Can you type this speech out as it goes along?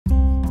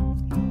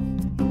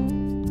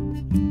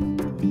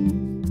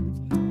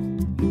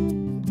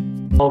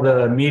Call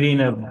the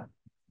meeting of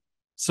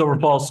Silver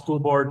Falls School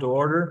Board to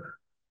order.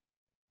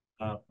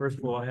 First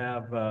we'll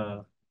have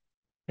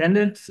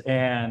attendance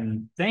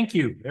and thank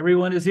you.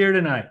 Everyone is here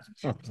tonight.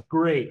 It's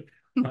great.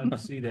 Glad to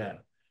see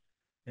that.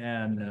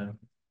 And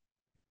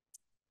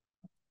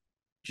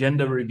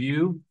agenda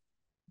review.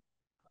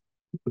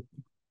 Do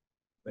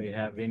you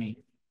have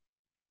anything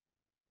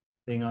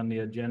on the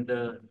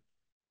agenda?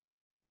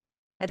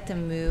 I'd like to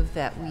move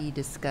that we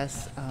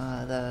discuss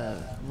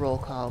the roll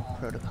call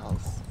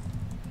protocols.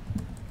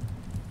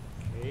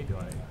 Okay, do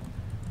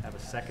I have a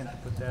second to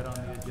put that on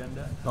the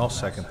agenda? I'll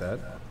second that.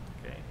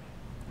 Okay,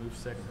 move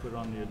second, put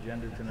on the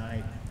agenda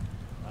tonight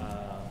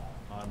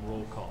on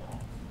roll call.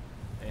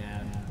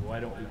 And why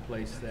don't we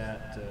place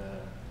that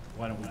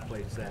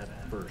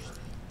first?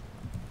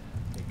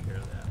 Take care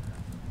of that.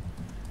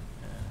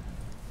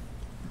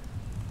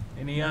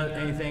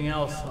 Anything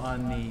else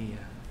on the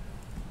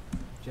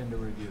agenda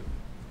review?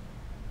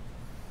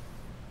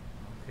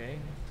 Okay.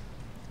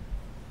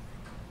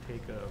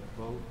 Take a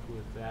vote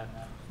with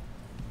that.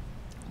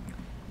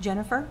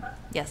 Jennifer?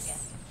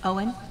 Yes.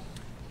 Owen?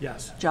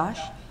 Yes. Josh?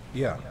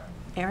 Yeah.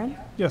 Aaron?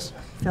 Yes.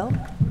 Phil?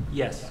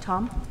 Yes.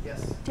 Tom?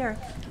 Yes. Derek?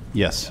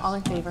 Yes. All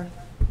in favor?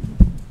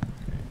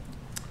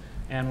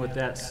 And with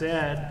that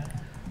said,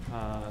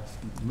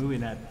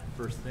 moving that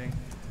first thing,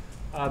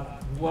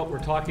 what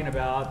we're talking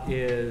about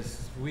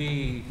is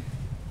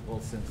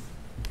since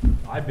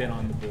I've been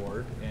on the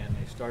board and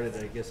they started,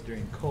 I guess,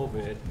 during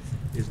COVID,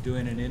 is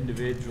doing an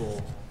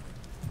individual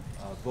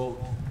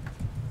vote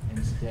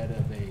instead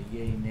of a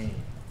yay-nay.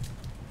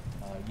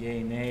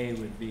 Yay-nay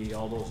would be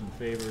all those in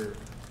favor,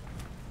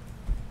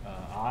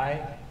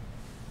 aye,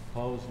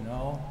 opposed,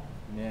 no,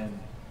 and then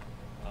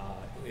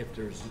if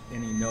there's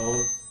any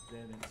no's,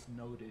 then it's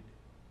noted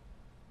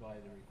by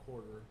the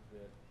recorder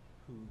that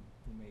who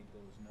made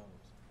those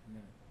no's. And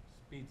then it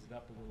speeds it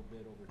up a little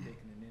bit over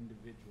taking an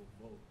individual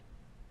vote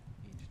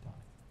each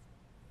time.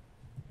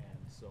 And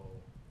so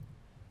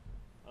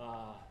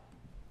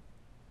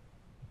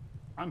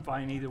I'm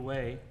fine either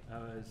way.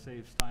 It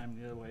saves time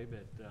the other way,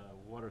 but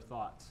what are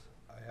thoughts?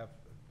 I have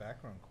a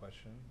background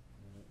question.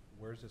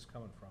 Where's this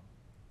coming from?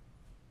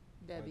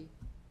 Debbie.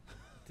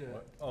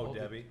 Oh,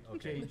 Debbie.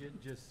 Okay. Change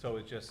it, So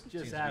it just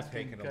seems to be asking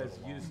taking a because little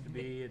it long. used to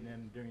be, and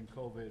then during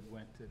COVID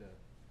went to the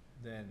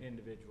Then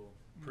individual.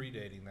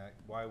 predating that,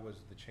 why was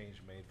the change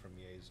made from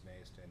yays,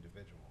 nays to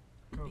individual?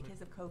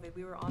 Because of COVID,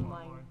 we were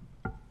online,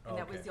 and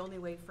that was Okay. the only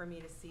way for me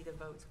to see the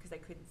votes, because I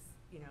couldn't,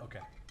 Okay.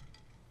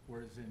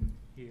 Whereas in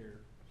here,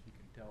 you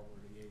can tell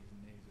where the yeas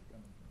and nays are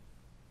coming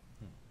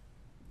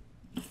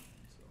from.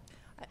 So,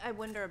 I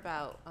wonder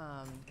about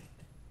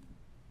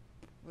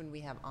when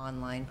we have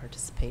online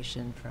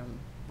participation from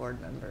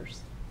board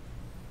members.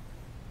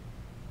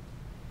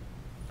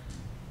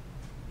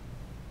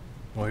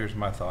 Well, here's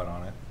my thought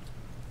on it.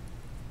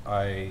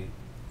 I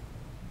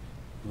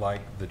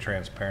like the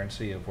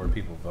transparency of where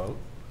people vote.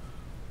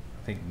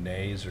 I think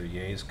nays or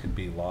yays could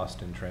be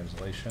lost in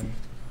translation.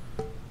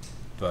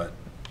 But,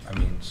 I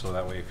mean, so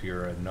that way if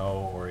you're a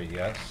no or a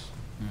yes,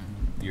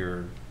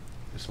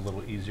 it's a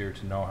little easier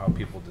to know how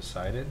people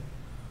decided.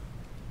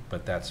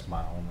 But that's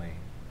my only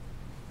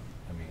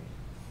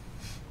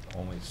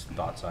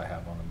thoughts I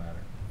have on the matter.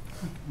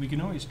 We can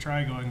always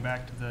try going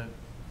back to the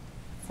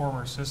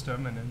former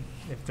system, and then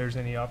if there's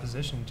any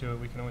opposition to it,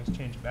 we can always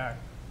change it back,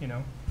 and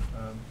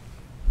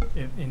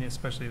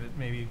especially if it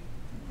maybe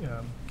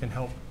can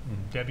help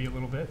Debbie a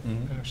little bit. I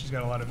know she's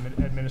got a lot of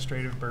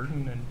administrative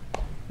burden, and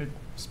it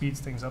speeds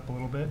things up a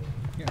little bit.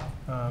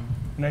 Yeah.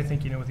 And I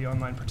think, with the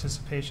online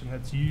participation,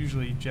 that's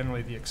usually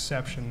generally the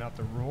exception, not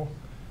the rule.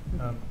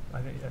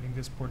 I think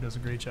this board does a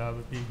great job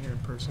of being here in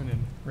person,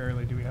 and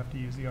rarely do we have to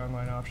use the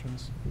online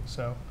options.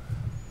 So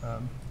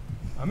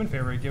I'm in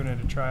favor of giving it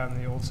a try on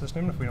the old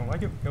system. If we don't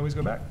like it, we can always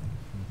go back.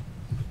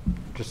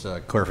 Just a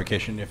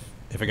clarification,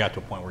 if it got to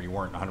a point where you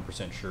weren't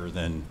 100% sure,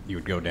 then you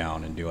would go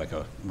down and do like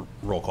a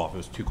roll call if it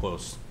was too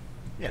close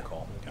to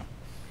call. Yeah.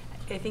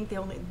 I think the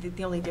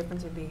only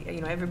difference would be,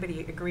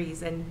 everybody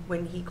agrees, and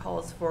when he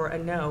calls for a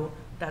no,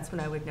 that's when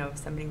I would know if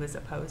somebody was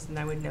opposed, and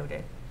I would note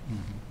it.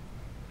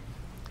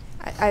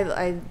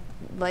 I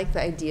like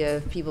the idea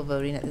of people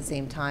voting at the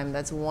same time.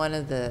 That's one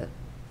of the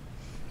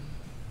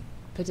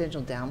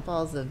potential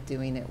downfalls of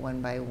doing it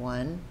one by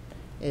one,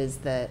 is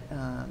that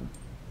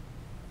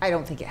I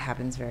don't think it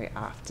happens very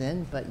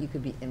often, but you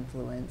could be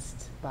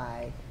influenced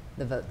by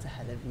the votes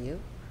ahead of you.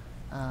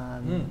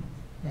 And,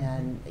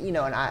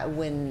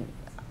 when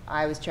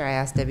I was chair, I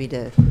asked Debbie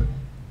to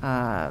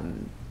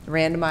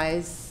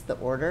randomize the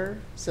order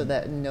so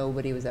that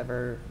nobody was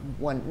ever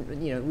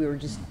we were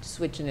just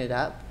switching it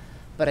up.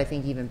 But I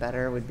think even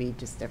better would be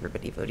just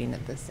everybody voting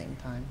at the same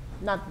time.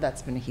 Not that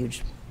that's been a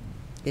huge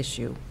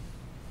issue.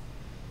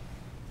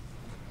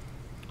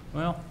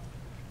 well,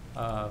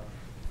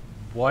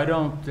 why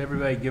don't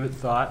everybody give it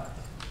thought?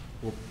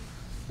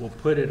 We'll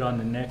put it on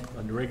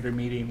the regular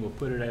meeting. We'll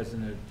put it as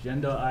an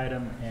agenda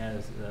item,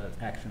 as an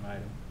action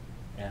item,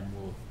 and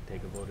we'll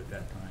take a vote at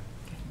that time.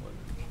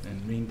 In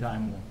the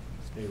meantime, we'll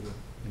stay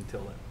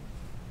until then.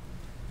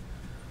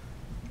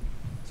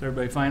 Is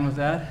everybody fine with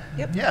that?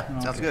 Yep. Yeah,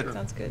 sounds Okay. good.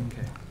 Sounds good.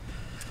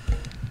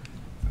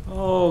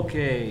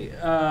 Okay. Okay,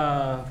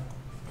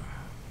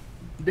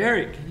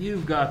 Derek,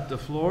 you've got the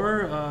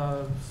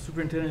floor,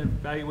 superintendent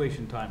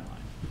evaluation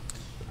timeline.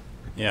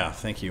 Yeah,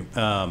 thank you.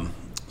 So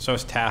I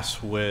was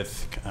tasked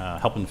with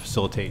helping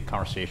facilitate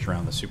conversation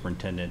around the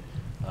superintendent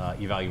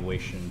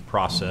evaluation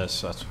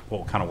process. That's what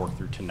we'll kind of work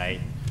through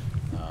tonight.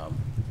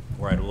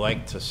 Where I'd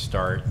like to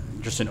start,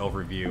 just an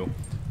overview.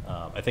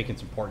 I think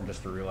it's important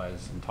just to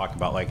realize and talk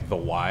about like the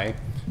why,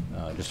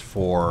 just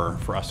for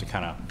us to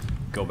kind of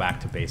go back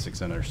to basics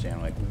and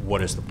understand like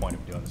what is the point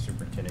of doing the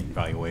superintendent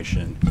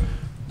evaluation.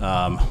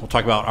 We'll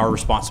talk about our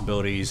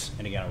responsibilities,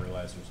 and again, I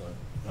realize there's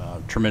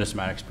a tremendous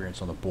amount of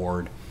experience on the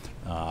board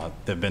that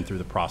have been through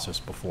the process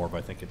before, but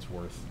I think it's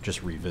worth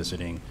just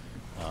revisiting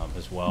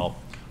as well.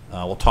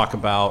 We'll talk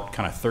about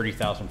kind of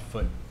 30,000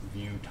 foot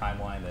view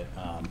timeline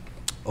that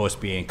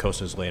OSBA and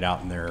COSA has laid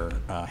out in their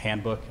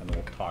handbook, and then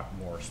we'll talk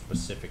more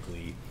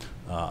specifically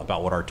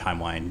about what our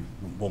timeline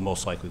will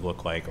most likely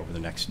look like over the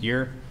next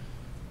year.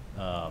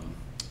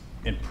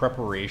 In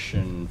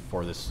preparation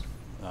for this,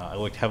 I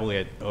looked heavily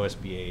at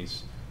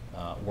OSBA's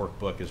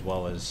workbook, as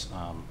well as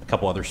a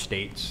couple other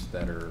states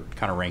that are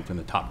kind of ranked in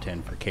the top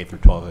 10 for K through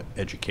 12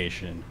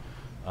 education.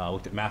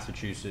 Looked at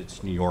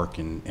Massachusetts, New York,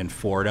 and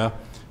Florida,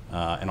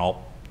 and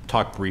I'll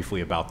talk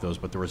briefly about those,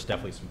 but there was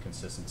definitely some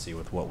consistency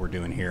with what we're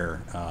doing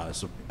here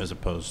as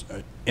opposed,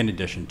 in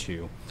addition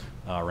to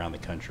around the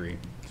country.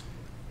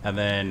 And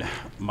then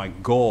my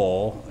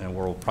goal, and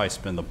where we'll probably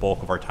spend the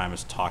bulk of our time,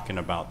 is talking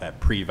about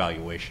that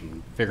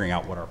pre-evaluation, figuring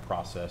out what our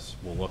process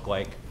will look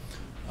like.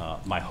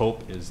 My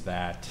hope is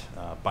that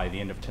by the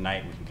end of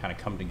tonight, we can kind of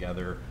come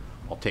together.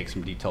 I'll take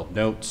some detailed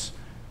notes,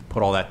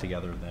 put all that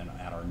together, then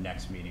at our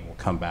next meeting, we'll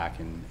come back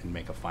and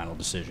make a final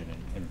decision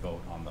and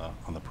vote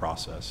on the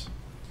process.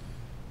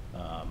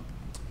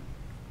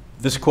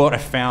 This quote I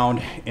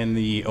found in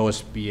the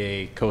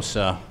OSBA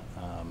COSA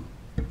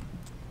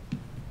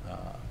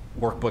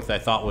workbook that I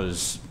thought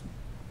was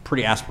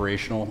pretty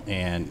aspirational,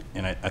 and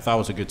I thought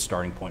was a good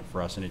starting point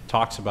for us. And it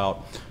talks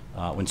about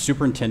when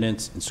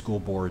superintendents and school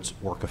boards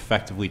work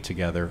effectively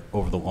together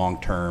over the long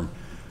term,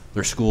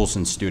 their schools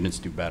and students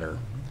do better.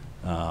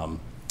 I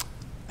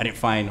didn't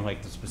find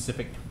like the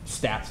specific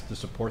stats to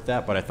support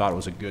that, but I thought it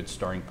was a good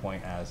starting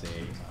point as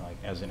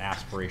an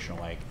aspirational,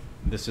 like,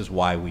 this is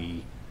why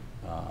we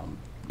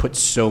put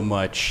so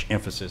much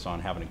emphasis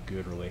on having a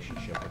good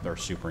relationship with our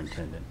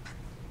superintendent.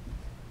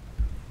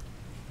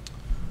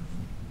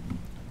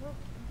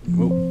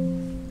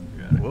 Whoa.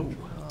 Oh,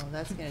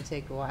 that's going to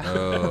take a while.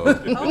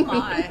 Oh, Oh,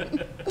 my.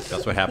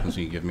 that's what happens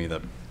when you give me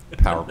the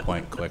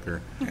PowerPoint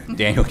clicker.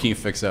 Daniel, can you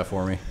fix that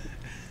for me?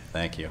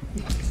 Thank you.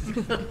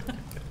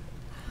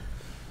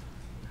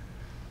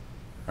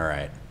 All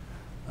right.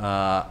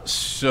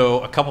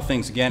 So a couple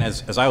things, again,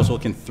 as I was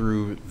looking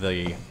through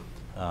the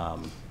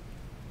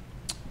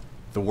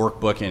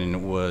workbook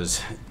and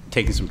was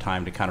taking some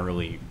time to kind of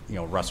really,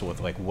 wrestle with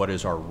like, what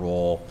is our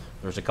role?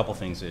 There's a couple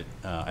things that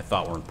I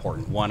thought were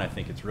important. One, I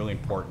think it's really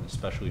important,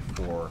 especially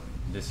for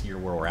this year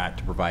where we're at,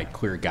 to provide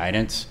clear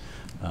guidance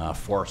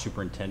for our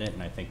superintendent,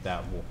 and I think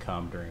that will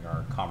come during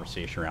our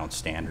conversation around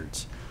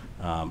standards.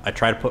 I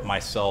try to put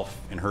myself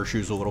in her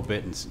shoes a little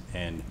bit,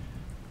 and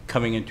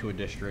coming into a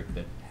district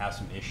that has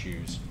some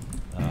issues,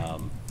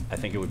 I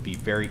think it would be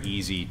very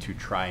easy to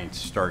try and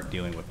start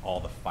dealing with all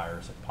the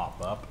fires that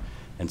pop up.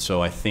 And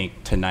so I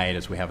think tonight,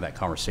 as we have that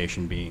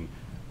conversation, being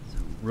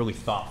really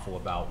thoughtful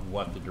about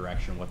what the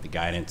direction, what the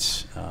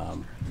guidance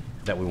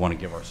that we want to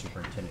give our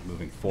superintendent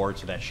moving forward,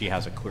 so that she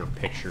has a clear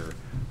picture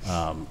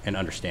and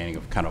understanding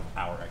of kind of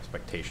our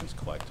expectations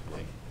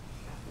collectively.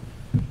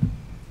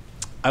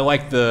 I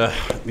like the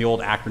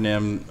old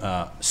acronym,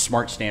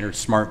 SMART standards,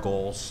 SMART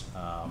goals.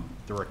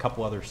 There were a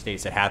couple other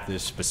states that had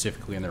this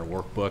specifically in their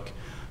workbook.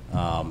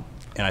 And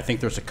I think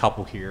there's a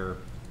couple here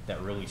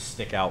that really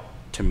stick out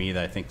to me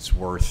that I think is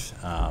worth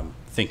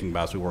thinking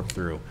about as we work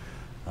through.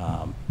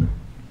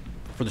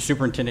 For the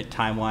superintendent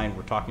timeline,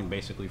 we're talking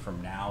basically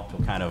from now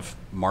till kind of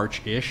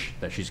March-ish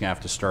that she's gonna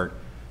have to start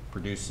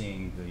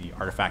producing the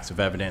artifacts of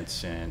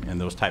evidence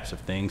and those types of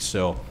things.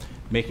 So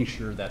making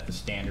sure that the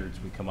standards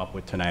we come up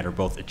with tonight are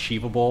both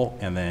achievable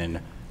and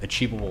then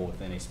achievable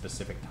within a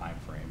specific time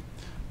frame.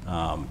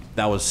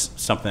 That was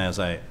something as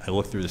I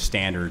looked through the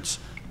standards,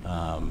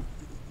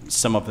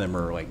 some of them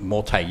are like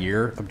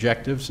multi-year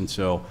objectives, and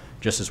so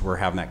just as we're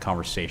having that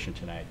conversation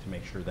tonight, to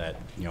make sure that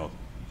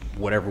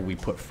whatever we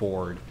put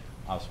forward,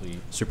 obviously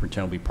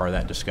superintendent will be part of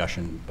that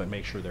discussion, but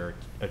make sure they're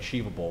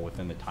achievable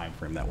within the time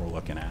frame that we're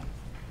looking at.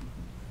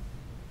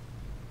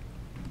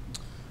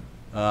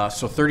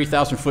 So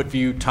 30,000 foot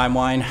view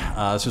timeline,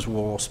 this is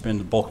where we'll spend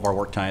the bulk of our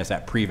work time, is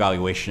that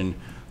pre-evaluation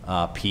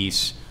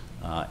piece.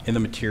 In the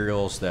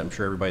materials that I'm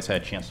sure everybody's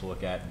had a chance to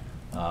look at,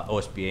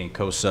 OSBA and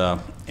COSA,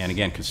 and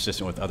again,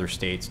 consistent with other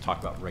states, talk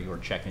about regular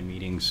check-in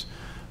meetings.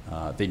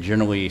 They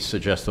generally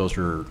suggest those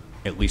are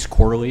at least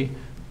quarterly,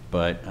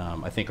 but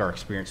I think our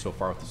experience so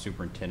far with the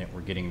superintendent,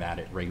 we're getting that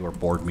at regular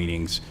board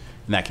meetings,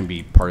 and that can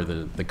be part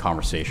of the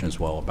conversation as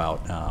well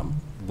about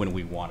when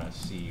we want to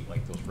see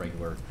like those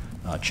regular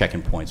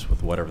check-in points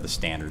with whatever the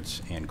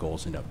standards and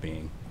goals end up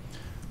being.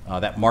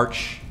 That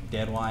March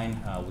deadline,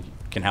 we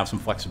can have some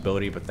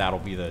flexibility, but that'll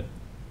be the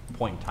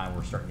point in time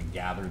we're starting to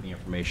gather the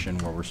information,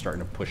 where we're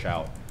starting to push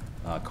out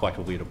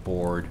collectively to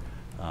board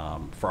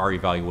for our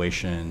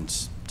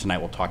evaluations. Tonight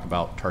we'll talk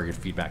about target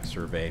feedback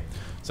survey.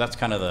 So that's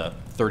kind of the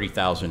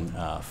 30,000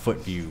 foot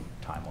view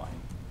timeline.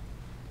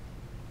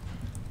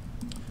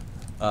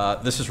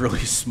 This is really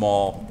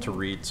small to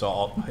read, so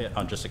I'll hit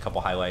on just a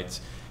couple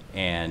highlights.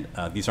 And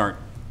these aren't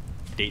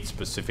date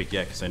specific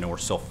yet, because I know we're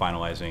still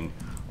finalizing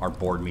our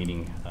board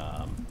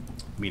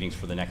meetings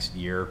for the next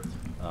year.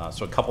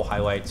 So a couple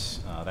highlights.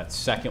 That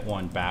second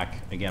one back,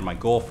 again, my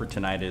goal for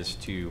tonight is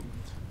to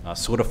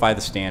solidify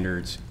the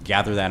standards,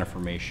 gather that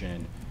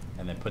information,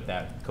 and then put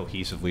that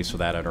cohesively so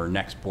that at our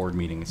next board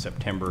meeting in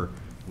September,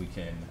 we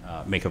can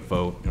make a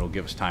vote. It'll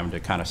give us time to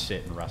kind of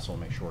sit and wrestle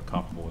and make sure we're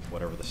comfortable with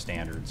whatever the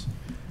standards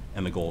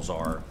and the goals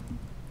are.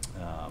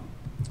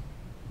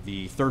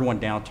 The third one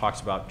down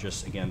talks about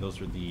just, again, those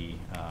are the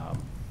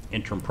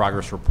interim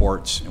progress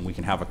reports, and we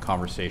can have a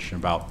conversation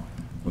about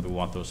whether we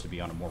want those to be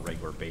on a more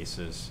regular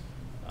basis.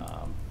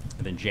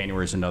 And then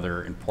January is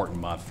another important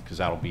month, because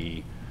that'll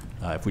be,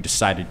 if we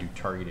decide to do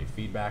targeted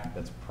feedback,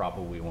 that's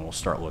probably when we'll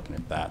start looking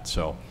at that.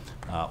 So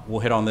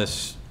we'll hit on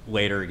this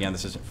later. Again,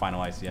 this isn't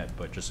finalized yet,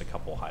 but just a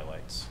couple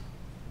highlights.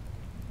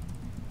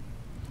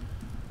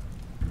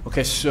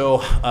 Okay,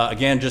 so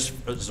again, just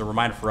as a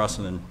reminder for us,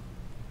 and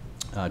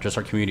then just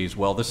our community as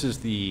well, this is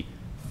the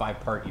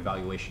 5-part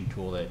evaluation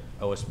tool that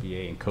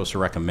OSBA and COSA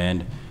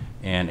recommend.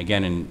 And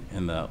again,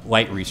 in the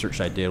light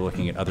research I did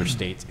looking at other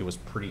states, it was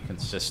pretty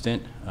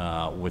consistent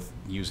with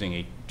using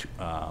a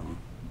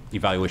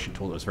evaluation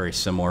tool that was very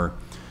similar.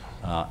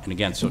 And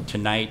again, so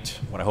tonight,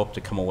 what I hope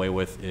to come away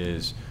with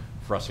is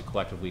for us to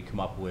collectively come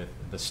up with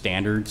the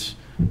standards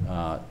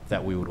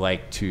that we would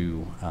like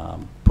to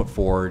put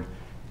forward,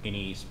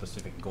 any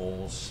specific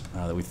goals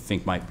that we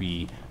think might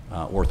be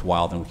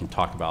worthwhile. Then we can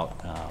talk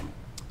about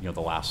you know,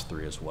 the last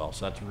 3 as well.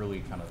 So that's really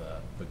kind of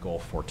the goal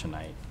for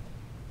tonight.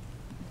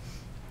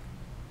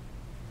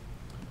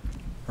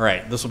 All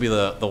right, this will be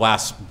the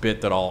last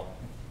bit that I'll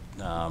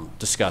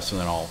discuss, and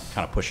then I'll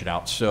kind of push it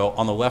out. So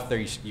on the left there,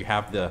 you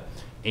have the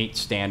 8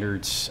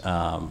 standards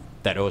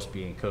that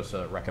OSBA and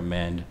COSA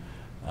recommend.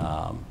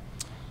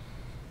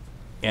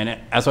 And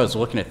as I was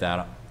looking at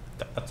that,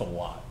 that's a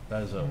lot.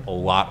 That is a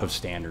lot of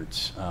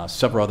standards.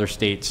 Several other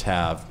states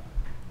have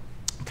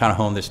kind of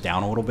honed this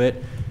down a little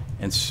bit.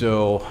 And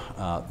so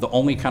the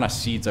only kind of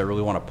seeds I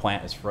really want to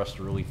plant is for us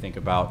to really think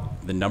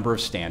about the number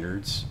of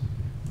standards,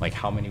 like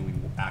how many we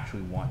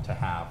actually want to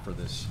have for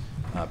this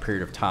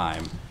period of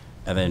time,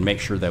 and then make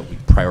sure that we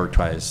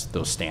prioritize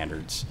those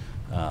standards.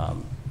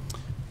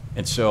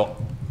 And so,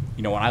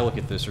 you know, when I look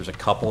at this, there's a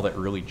couple that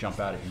really jump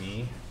out at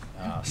me,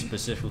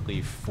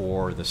 specifically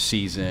for the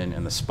season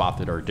and the spot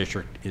that our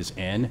district is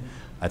in.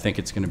 I think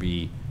it's going to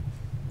be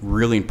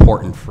really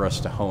important for us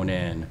to hone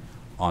in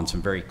on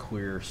some very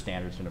clear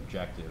standards and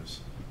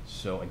objectives.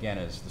 So again,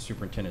 as the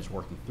superintendent is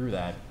working through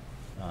that,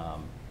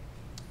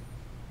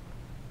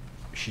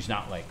 she's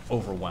not like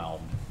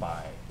overwhelmed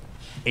by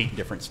 8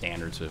 different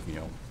standards of, you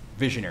know,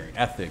 visionary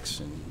ethics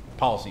and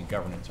policy and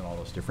governance and all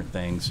those different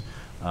things.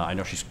 I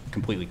know she's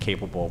completely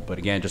capable, but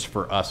again, just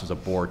for us as a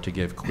board to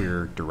give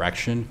clear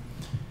direction.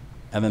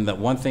 And then the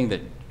one thing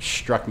that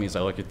struck me as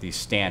I look at these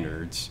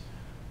standards,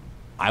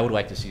 I would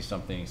like to see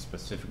something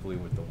specifically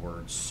with the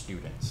word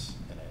students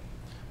in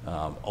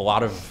it. A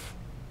lot of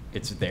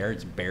it's there,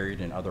 it's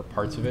buried in other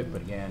parts of it,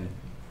 but again,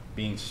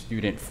 being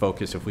student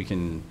focused, if we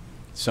can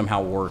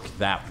somehow work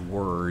that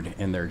word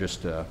in there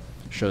just to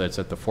show that it's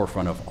at the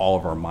forefront of all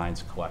of our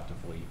minds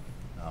collectively,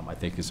 I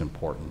think is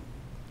important.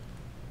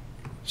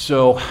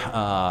 So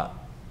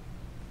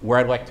where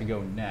I'd like to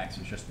go next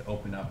is just to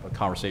open up a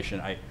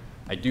conversation.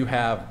 I do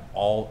have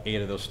all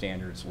 8 of those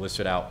standards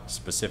listed out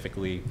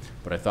specifically,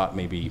 but I thought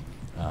maybe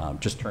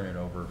just turn it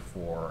over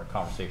for a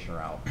conversation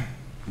around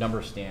number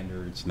of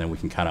standards, and then we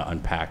can kind of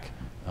unpack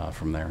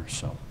from there.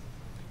 So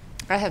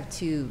I have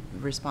 2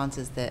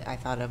 responses that I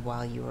thought of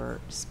while you were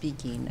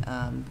speaking.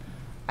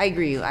 I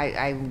agree.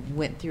 I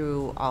went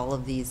through all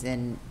of these,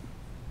 and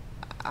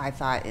I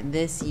thought, in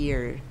this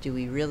year, do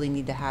we really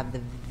need to have the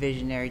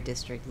visionary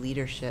district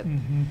leadership?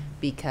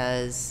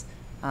 Because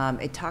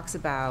it talks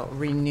about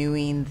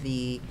renewing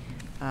the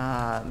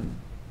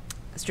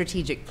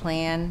strategic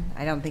plan.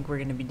 I don't think we're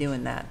going to be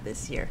doing that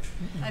this year.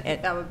 I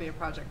think that would be a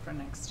project for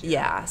next year.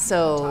 Yeah,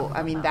 so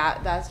I mean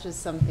that's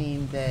just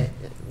something that,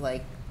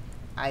 like,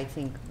 I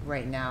think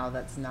right now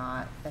that's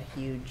not a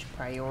huge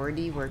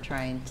priority. We're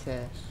trying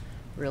to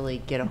really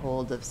get a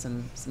hold of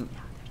some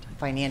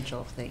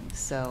financial things.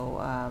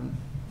 So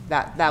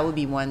that would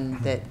be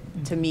one that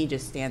to me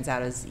just stands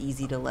out as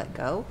easy to let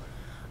go.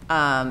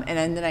 And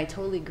then I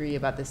totally agree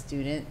about the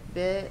student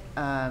bit.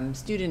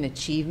 Student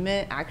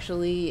achievement,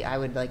 actually, I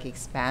would like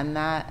expand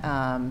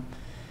that.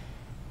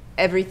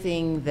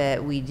 Everything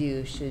that we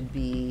do should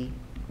be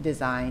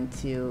designed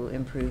to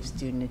improve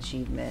student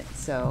achievement.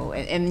 So,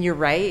 and you're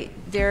right,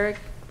 Derek,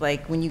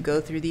 like when you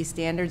go through these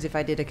standards, if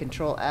I did a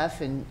Control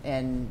F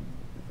and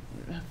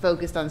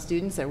focused on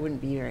students, there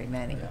wouldn't be very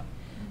many.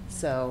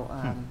 So,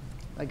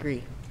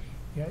 agree.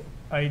 Yeah,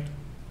 I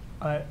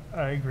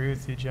agree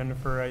with you,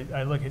 Jennifer.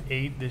 I look at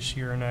 8 this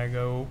year and I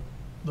go,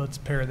 let's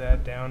pare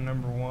that down,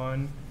 number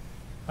 1.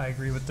 I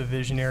agree with the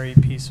visionary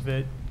piece of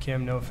it.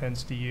 Kim, no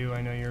offense to you.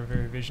 I know you're a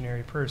very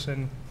visionary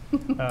person.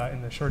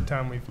 In the short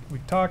time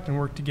we've talked and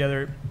worked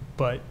together,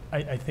 but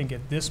I think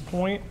at this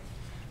point,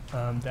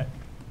 that,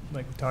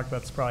 like we talked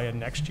about, it's probably a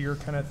next year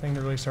kind of thing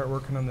to really start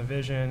working on the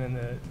vision and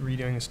the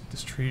redoing the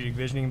strategic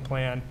visioning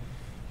plan.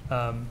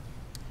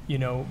 You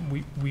know,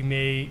 we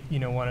may, you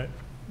know, want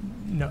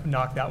to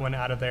knock that one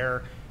out of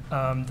there.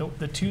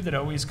 The two that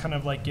always kind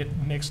of like get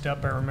mixed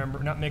up, I remember,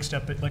 not mixed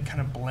up, but like kind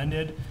of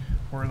blended,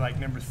 were like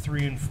number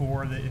 3 and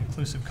 4, the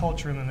inclusive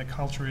culture, and then the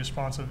culturally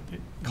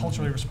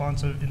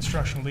responsive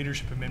instructional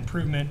leadership and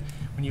improvement.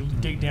 When you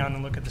dig down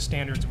and look at the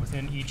standards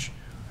within each,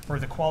 or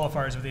the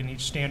qualifiers within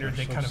each standard,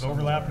 they kind of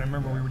overlap. And I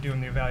remember we were doing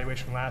the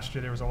evaluation last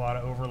year, there was a lot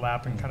of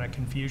overlap and kind of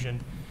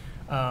confusion.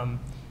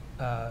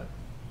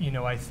 You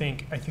know, I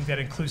think that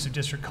inclusive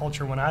district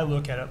culture, when I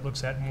look at it,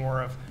 looks at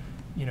more of,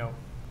 you know,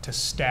 to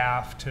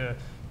staff, to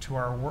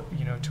our work,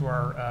 you know, to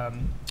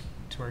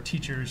our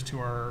teachers, to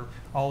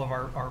all of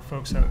our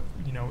folks that,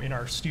 you know, in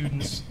our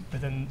students,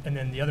 but then, and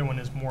then the other one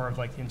is more of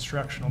like the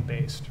instructional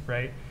based,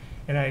 right?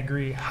 And I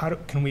agree,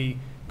 can we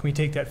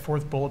take that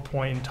 4th bullet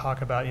point and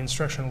talk about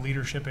instructional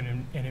leadership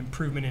and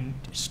improvement in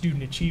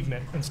student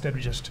achievement instead of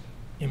just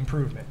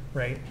improvement,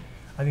 right?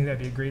 I think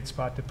that'd be a great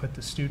spot to put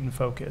the student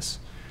focus.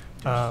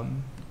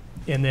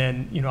 And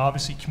then, you know,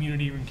 obviously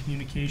community and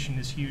communication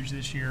is huge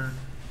this year.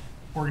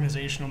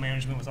 Organizational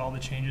management with all the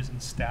changes in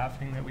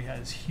staffing that we had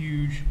is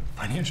huge.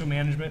 Financial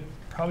management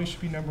probably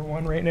should be number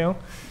 1 right now.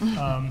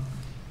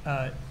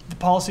 The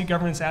policy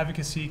governance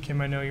advocacy,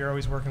 Kim, I know you're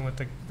always working with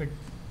the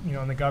you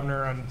know, and the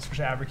governor on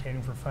especially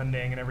advocating for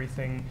funding and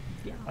everything.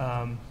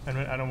 Yeah. And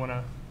I don't want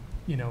to,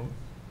 you know,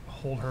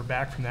 hold her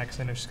back from that because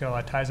I know she's got a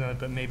lot of ties on it,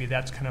 but maybe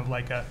that's kind of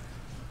like a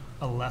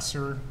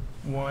lesser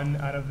one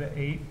out of the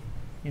 8,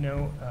 you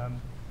know.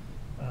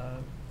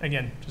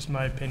 Again, just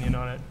my opinion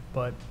on it,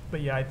 but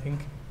yeah, I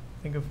think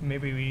of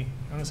maybe we, I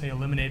don't want to say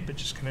eliminate, but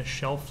just kind of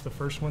shelf the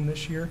first one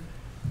this year,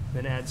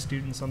 then add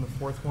students on the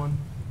 4th one,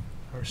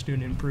 or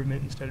student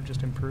improvement instead of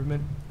just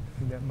improvement. I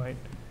think that might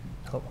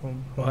help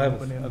home. Well, I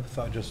have a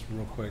thought just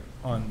real quick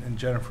on, and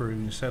Jennifer,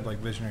 when you said like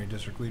visionary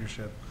district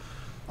leadership,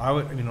 I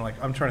would, you know,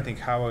 like I'm trying to think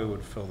how I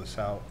would fill this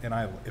out, and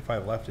if I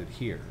left it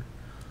here,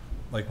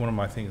 like one of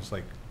my things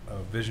like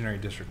visionary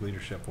district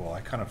leadership, well,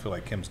 I kind of feel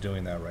like Kim's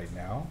doing that right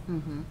now,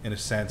 in a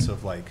sense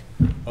of like,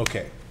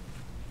 okay,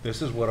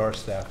 this is what our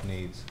staff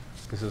needs,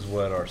 this is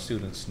what our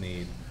students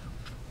need,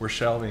 we're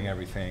shelving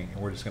everything,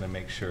 and we're just going to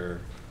make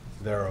sure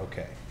they're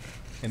okay.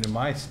 And in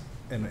my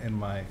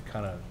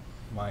kind of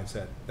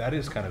mindset, that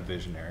is kind of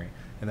visionary,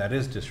 and that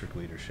is district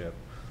leadership,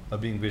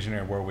 of being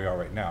visionary where we are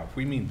right now. If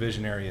we mean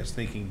visionary as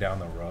thinking down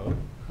the road,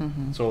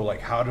 so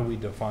like how do we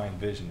define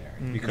visionary?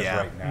 Because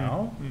right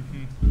now,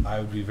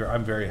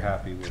 I'm very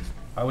happy with,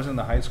 I was in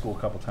the high school a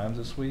couple times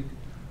this week.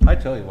 I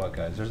tell you what,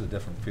 guys, there's a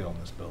different feel in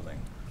this building.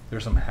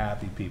 There's some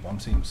happy people. I'm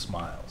seeing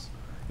smiles.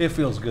 It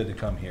feels good to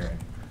come here and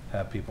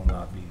have people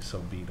not be so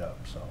beat up.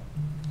 So,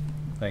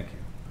 thank you.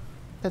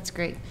 That's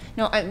great.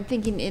 No, I'm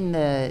thinking in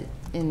the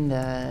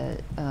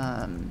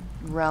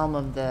realm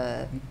of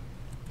the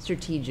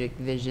strategic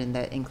vision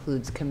that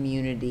includes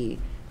community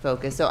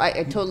focus. So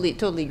I totally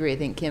agree. I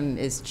think Kim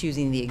is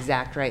choosing the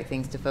exact right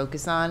things to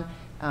focus on.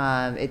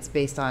 It's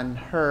based on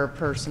her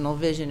personal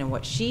vision and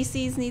what she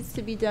sees needs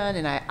to be done.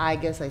 And I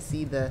guess I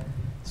see the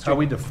how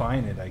we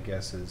define it, I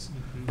guess, is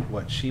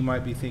what she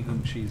might be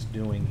thinking she's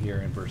doing here,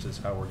 and versus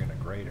how we're going to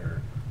grade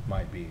her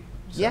might be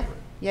separate.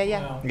 Yeah.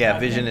 Well, Yeah, I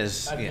vision think-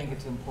 is- I yeah. think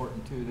it's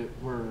important too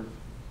that we're,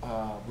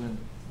 when,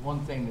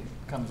 one thing that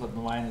comes up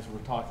in mind as we're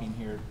talking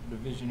here, the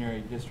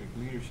visionary district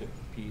leadership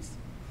piece,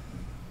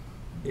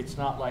 it's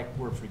not like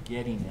we're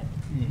forgetting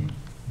it,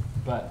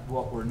 but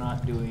what we're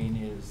not doing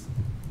is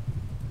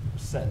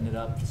setting it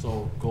up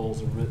so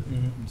goals are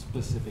written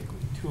specifically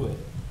to it.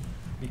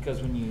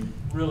 Because when you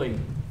really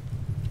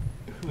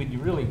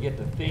get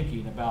to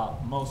thinking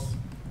about most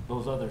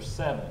those other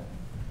 7,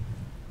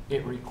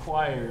 it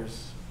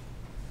requires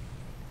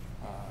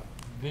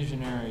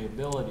visionary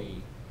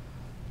ability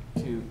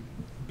to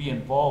be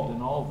involved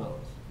in all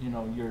those. You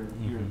know, you're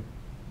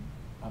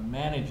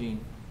managing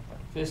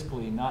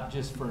fiscally, not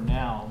just for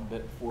now,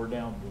 but for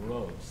down the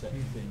road,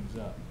 setting things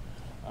up.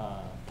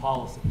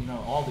 Policy, you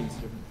know, all these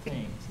different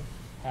things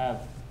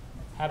have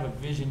a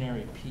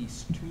visionary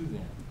piece to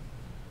them.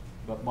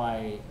 But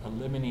by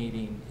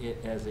eliminating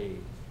it as a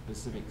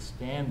specific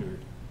standard,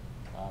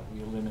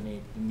 we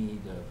eliminate the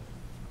need of,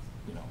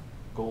 you know,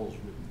 goals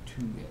written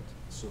to it,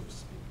 so to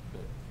speak.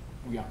 But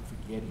we aren't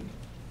forgetting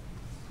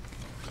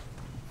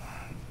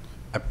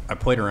it. I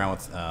played around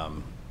with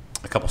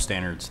a couple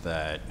standards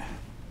that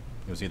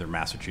it was either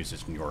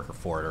Massachusetts, New York, or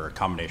Florida, or a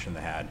combination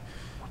they had.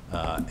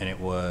 And it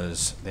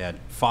was, they had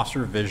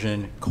foster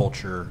vision,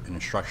 culture, and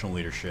instructional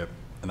leadership,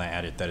 and I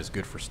added that is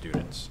good for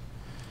students.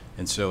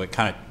 And so it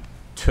kind of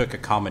took a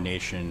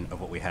combination of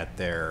what we had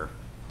there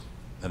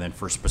And then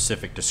for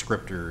specific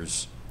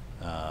descriptors,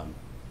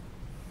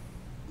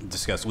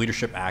 discuss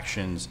leadership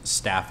actions,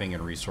 staffing,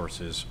 and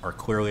resources are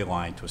clearly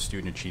aligned to a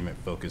student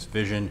achievement-focused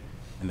vision,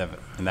 and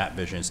that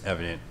vision is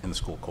evident in the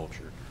school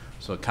culture.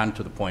 So kind of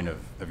to the point of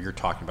you're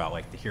talking about,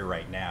 like the here,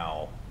 right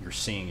now, you're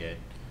seeing it,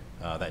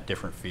 that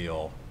different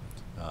feel.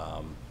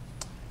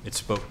 It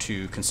spoke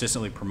to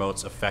consistently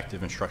promotes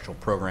effective instructional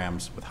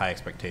programs with high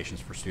expectations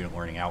for student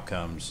learning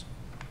outcomes.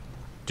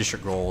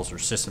 District goals are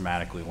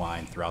systematically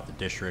aligned throughout the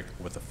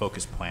district with a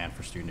focused plan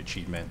for student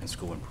achievement and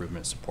school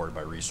improvement supported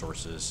by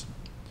resources.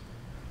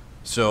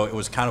 So it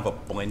was kind of a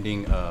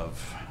blending of,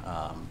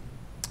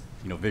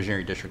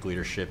 visionary district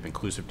leadership,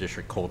 inclusive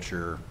district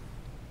culture,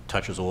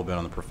 touches a little bit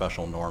on the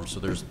professional norms.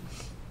 So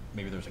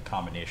maybe there's a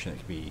combination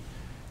that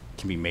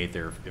can be made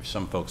there if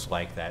some folks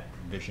like that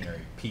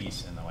visionary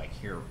piece and they're like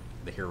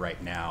the here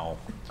right now.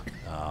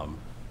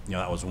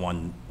 That was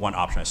one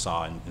option I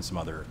saw in some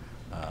other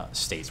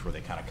states where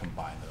they kind of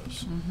combine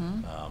those,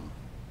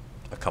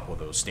 a couple of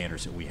those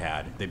standards that we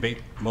had.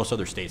 Most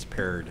other states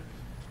paired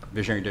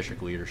visionary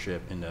district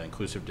leadership into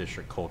inclusive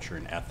district culture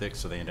and ethics,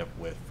 so they end up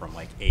with from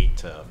like 8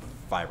 to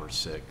 5 or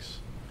 6.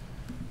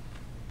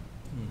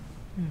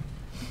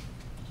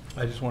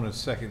 I just want to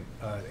second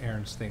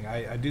Aaron's thing.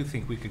 I do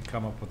think we could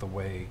come up with a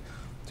way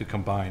to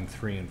combine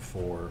 3 and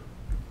 4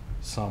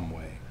 some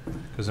way.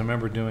 Because I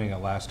remember doing it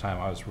last time,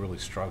 I was really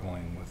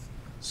struggling with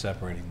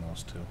separating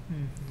those two.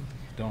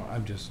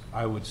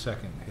 I would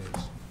second his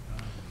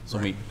So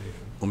recommendation.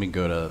 let me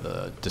go to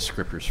the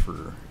descriptors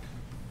for,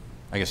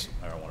 I guess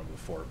I don't want to move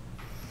forward.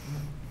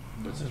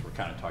 But since we're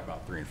kind of talking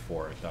about 3 and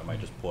 4, I thought I might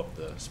just pull up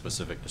the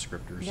specific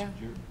descriptors. Yeah,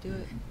 do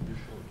it.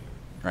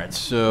 All right,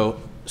 so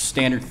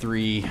standard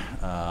 3,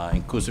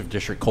 inclusive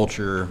district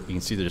culture, you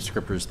can see the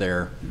descriptors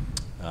there.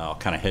 I'll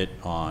kind of hit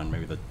on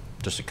maybe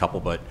just a couple,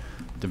 but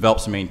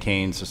develops and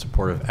maintains a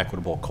supportive,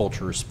 equitable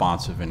culture,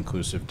 responsive, and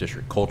inclusive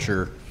district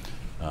culture.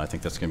 I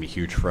think that's going to be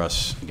huge for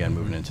us, again,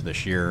 moving into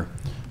this year.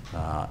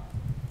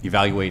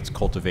 Evaluates,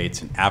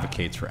 cultivates, and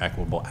advocates for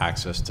equitable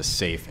access to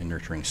safe and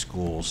nurturing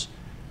schools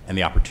and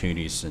the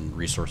opportunities and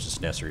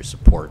resources necessary to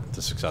support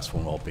the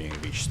successful well-being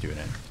of each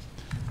student.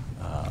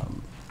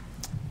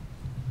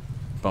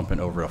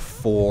 Bumping over to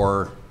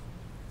 4,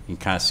 you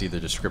can kind of see the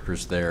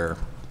descriptors there.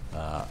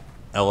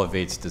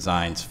 Elevates,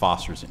 designs,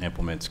 fosters, and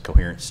implements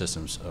coherent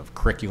systems of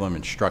curriculum,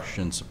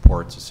 instruction,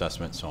 supports,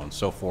 assessment, so on and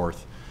so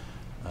forth.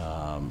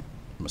 I'm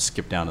going to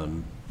skip down to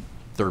the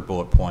 3rd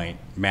bullet point,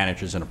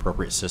 manages an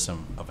appropriate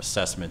system of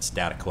assessments,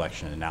 data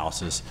collection, and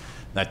analysis.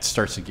 That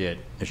starts to get,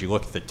 as you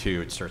look at the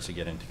 2, it starts to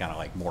get into kind of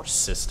like more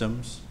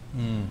systems.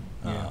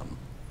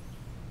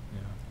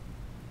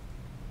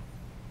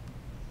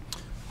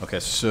 Okay,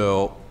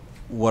 so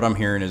what I'm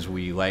hearing is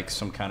we like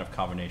some kind of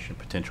combination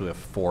potentially of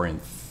 4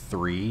 and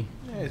 3.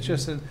 Yeah, it's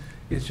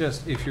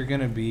just if you're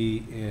going to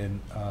be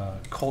in a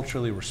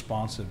culturally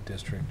responsive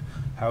district,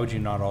 how would you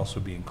not also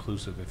be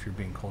inclusive if you're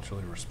being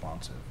culturally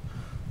responsive?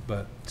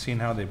 But seeing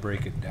how they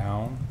break it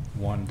down,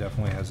 one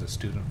definitely has a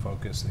student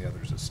focus, the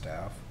other's a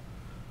staff.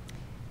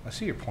 I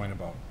see your point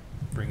about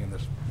bringing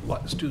this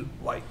light to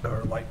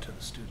the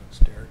students,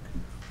 Derek.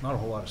 Not a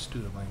whole lot of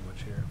student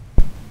language here.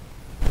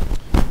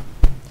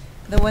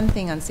 The one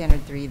thing on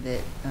standard 3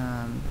 that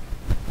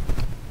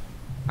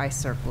I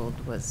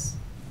circled was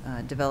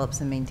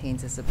develops and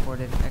maintains a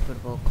supportive,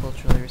 equitable,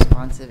 culturally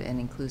responsive, and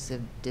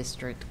inclusive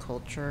district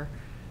culture.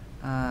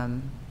 I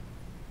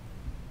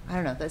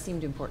don't know, that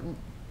seemed important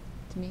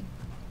to me.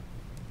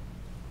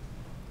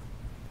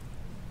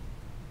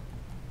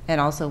 And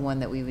also one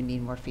that we would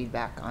need more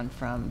feedback on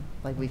from,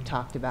 like we've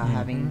talked about,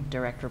 having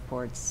direct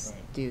reports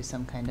do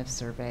some kind of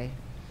survey.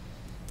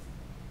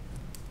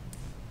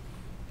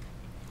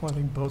 Well, I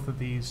think both of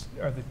these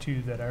are the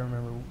 2 that I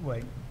remember,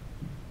 like,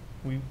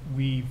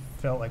 we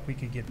felt like we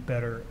could get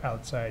better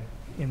outside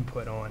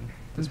input on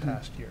this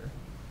past year.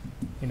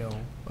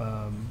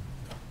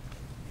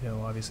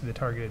 Obviously the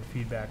targeted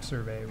feedback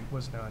survey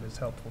was not as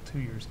helpful 2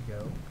 years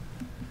ago.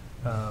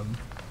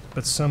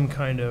 But some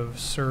kind of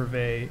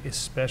survey,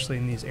 especially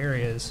in these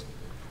areas,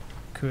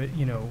 could,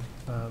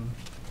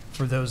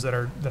 for those that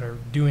are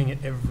doing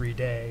it every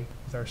day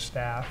with our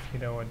staff,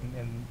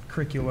 and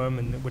curriculum,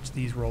 and which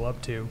these roll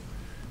up to,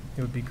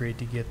 it would be great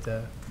to get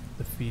the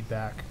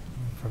feedback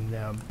from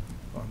them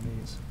on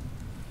these.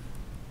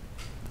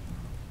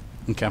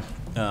 Okay.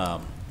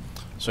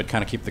 So to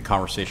kind of keep the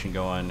conversation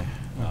going,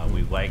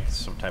 we like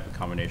some type of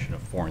combination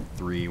of 4 and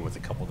 3 with a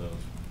couple of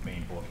those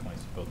main bullet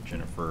points that both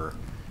Jennifer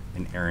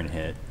and Aaron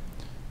hit.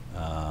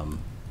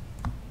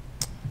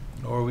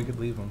 Or we could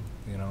leave them,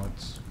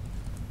 it's.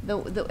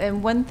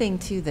 And one thing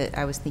too that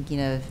I was thinking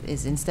of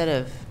is instead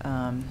of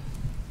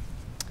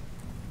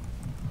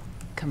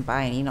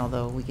combining,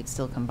 although we could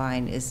still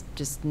combine, is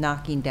just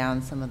knocking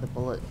down some of the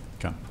bullet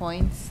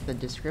points, the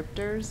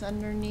descriptors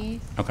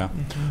underneath. Okay.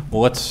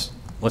 Well, let's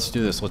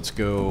do this. Let's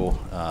go.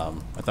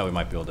 I thought we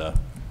might be able to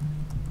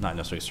not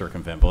necessarily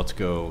circumvent, but let's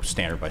go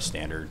standard by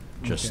standard.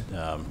 Just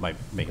might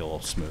make it a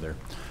little smoother.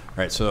 All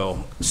right.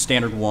 So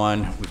standard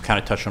 1, we've kind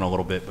of touched on a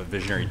little bit, but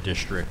visionary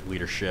district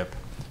leadership.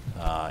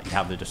 You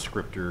have the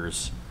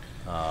descriptors.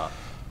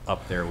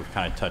 up there. We've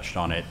kind of touched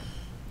on it.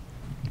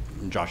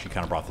 Josh, you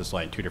kind of brought this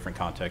light in two different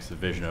contexts, the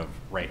vision of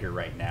right here,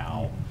 right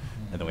now,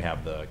 and then we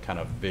have the kind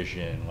of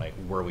vision, like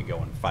where we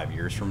go in 5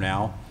 years from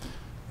now.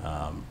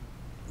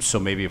 So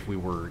maybe if we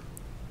were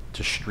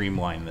to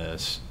streamline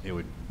this, it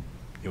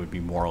would be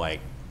more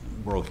like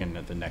we're looking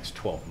at the next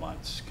 12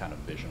 months kind of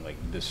vision, like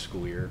this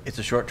school year. It's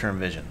a short-term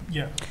vision.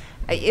 Yeah.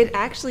 It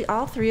actually,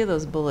 all three of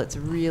those bullets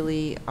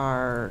really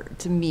are,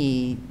 to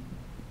me,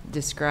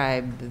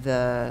 describe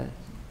the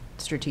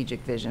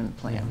strategic vision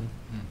plan.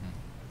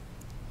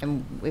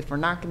 And if we're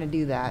not going to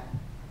do that,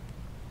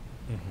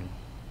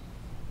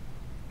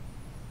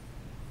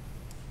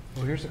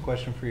 Well, here's a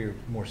question for your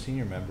more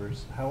senior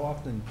members. How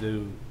often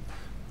do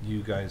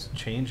you guys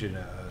change in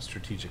a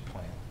strategic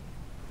plan?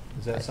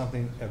 Is that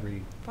something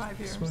every 5 It's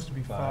years. supposed to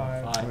be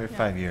Five. 5. Every Yeah.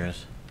 5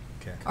 years.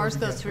 Okay. Ours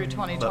Yeah. goes through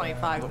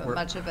 2025, But but we're-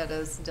 much of it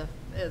is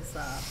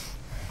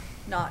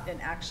not in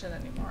action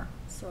anymore.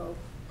 So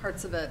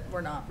parts of it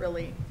we're not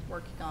really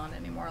working on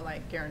anymore,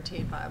 like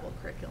guaranteed viable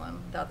curriculum.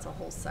 That's a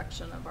whole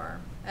section of our,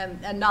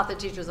 and not that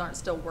teachers aren't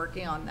still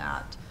working on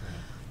that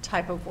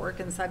type of work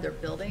inside their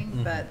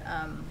building, but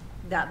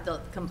the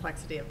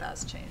complexity of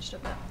that's changed a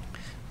bit.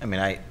 I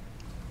mean,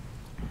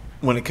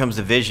 when it comes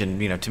to vision,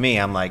 to me,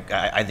 I'm like,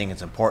 I think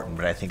it's important,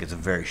 but I think it's a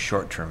very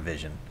short-term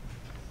vision.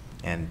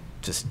 And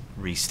just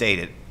restate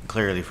it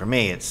clearly for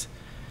me,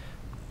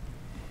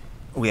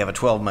 we have a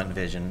 12-month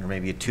vision, or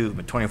maybe a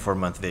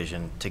 24-month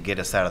vision to get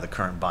us out of the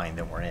current bind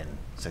that we're in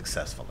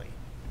successfully,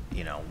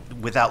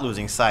 without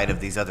losing sight of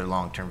these other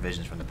long-term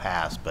visions from the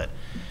past. But,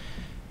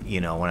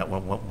 when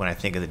I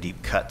think of the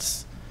deep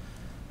cuts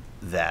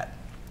that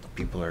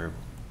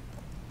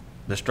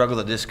the struggle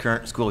that this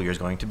current school year is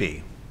going to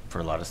be for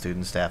a lot of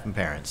students, staff, and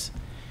parents,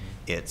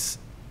 it's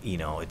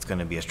going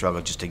to be a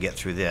struggle just to get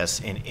through this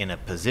in a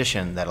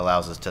position that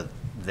allows us to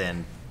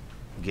then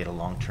get a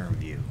long-term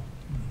view.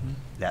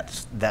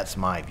 That's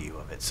my view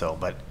of it. So,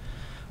 but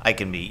I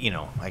can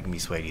be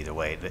swayed either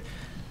way. But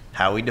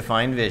how we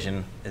define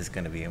vision is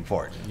going to be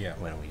important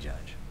when we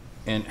judge.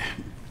 And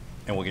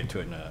we'll get to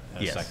it in a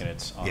Yes. second.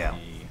 It's on Yeah.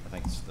 I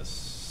think it's the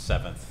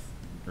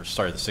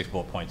 6th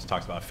bullet point. It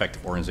talks about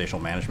effective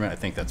organizational management. I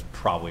think that's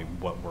probably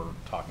what we're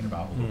talking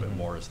about a little bit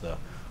more, is the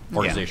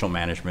organizational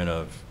management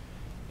of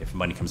if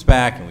money comes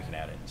back and we can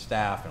add in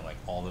staff and like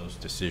all those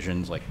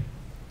decisions. Like,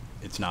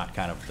 it's not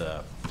kind of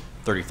the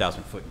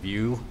 30,000-foot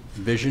view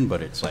vision,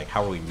 but it's like,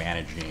 how are we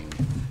managing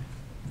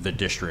the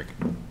district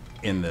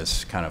in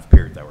this kind of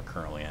period that we're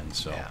currently in?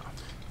 So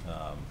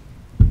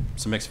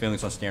some mixed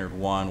feelings on standard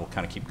 1. We'll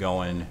kind of keep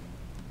going.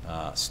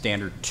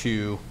 Standard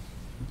 2,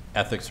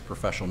 ethics,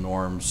 professional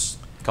norms,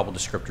 a couple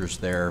descriptors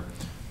there.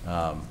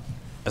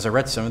 As I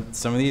read some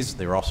of these,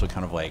 they were also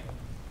kind of like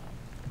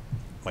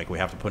we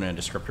have to put in a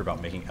descriptor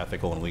about making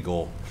ethical and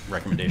legal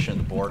recommendation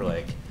to the board.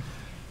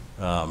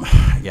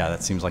 Yeah,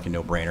 that seems like a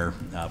no-brainer,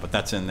 but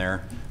that's in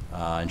there.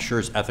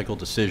 Ensures ethical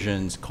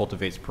decisions,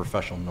 cultivates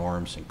professional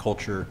norms and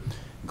culture,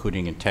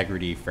 including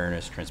integrity,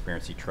 fairness,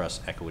 transparency,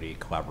 trust, equity,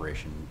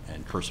 collaboration,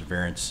 and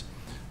perseverance.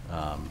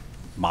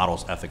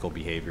 Models ethical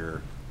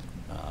behavior.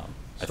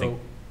 I think.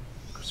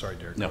 Sorry,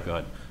 Derek. No, go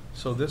ahead.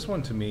 So this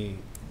one to me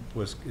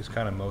is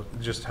kind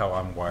of just how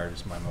I'm wired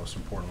is my most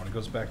important one. It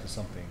goes back to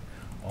something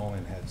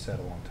Owen had said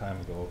a long time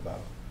ago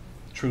about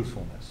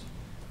truthfulness.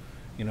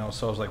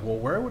 So I was like, well,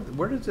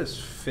 where does this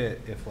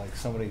fit if like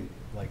somebody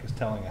like is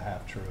telling a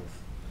half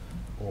truth,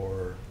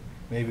 or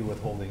maybe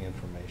withholding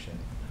information,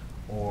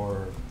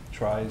 or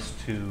tries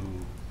to,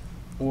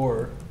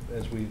 or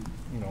as we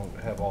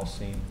have all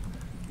seen,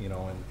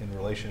 in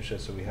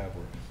relationships that we have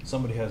where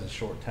somebody has a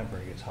short temper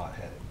and gets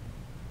hot-headed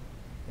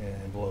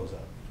and blows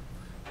up.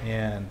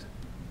 And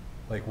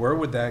like, where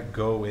would that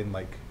go in,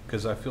 like,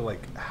 because I feel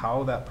like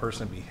how that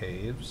person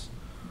behaves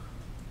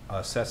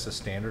sets the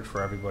standard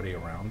for everybody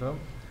around them.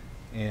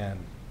 And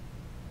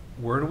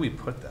where do we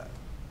put that?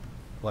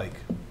 Like,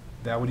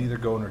 that would either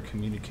go under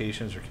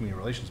communications or community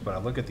relations, but I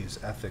look at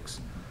these ethics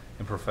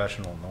and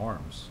professional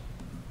norms.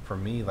 For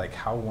me, like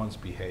how one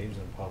behaves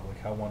in public,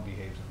 how one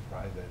behaves in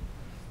private,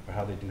 or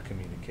how they do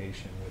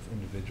communication with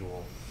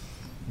individual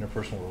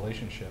interpersonal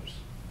relationships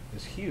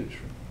is huge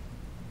for me.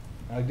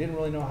 I didn't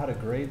really know how to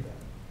grade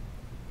that.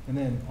 And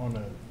then on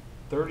a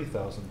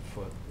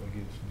 30,000-foot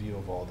view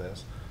of all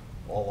this,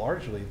 well,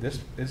 largely this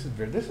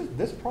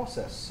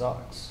process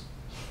sucks.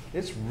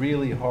 It's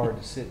really hard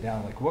to sit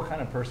down, like, what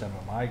kind of person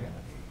am I going to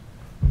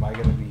be? Am I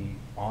going to be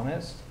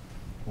honest?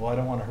 Well, I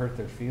don't want to hurt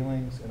their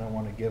feelings, and I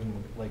want to give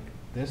them, like,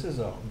 this is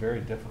a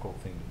very difficult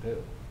thing to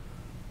do.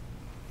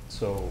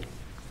 So,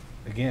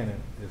 again,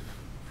 if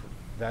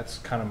that's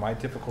kind of my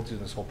difficulty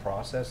in this whole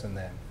process, and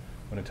then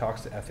when it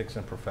talks to ethics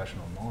and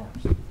professional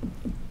norms, it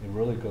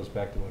really goes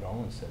back to what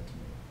Owen said to me.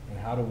 And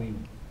how do we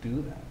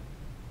do that?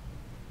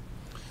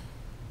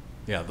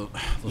 Yeah.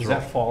 Does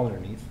that fall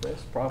underneath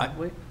this,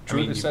 probably?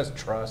 It says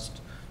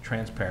trust,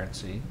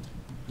 transparency.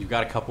 You've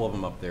got a couple of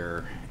them up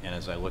there, and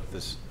as I look at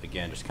this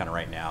again, just kind of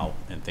right now,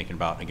 and thinking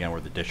about again where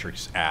the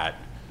district's at,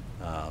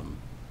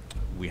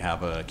 we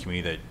have a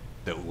community that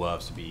that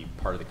loves to be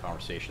part of the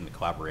conversation, the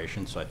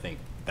collaboration. So I think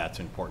that's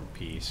an important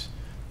piece.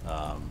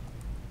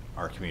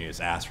 Our community has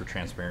asked for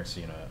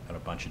transparency in a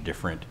bunch of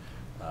different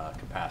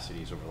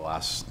capacities over the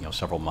last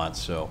several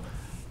months. So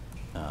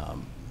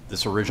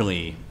this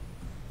originally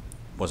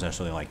wasn't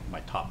necessarily like my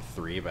top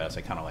 3, but as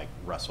I kind of like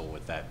wrestle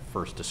with that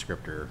first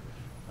descriptor,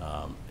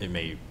 it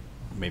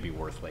may be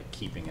worth like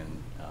keeping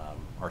in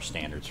our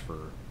standards for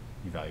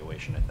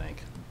evaluation, I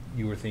think.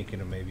 You were thinking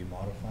of maybe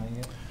modifying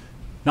it?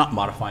 Not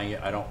modifying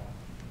it. I don't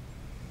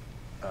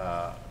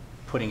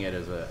putting it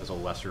as a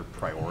lesser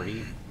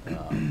priority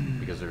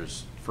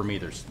because for me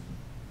there's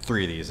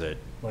 3 of these that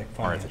Like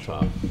are at the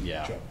top.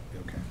 Yeah.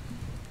 Okay.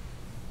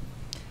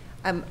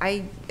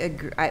 I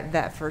agree,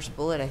 that first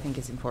bullet I think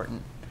is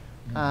important.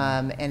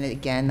 Mm-hmm. And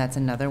again, that's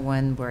another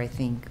one where I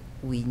think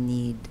we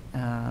need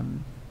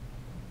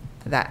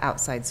that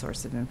outside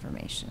source of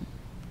information.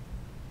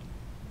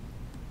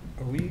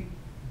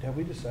 Have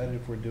we decided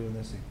if we're doing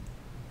this?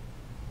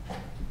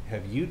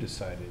 Have you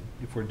decided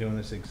if we're doing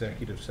this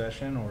executive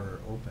session or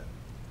open?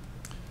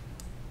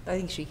 I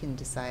think she can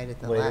decide at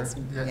the Later? last,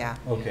 yeah.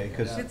 Okay,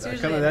 because It's kind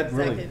usually of an that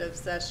really. executive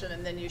session,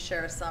 and then you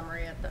share a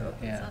summary at the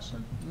open Yeah.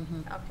 session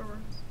Mhm.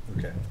 afterwards.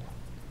 Okay.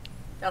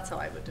 That's how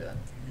I would do it.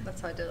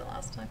 That's how I did it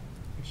last time.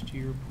 Which, to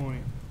your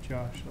point,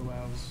 Josh,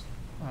 allows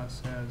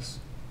us as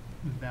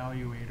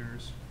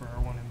evaluators for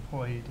our one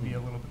employee to be a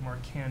little bit more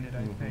candid,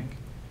 I Mhm. think.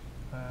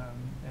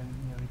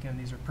 And again,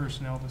 these are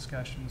personnel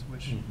discussions,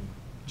 which Mhm.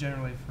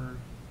 generally for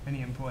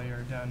any employee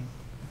are done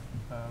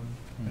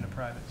in a Mhm.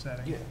 private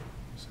setting. Yeah.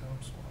 So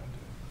just wanted to.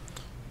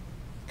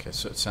 Okay,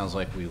 so it sounds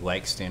like we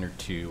like standard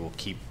 2. We'll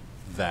keep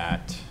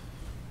that.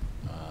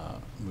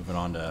 Moving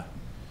on to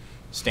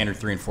standard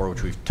 3 and 4,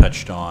 which we've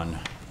touched on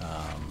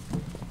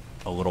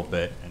a little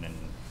bit. And then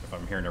if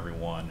I'm hearing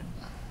everyone,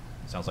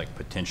 it sounds like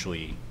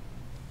potentially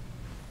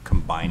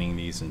combining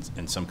these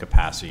in some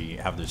capacity. You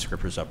have the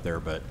descriptors up there,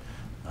 but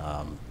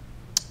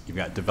you've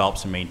got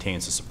develops and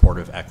maintains a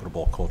supportive,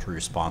 equitable, culturally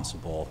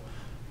responsive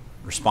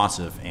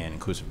and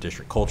inclusive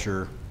district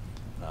culture,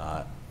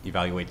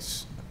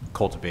 evaluates,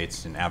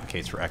 cultivates, and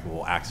advocates for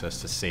equitable access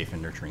to safe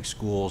and nurturing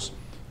schools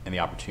and the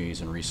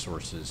opportunities and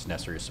resources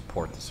necessary to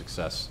support the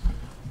success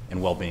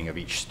and well-being of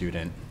each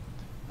student,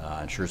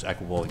 ensures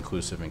equitable,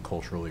 inclusive, and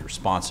culturally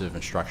responsive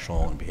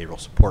instructional and behavioral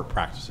support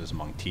practices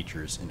among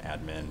teachers and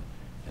admin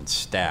and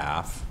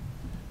staff.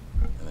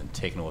 And then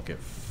taking a look at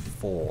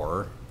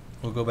 4.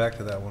 We'll go back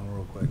to that one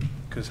real quick,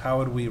 because how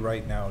would we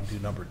right now do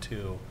number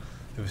 2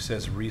 if it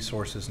says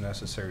resources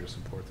necessary to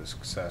support the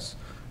success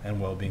and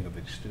well-being of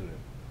each student?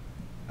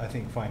 I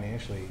think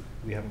financially,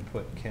 we haven't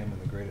put Kim in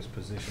the greatest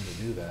position to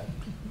do that.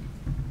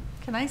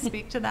 Can I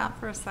speak to that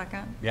for a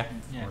second? Yeah,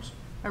 Yeah. of course.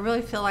 I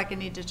really feel like I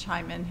need to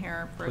chime in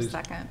here for a Please.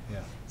 second. Yeah.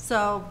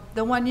 So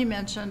the one you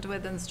mentioned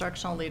with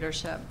instructional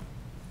leadership,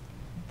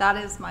 that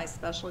is my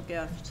special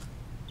gift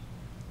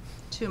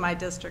to my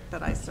district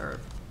that I serve,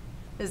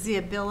 is the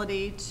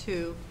ability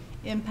to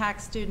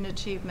impact student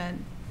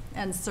achievement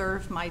and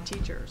serve my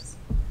teachers.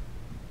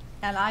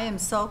 And I am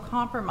so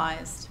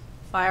compromised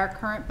by our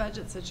current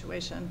budget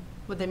situation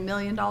with $1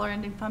 million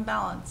ending fund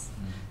balance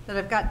that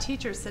I've got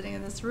teachers sitting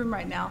in this room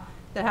right now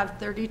that have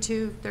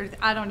 30,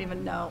 I don't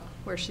even know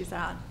where she's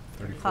at,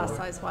 34? class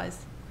size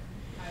wise.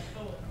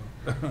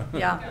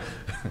 Yeah.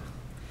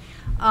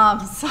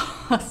 So,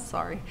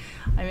 sorry.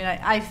 I mean,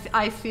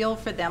 I feel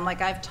for them.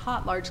 Like, I've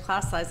taught large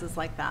class sizes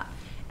like that.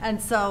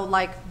 And so,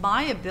 like,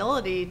 my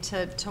ability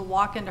to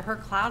walk into her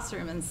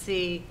classroom and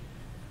see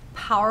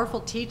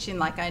powerful teaching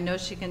like I know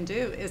she can do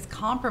is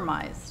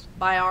compromised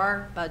by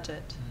our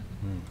budget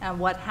and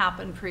what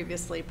happened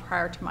previously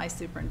prior to my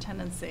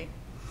superintendency.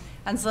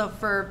 And so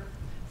for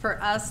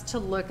us to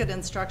look at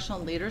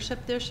instructional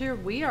leadership this year,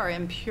 we are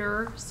in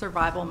pure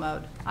survival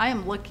mode. I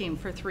am looking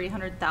for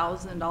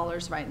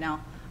 $300,000 right now.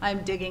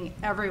 I'm digging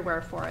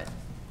everywhere for it.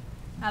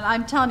 And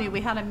I'm telling you,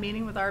 we had a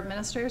meeting with our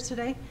administrators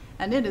today,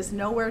 and it is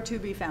nowhere to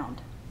be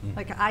found.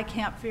 Like, I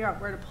can't figure out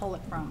where to pull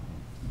it from.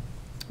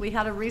 We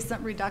had a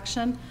recent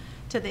reduction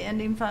to the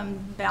ending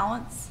fund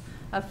balance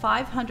of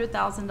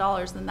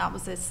 $500,000, and that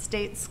was a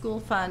state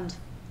school fund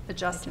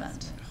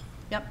adjustment.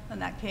 Yep,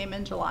 and that came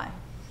in July.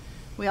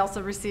 We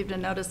also received a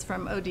notice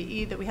from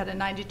ODE that we had a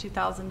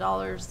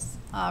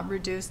 $92,000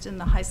 reduced in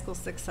the high school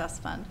success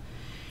fund.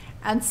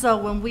 And so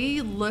when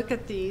we look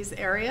at these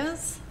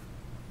areas,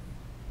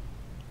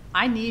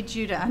 I need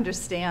you to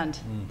understand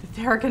that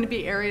there are going to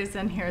be areas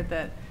in here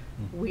that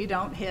we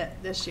don't hit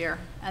this year,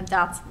 and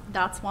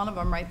that's one of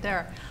them right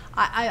there.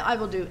 I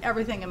will do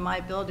everything in my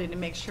ability to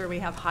make sure we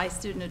have high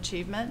student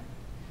achievement,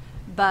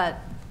 but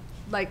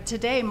like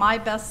today, my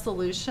best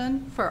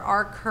solution for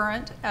our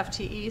current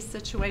FTE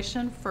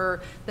situation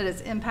that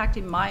is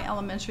impacting my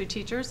elementary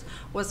teachers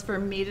was for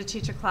me to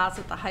teach a class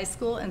at the high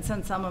school and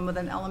send someone with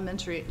an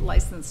elementary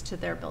license to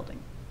their building.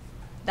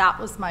 That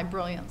was my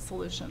brilliant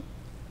solution,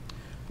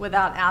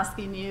 without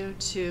asking you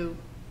to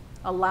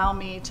allow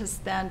me to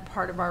spend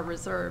part of our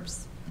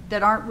reserves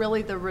that aren't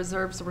really the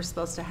reserves we're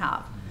supposed to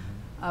have.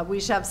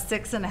 We should have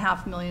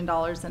 $6.5 million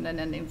in an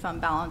ending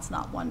fund balance,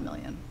 not $1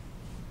 million.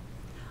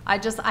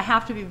 I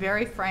have to be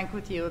very frank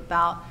with you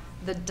about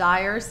the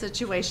dire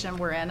situation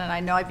we're in, and I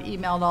know I've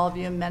emailed all of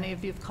you, and many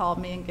of you have called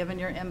me and given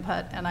your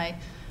input, and I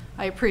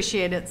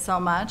appreciate it so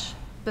much,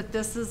 but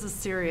this is a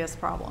serious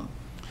problem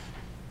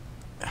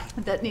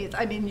that needs,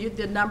 I mean,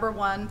 the number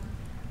one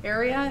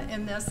area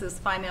in this is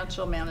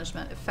financial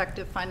management,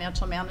 effective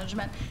financial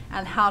management,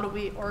 and how do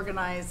we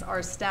organize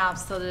our staff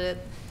so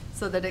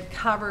that it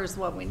covers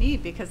what we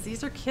need, because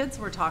these are kids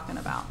we're talking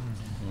about.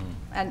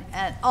 And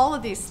all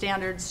of these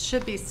standards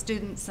should be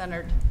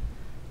student-centered.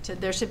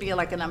 There should be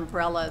like an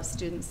umbrella of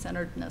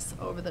student-centeredness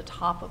over the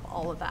top of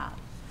all of that.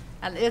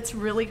 And it's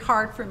really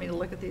hard for me to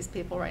look at these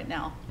people right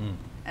now.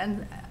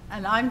 And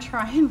I'm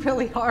trying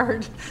really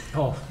hard,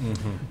 Oh,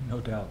 no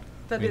doubt.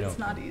 but it's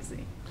not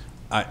easy.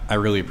 I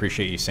really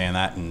appreciate you saying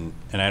that, and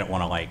I don't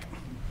want to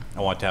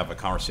I want to have a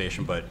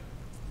conversation, but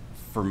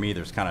for me,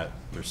 there's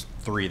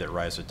three that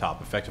rise to the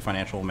top: effective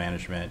financial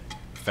management,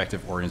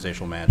 effective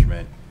organizational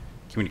management,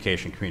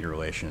 communication, community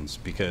relations.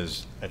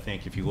 Because I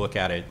think if you look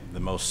at it,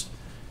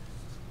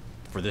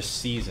 for this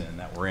season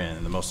that we're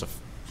in, the most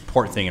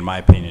important thing, in my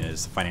opinion,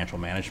 is financial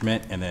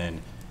management. And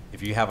then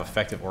if you have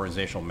effective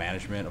organizational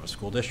management of a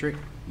school district,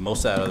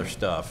 most of that other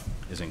stuff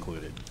is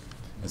included.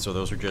 And so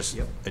those are just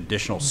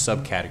additional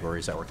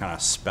subcategories that we're kind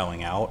of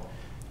spelling out.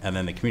 And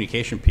then the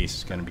communication piece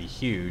is going to be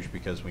huge,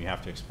 because we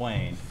have to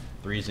explain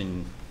the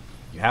reason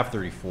you have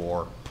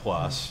 34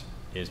 plus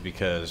is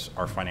because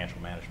our financial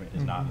management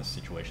is not in the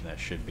situation that it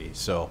should be.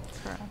 So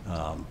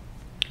I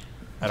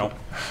don't.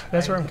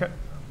 That's where I'm. Sorry,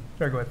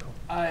 go ahead, Paul.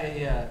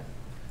 I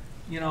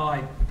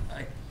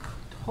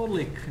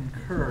totally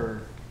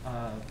concur.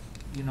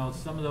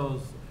 Some of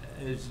those,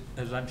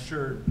 as I'm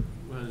sure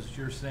was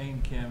you're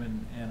saying,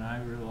 Kim, and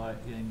I realize,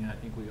 and I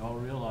think we all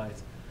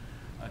realize,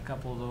 a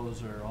couple of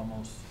those are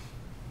almost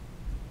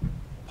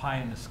pie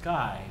in the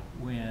sky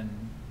when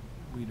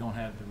we don't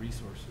have the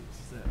resources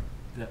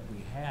that we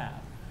have.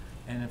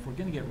 And if we're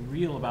going to get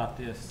real about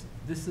this,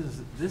 this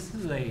is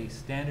a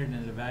standard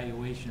and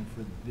evaluation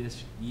for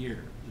this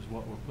year is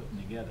what we're putting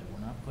together.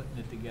 We're not putting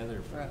it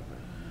together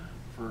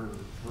for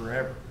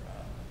forever,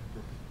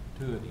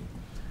 perpetuity.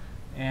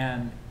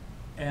 And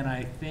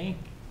I think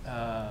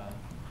a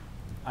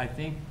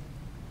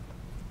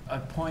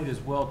point is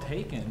well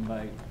taken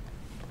by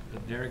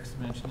Derek's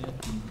mentioned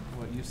it and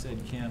what you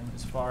said, Kim,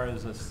 as far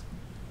as us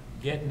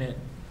getting it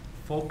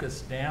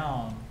focused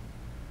down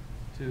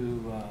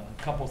to a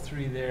couple,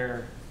 three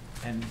there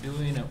and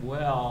doing it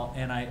well.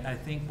 And I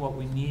think what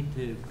we need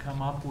to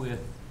come up with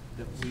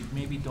that we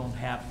maybe don't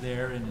have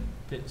there, and it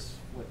fits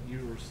what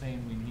you were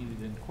saying we needed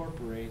to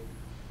incorporate,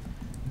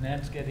 and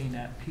that's getting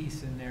that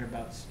piece in there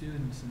about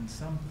students and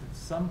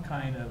some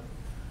kind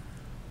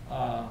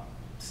of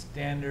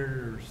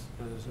standard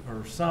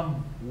or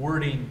some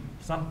wording,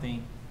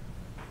 something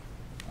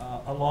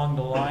along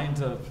the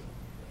lines of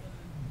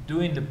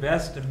doing the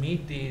best to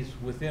meet these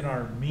within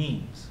our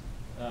means,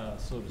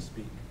 so to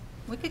speak.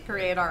 We could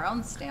create our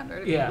own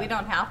standard. Yeah. We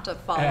don't have to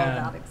follow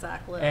that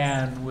exact list.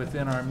 And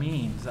within our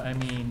means. I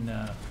mean,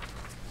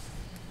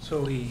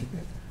 So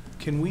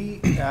can we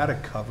add a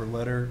cover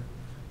letter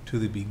to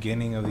the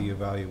beginning of the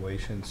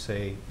evaluation,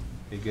 say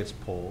it gets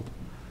pulled,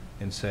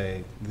 and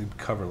say the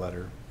cover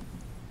letter,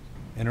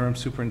 interim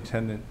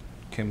superintendent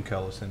Kim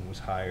Kellison was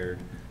hired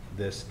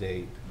this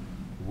date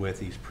with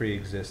these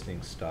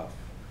pre-existing stuff,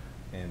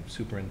 and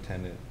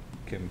superintendent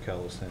Kim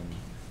Kellison,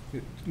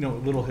 a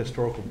little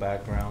historical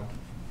background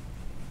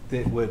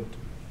that would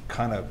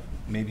kind of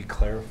maybe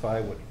clarify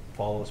what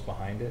follows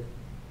behind it.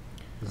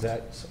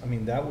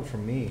 That would, for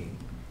me,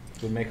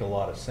 would make a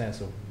lot of sense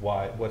of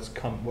what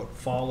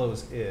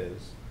follows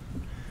is.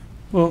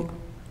 Well,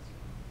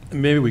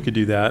 maybe we could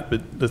do that,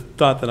 but the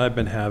thought that I've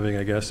been having,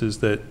 I guess, is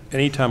that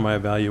anytime I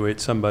evaluate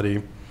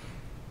somebody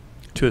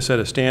to a set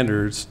of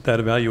standards, that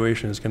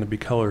evaluation is going to be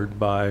colored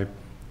by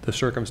the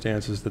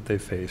circumstances that they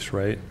face,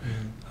 right?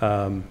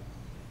 Mm-hmm.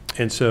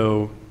 And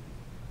so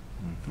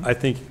I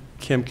think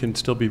Kim can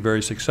still be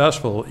very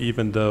successful,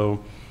 even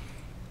though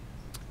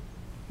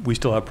we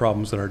still have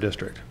problems in our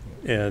district,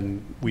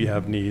 and we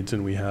have needs,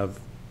 and we have,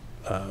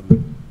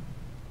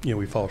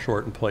 we fall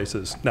short in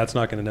places. That's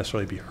not going to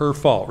necessarily be her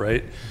fault,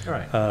 right?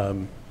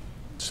 right.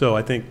 So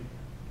I think,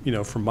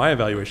 from my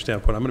evaluation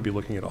standpoint, I'm going to be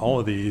looking at all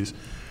of these.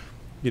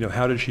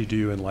 How did she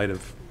do in light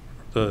of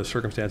the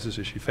circumstances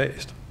that she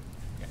faced?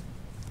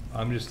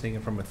 I'm just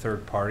thinking from a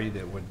third party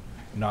that would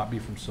not be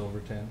from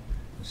Silverton,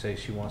 and say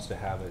she wants to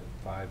have it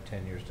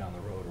 5-10 years down the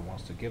road, or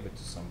wants to give it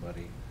to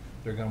somebody.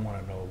 They're going to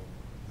want to know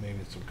maybe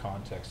some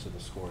context to the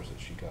scores that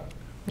she got.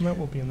 And that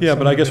will be in the Yeah,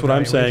 but I guess summative what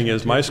I'm saying evaluation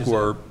is too. my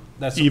score,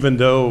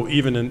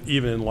 even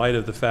in light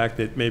of the fact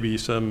that maybe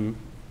some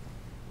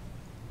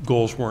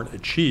goals weren't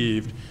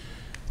achieved,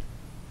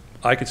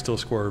 I could still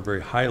score her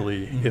very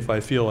highly if I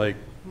feel like,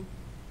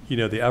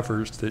 the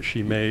efforts that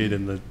she made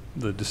and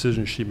the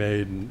decisions she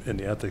made and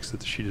the ethics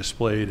that she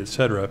displayed, et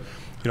cetera,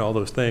 all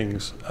those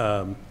things,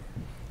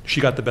 she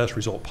got the best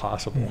result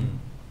possible.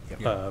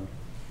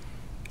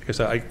 Because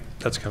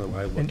that's kind of the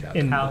way I look at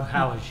it.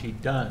 How has she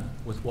done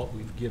with what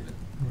we've given,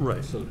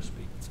 Right. so to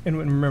speak? And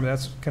remember,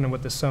 that's kind of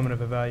what the summative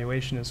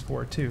evaluation is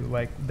for too.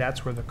 Like,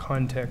 that's where the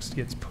context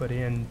gets put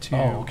into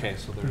Oh, okay,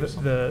 so there is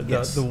something.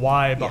 Yes. the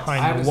why Yes.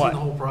 behind the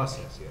what.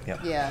 process yet.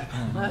 Yep. Yeah,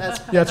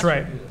 That's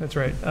right, that's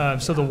right.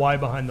 So the why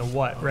behind the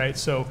what, right?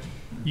 So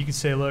you could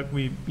say, look,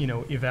 we,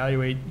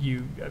 evaluate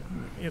you,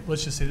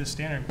 let's just say the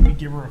standard, we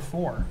give her a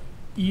 4,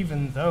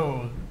 even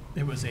though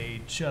it was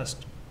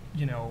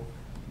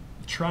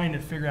trying to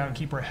figure out and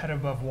keep her head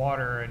above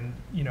water and,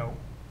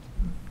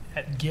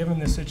 given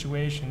the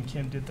situation,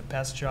 Kim did the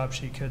best job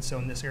she could. So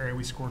in this area,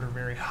 we scored her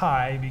very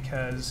high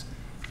because,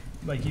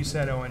 like you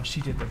said, Owen,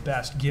 she did the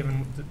best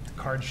given the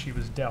cards she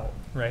was dealt,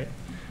 right?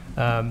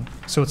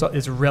 So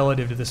it's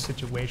relative to this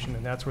situation,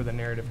 and that's where the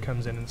narrative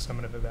comes in the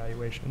summative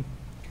evaluation.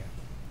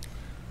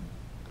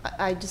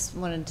 I just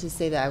wanted to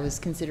say that I was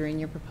considering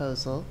your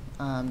proposal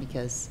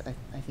because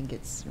I think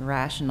it's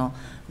rational.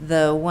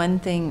 The one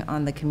thing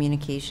on the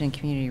communication and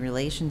community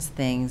relations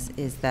things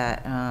is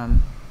that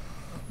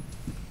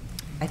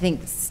I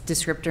think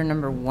descriptor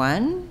number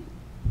 1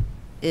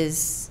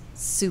 is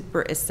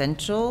super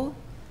essential.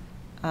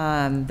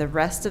 The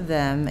rest of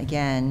them,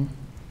 again,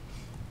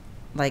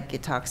 like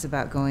it talks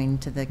about going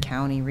to the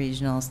county,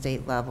 regional,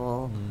 state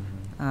level,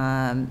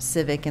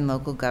 civic and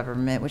local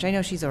government, which I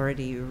know she's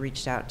already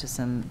reached out to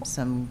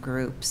some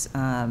groups.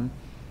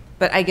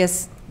 But I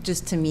guess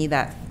just to me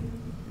that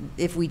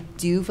if we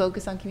do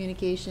focus on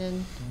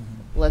communication,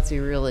 let's be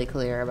really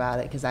clear about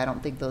it, because I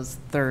don't think those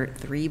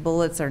 3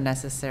 bullets are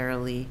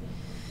necessarily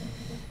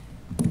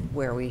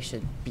where we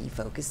should be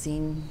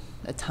focusing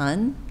a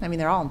ton. I mean,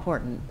 they're all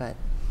important, but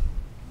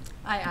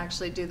I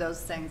actually do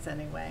those things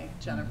anyway,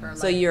 Jennifer.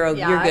 So you're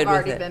good with I've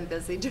already it. been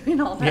busy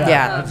doing all that.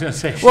 Yeah. I was gonna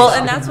say, well, she's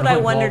and that's what I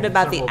involved wondered in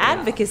about the several things.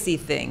 advocacy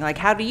thing. Like,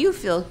 how do you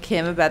feel,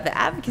 Kim, about the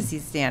advocacy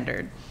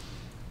standard?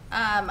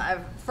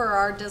 For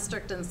our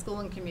district and school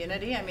and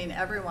community, I mean,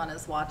 everyone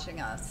is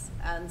watching us.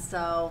 And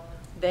so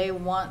they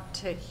want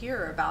to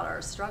hear about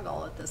our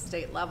struggle at the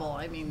state level.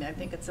 I mean, I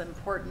think it's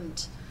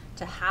important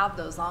to have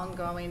those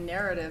ongoing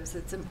narratives.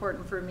 It's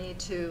important for me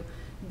to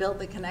build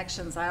the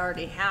connections I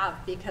already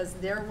have, because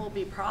there will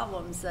be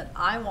problems that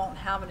I won't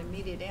have an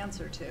immediate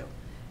answer to.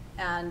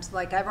 And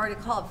like, I've already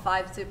called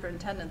 5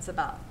 superintendents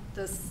about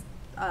this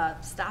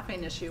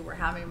staffing issue we're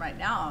having right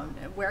now.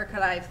 Where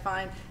could I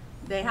find,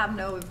 they have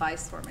no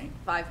advice for me,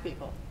 5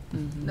 people.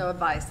 No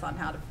advice on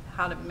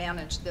how to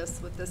manage this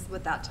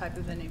with that type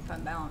of ending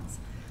fund balance.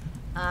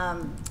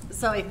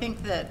 So I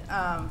think that,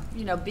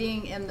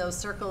 being in those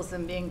circles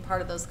and being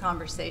part of those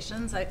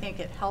conversations, I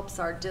think it helps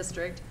our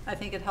district. I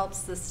think it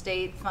helps the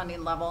state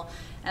funding level.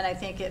 And I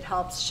think it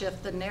helps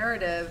shift the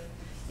narrative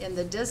in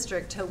the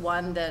district to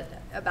one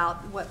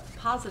about what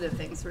positive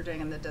things we're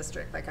doing in the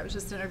district. Like, I was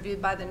just interviewed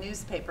by the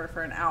newspaper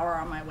for an hour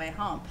on my way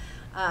home.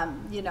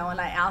 And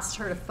I asked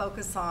her to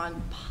focus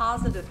on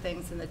positive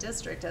things in the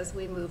district as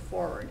we move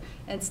forward,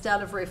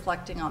 instead of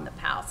reflecting on the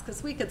past,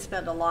 because we could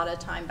spend a lot of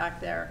time back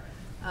there.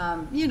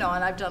 And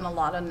I've done a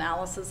lot of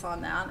analysis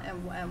on that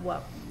and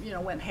what,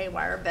 went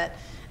haywire, but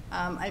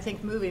I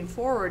think moving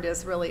forward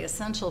is really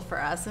essential for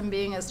us, and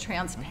being as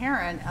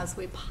transparent as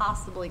we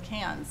possibly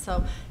can.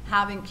 So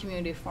having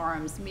community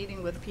forums,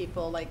 meeting with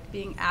people, like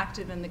being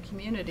active in the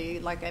community,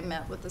 like I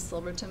met with the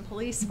Silverton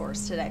Police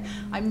Force today.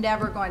 I'm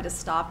never going to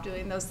stop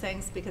doing those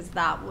things, because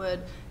that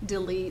would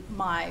delete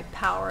my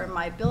power and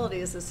my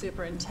ability as a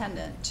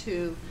superintendent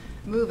to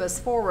move us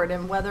forward.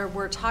 And whether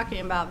we're talking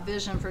about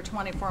vision for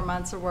 24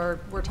 months or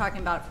we're talking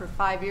about it for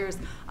 5 years,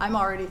 I'm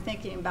already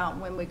thinking about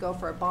when we go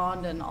for a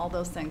bond and all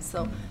those things.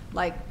 So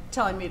like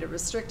telling me to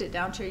restrict it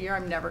down to a year,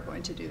 I'm never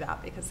going to do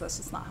that, because that's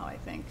just not how I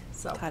think.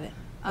 So Got it.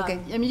 Okay.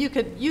 I mean,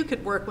 you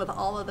could work with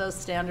all of those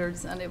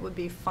standards and it would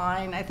be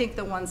fine. I think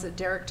the ones that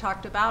Derek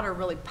talked about are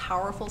really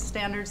powerful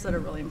standards that are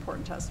really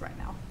important to us right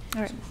now.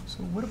 All right. So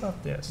what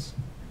about this?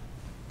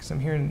 Because I'm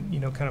hearing,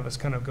 kind of us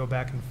kind of go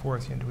back and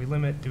forth. Do we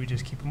limit? Do we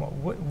just keep them all?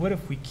 What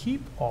if we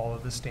keep all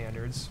of the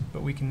standards,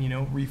 but we can,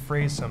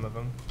 rephrase some of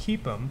them,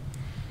 keep them,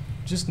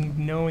 just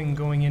knowing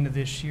going into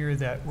this year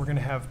that we're going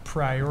to have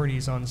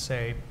priorities on,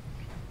 say,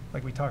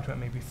 like we talked about,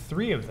 maybe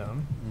 3 of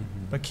them,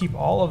 but keep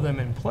all of them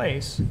in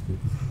place.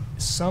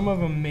 Some of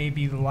them may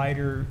be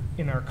lighter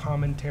in our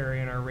commentary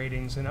and our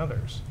ratings than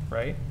others,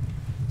 right?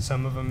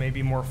 Some of them may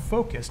be more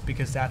focused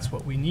because that's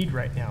what we need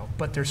right now.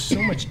 But there's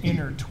so much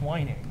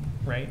intertwining,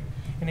 right?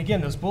 And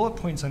again, those bullet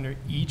points under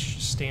each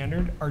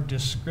standard are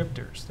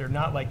descriptors. They're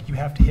not like you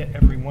have to hit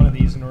every one of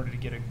these in order to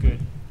get a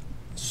good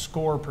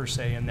score per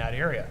se in that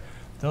area.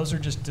 Those are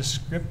just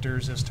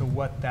descriptors as to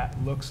what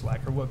that looks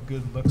like or what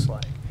good looks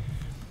like.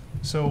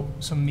 So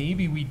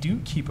maybe we do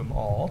keep them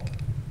all,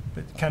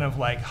 but kind of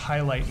like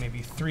highlight maybe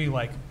 3,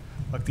 like,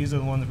 look, these are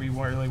the ones that we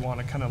really want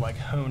to kind of like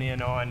hone in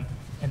on,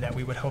 and that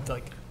we would hope that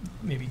like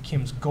maybe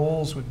Kim's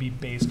goals would be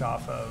based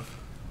off of,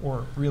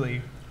 or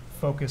really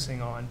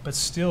focusing on, but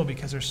still,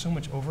 because there's so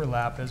much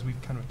overlap as we've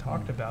kind of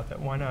talked about, that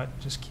why not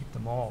just keep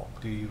them all?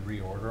 Do you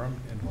reorder them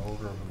in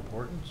order of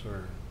importance,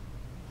 or?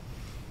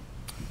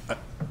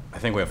 I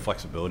think we have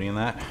flexibility in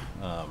that,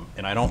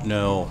 and I don't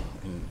know,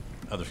 and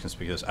others can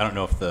speak to this, I don't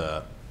know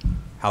if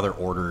how they're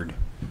ordered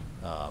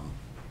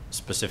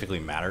specifically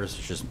matters.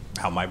 It's just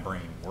how my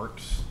brain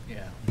works.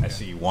 Yeah. I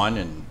see one,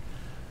 and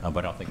but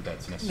I don't think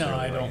that's No, necessarily I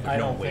right. don't, There's I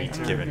no don't way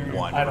think, to give it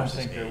one I don't versus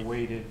think they're 8.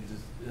 weighted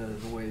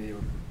the way they were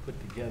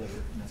put together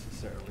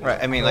necessarily. Right,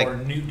 I mean, like- Or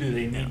do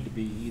they need to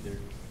be either?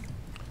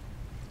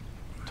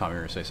 Tom,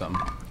 you're gonna say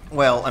something?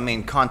 Well, I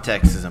mean,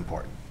 context is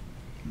important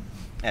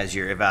as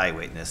you're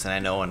evaluating this, and I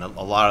know in a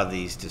lot of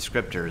these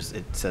descriptors,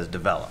 it says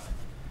develop.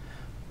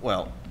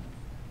 Well,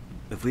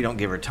 if we don't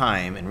give her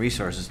time and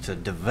resources to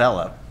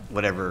develop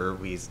whatever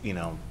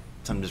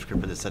some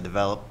descriptor that said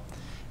develop,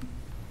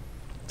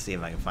 see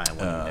if I can find one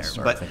in there.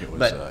 Sorry, I think it was,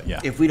 but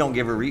yeah. if we don't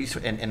give her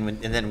and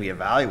then we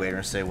evaluate her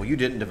and say, well, you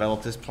didn't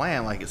develop this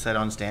plan like it said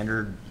on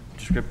standard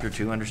descriptor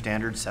 2 under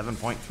standard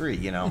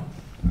 7.3,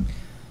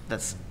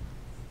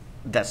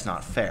 that's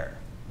not fair,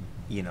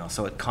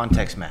 so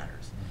context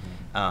matters.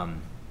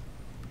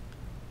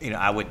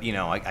 I would,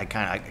 I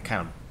kind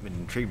of been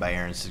intrigued by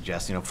Aaron's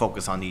suggestion,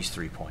 focus on these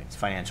 3 points: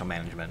 financial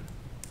management,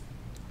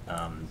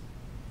 and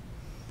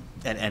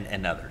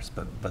others.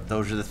 But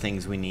those are the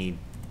things we need,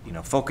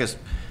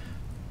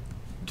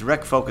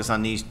 direct focus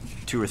on these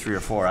 2 or 3 or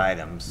 4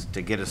 items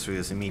to get us through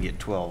this immediate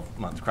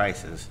 12-month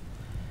crisis,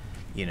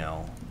 and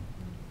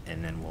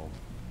then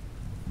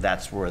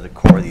that's where the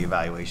core of the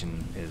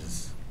evaluation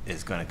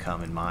is going to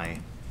come in my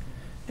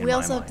We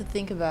also mind. have to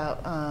think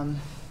about,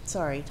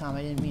 sorry, Tom,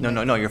 I didn't mean No,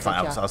 to no, you're cut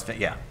fine. you off.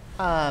 Yeah.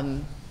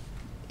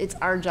 It's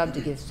our job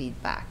to give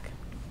feedback.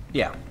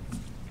 Yeah.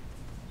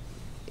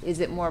 Is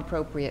it more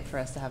appropriate for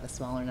us to have a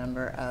smaller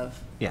number of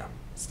Yeah.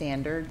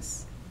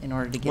 standards in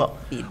order to give Well,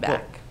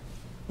 feedback?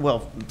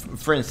 Well,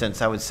 for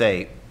instance, I would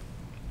say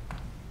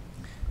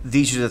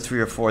these are the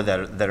 3 or 4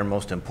 that are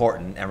most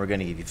important, and we're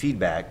going to give you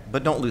feedback,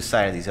 but don't lose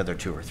sight of these other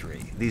 2 or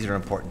 3. These are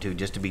important too,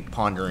 just to be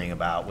pondering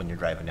about when you're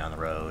driving down the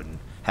road and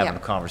having Yeah.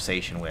 a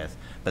conversation with.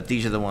 But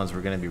these are the ones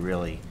we're going to be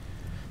really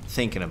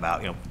thinking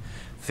about.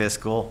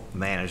 Fiscal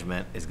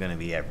management is going to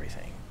be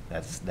everything.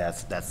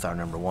 That's our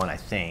number one, I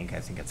think. I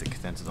think that's a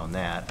consensus on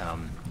that.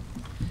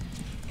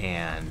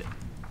 And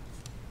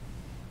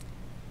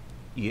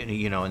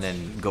and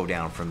then go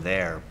down from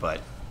there.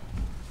 But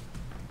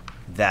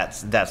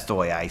that's the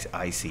way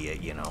I see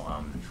it. And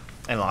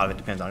a lot of it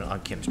depends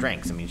on Kim's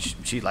strengths. I mean,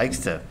 she likes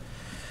to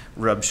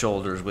rub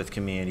shoulders with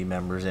community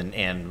members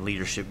and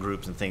leadership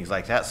groups and things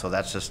like that. So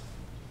that's just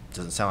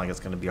doesn't sound like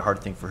it's going to be a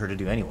hard thing for her to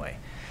do anyway.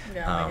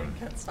 Yeah, I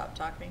can't stop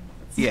talking.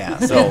 Yeah.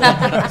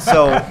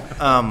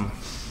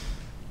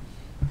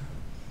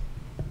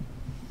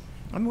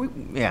 I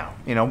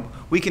mean,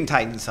 we can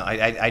tighten some.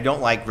 I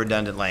don't like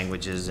redundant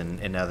languages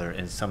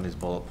in some of these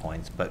bullet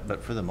points,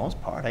 but for the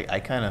most part, I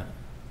kind of,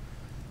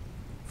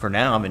 for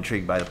now, I'm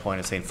intrigued by the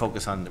point of saying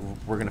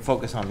we're going to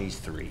focus on these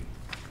 3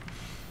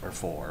 or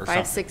 4 or 5,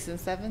 something. 6, and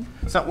 7?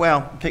 So,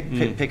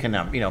 pick a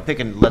number.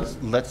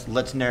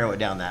 Let's narrow it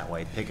down that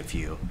way. Pick a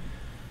few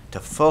to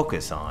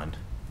focus on,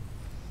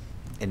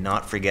 and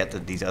not forget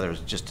that these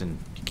others.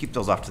 Keep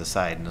those off to the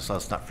side, and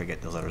let's not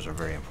forget those others are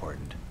very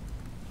important.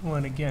 Well,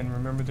 and again,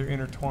 remember they're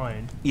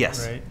intertwined.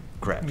 Yes, Right?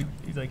 correct.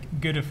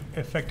 Good,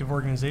 effective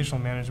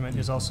organizational management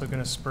is also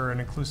going to spur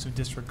an inclusive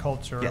district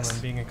culture Yes. and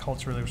being a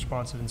culturally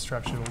responsive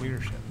instructional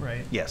leadership,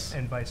 right? Yes.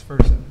 And vice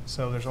versa.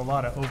 So there's a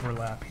lot of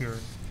overlap here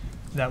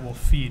that will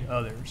feed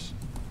others.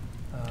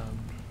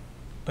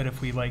 But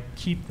if we let's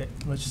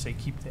just say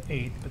keep the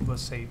 8, but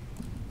let's say,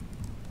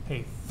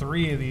 hey,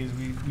 3 of these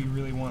we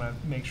really want to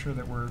make sure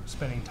that we're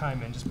spending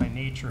time in just by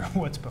nature of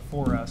what's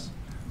before us,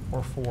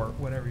 or 4,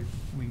 whatever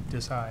we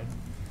decide.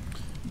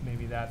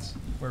 Maybe that's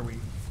where we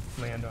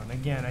land on.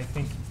 Again, I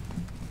think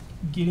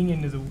getting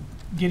into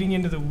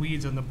the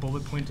weeds on the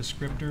bullet point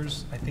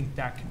descriptors, I think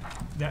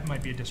that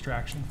might be a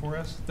distraction for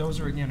us. Those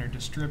are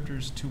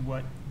descriptors to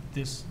what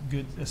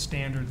a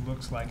standard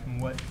looks like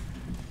and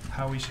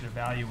how we should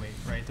evaluate,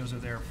 right? Those are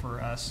there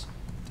for us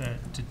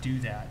to do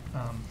that.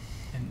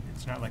 And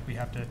it's not like we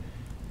have to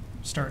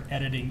start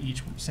editing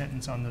each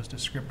sentence on those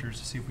descriptors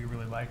to see if we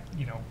really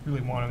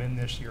really want them in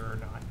this year or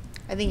not.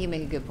 I think you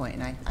make a good point,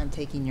 and I'm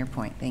taking your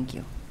point. Thank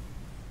you.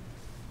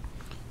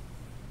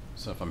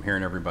 So if I'm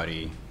hearing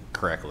everybody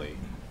correctly,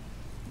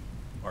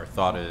 our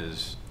thought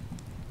is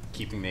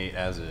keeping the 8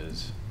 as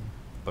is,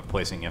 but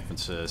placing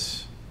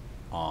emphasis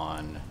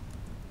on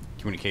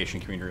communication,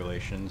 community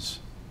relations,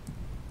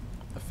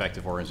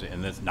 effective organization,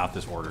 and that's not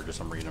this order, just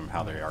I'm reading them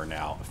how they are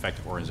now.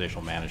 Effective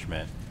organizational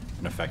management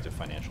and effective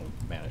financial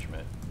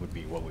management would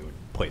be what we would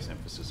place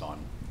emphasis on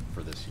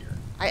for this year.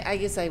 I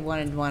guess I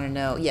want to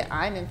know,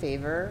 I'm in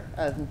favor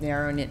of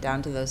narrowing it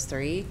down to those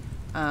 3,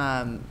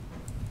 but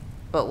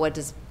what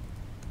does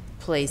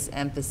place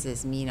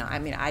emphasis mean on? I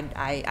mean,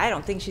 I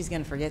don't think she's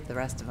going to forget the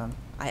rest of them.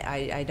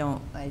 I'm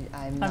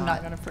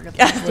not going to forget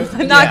that.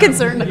 I'm not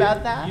concerned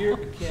about that.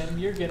 Kim,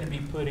 you're going to be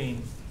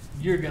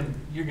you're going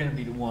to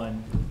be the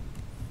one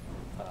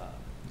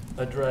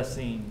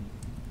addressing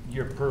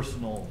your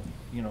personal,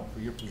 for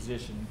your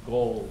position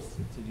goals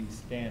to these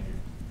standards.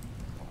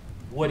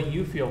 What do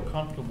you feel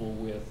comfortable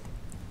with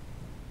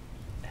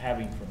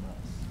having from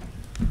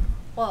us?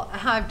 Well,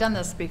 how I've done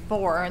this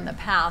before in the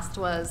past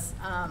was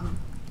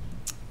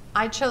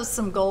I chose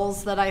some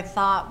goals that I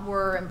thought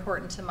were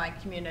important to my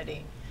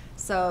community.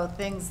 So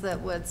things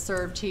that would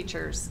serve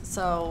teachers,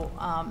 so,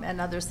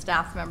 and other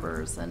staff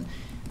members, and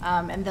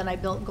then I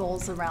built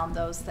goals around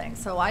those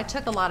things. So I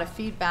took a lot of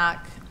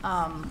feedback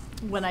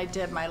when I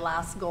did my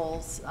last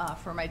goals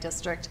for my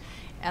district.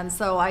 And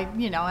so I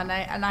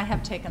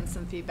have taken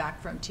some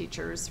feedback from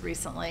teachers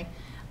recently.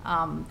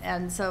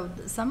 And so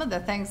some of the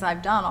things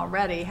I've done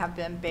already have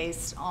been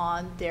based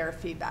on their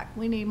feedback.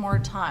 We need more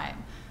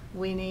time.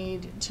 We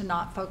need to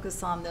not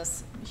focus on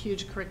this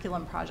huge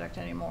curriculum project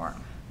anymore.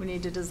 We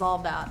need to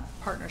dissolve that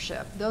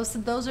partnership.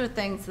 Those are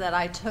things that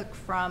I took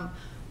from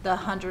the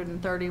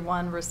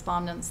 131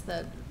 respondents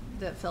that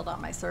filled out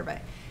my survey.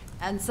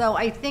 And so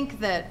I think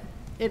that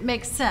it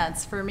makes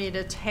sense for me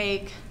to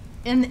take,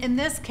 in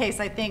this case,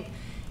 I think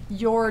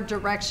your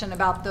direction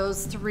about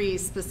those 3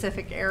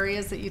 specific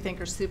areas that you think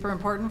are super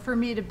important for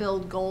me to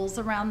build goals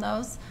around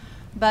those.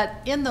 But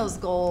in those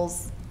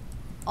goals,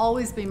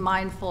 always be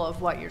mindful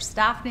of what your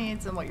staff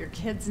needs and what your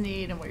kids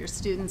need and what your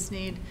students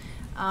need,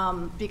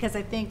 because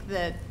I think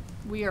that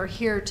we are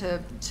here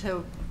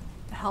to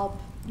help,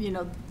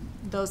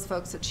 those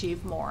folks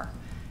achieve more.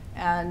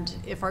 And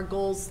if our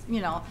goals,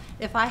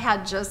 if I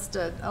had just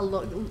a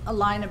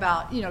line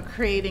about,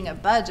 creating a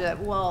budget,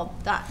 well,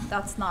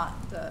 that's not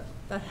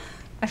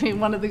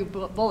one of the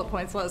bullet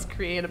points was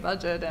create a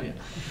budget, and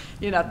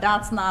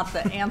that's not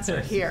the answer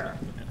here.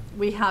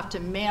 We have to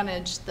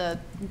manage the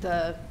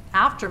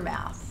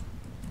aftermath,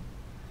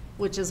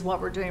 which is what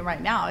we're doing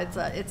right now.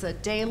 It's a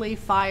daily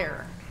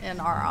fire in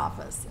our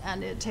office,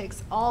 and it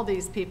takes all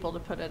these people to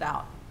put it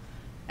out,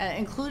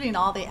 including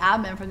all the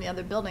admin from the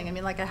other building. I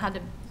mean, like, I had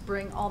to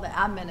bring all the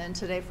admin in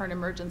today for an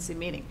emergency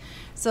meeting.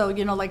 So,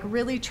 like,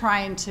 really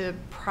trying to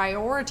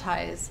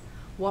prioritize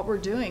what we're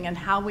doing and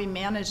how we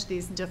manage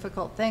these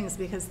difficult things,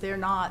 because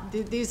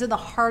these are the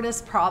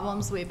hardest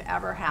problems we've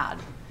ever had.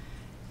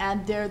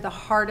 And they're the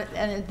hardest,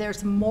 and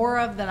there's more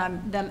of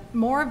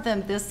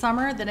them this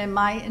summer than in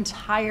my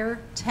entire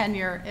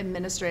tenure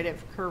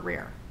administrative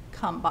career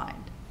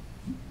combined.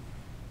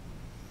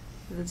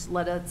 Just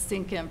let it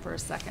sink in for a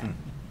second.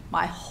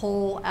 My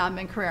whole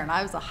admin career, and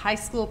I was a high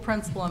school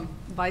principal and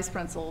vice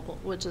principal,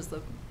 which is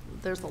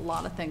there's a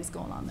lot of things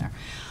going on there.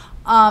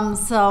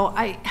 So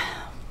I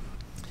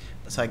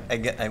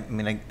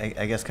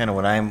guess kind of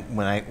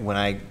when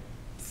I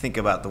think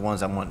about the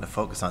ones I'm wanting to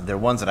focus on, they're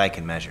ones that I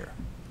can measure.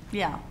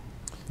 Yeah.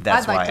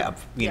 That's why,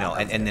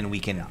 and then we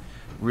can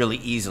really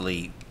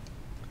easily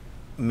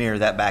mirror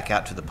that back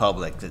out to the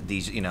public, that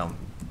these,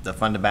 the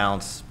fund to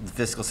balance, the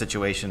fiscal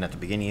situation at the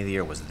beginning of the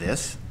year was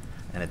this,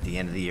 and at the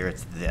end of the year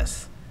it's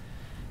this.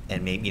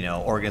 And maybe,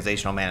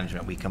 organizational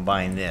management, we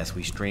combine this,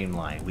 we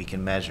streamline, we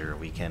can measure,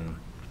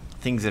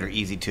 things that are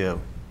easy to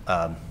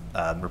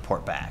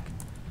report back.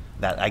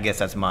 I guess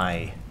that's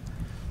my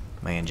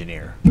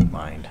engineer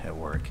mind at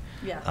work.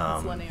 Yeah,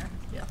 it's linear.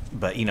 Yeah.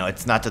 But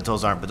it's not that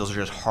those aren't, but those are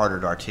just harder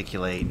to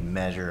articulate and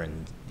measure,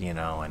 and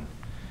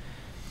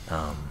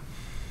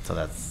so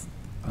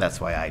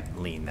that's why I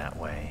lean that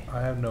way.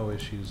 I have no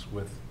issues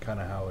with kind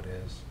of how it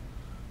is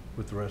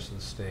with the rest of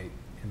the state,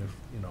 and if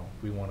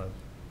we want to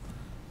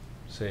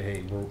say,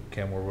 hey,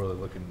 we're really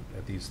looking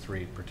at these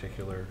 3 in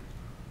particular,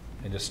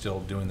 and just still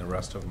doing the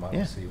rest of them. I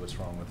don't see what's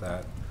wrong with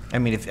that. I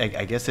mean, if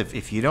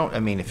you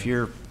don't, if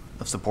you're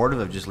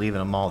supportive of just leaving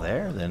them all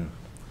there, then.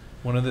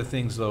 One of the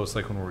things, though, is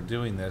like when we're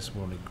doing this,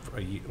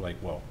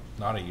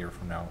 not a year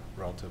from now,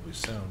 relatively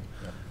soon,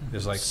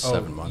 is like,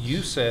 7 months.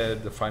 You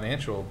said the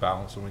financial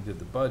balance when we did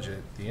the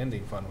budget, the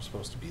ending fund was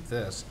supposed to be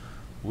this.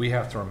 We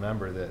have to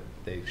remember that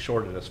they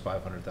shorted us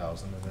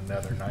 $500,000 and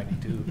another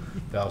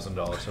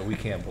 $92,000, so we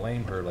can't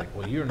blame her. Like,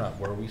 well, you're not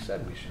where we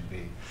said we should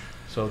be.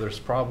 So there's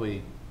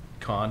probably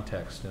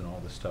context in all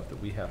this stuff that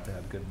we have to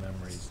have good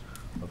memories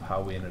of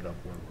how we ended up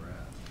where we're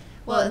at.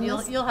 Well, and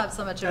you'll have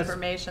so much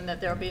information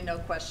that there'll be no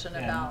question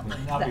about that.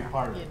 And that'll be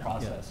part of the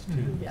process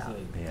too.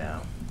 Yeah.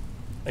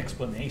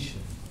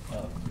 Explanation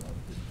of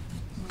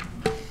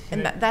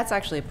And that's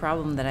actually a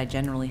problem that I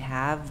generally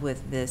have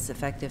with this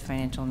effective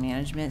financial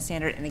management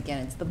standard. And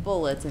again, it's the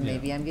bullets, and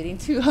maybe I'm getting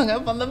too hung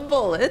up on the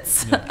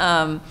bullets.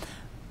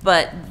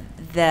 But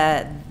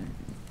the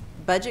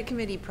budget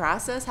committee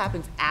process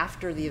happens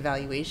after the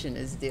evaluation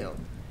is due.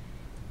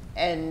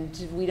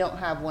 And we don't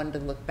have one to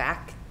look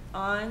back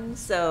on,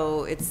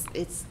 so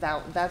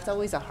that's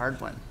always a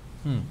hard one.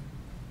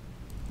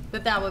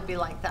 But that would be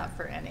like that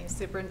for any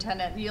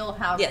superintendent. You'll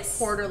have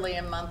quarterly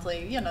and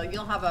monthly,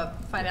 you'll have a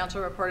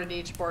financial report at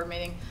each board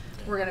meeting.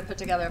 We're going to put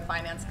together a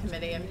finance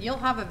committee, and you'll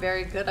have a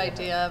very good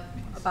idea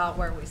about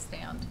where we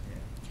stand.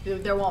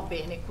 There won't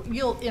be any,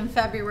 in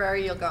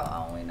February, you'll go,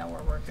 oh, we know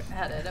where we're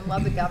headed, and we'll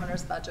have the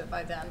governor's budget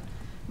by then.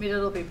 I mean,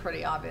 it'll be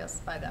pretty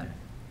obvious by then.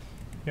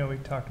 We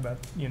talked about,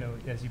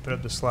 as you put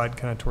up the slide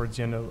kind of towards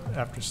the end of,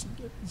 after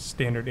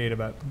standard 8,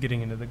 about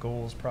getting into the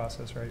goals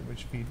process, right,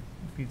 which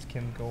feeds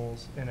Kim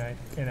goals. And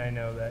I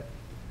know that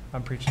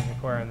I'm preaching the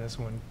choir on this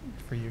one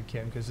for you,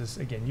 Kim, because this,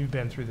 again, you've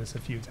been through this a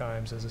few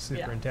times as a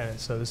superintendent,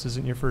 so this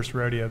isn't your first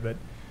rodeo, but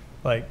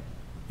like,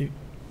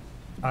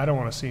 I don't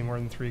want to see more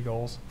than 3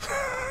 goals.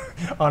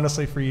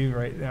 honestly, for you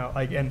right now.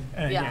 Like, and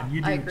Yeah, again,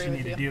 you I do what agree you with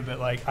need to you. do, but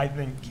like, I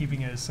think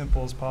keeping it as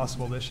simple as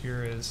possible this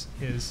year is,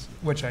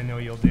 which I know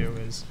you'll do,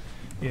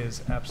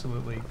 is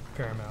absolutely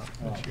paramount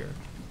this Oh. year.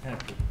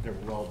 Heck, they're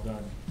well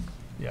done.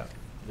 Yeah,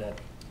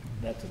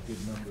 That's a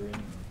good number anyway.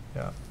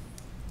 yeah.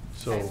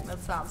 So Okay,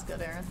 that sounds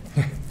good, Aaron.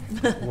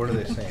 what are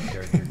they saying,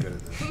 Derek? You're good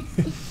at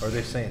this. Are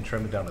they saying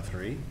trim it down to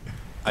 3?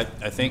 I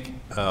think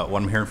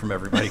what I'm hearing from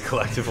everybody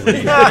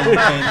collectively,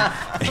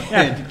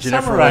 and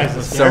Jennifer summarize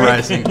this,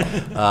 Gary. summarizing,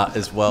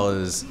 as well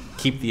as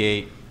keep the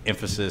 8,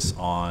 emphasis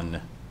on,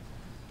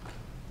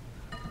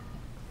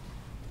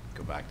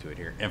 go back to it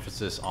here,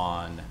 emphasis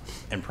on,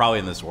 and probably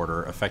in this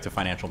order, effective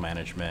financial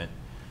management,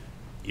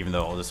 even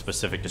though all the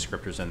specific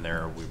descriptors in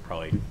there, we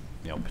probably,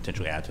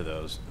 potentially add to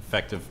those,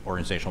 effective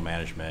organizational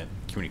management,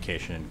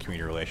 communication,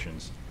 community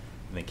relations,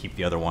 and then keep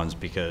the other ones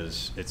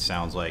because it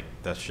sounds like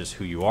that's just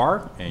who you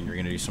are and you're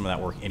going to do some of that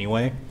work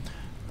anyway.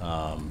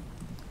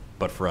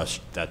 But for us,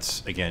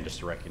 that's, again, just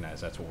to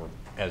recognize that's what we're,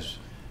 as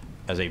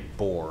a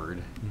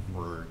board,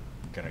 we're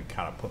going to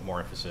kind of put more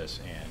emphasis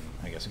and,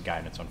 I guess,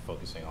 guidance on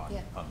focusing on,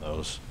 Yeah. on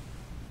those.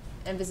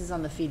 Emphasis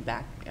on the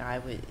feedback, I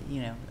would,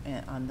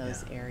 on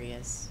those Yeah.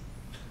 areas.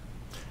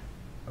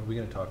 Are we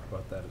going to talk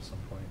about that at some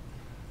point?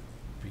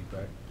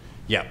 Feedback?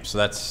 Yeah, so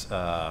that's,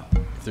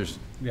 if there's,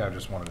 Yeah, I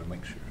just wanted to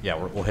make sure. yeah,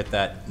 we'll hit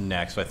that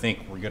next. So I think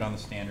we're good on the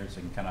standards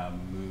and kind of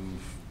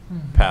move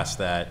past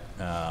that.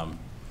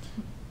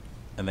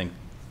 And then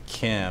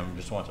Kim,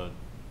 just want to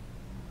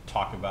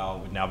talk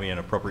about, would now be an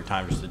appropriate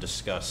time just to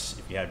discuss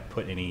if you had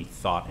put any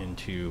thought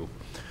into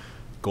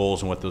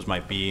goals and what those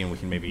might be, and we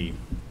can maybe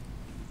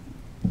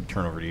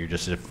turn over to you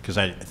just because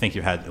I think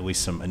you had at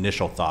least some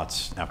initial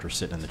thoughts after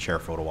sitting in the chair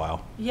for a little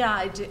while. Yeah,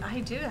 I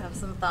do have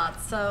some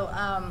thoughts. So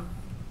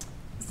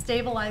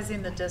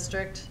stabilizing the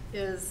district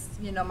is,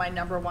 my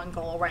number one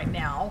goal right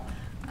now.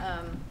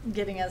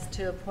 Getting us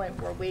to a point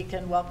where we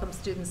can welcome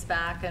students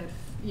back and,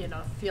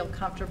 feel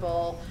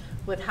comfortable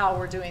with how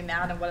we're doing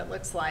that and what it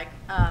looks like.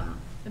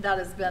 That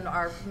has been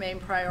our main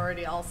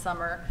priority all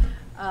summer.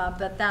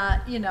 But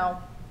that,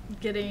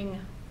 getting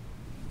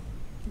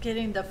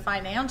the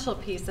financial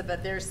piece of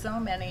it, there's so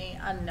many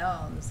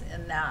unknowns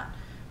in that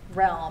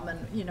realm.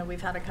 And,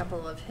 we've had a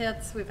couple of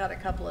hits, we've had a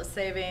couple of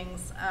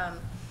savings.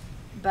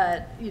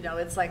 But,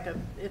 it's like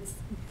it's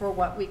for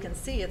what we can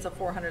see, it's a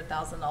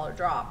 $400,000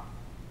 drop.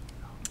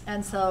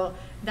 And so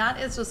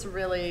that is just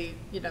really,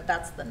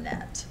 that's the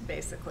net,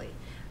 basically.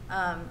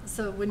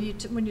 So when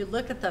you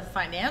look at the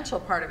financial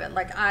part of it,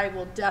 like I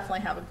will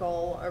definitely have a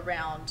goal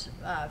around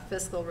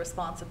fiscal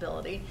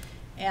responsibility.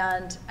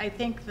 And I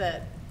think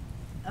that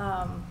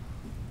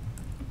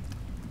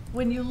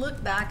when you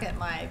look back at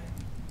my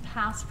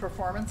past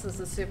performance as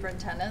a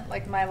superintendent,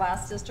 like my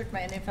last district,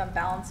 my ending fund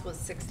balance was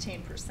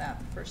 16% the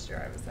first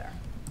year I was there.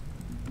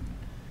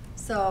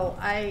 So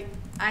I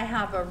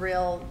have a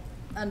real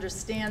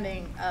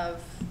understanding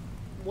of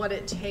what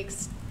it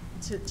takes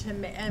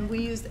and we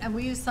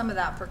used some of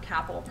that for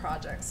capital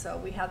projects. So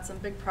we had some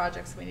big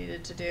projects we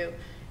needed to do,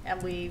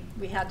 and we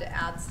had to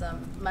add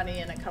some money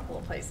in a couple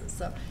of places.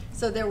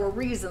 So there were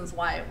reasons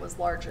why it was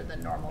larger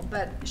than normal,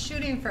 but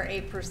shooting for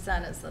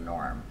 8% is the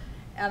norm.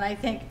 And I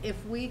think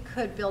if we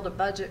could build a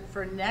budget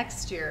for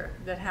next year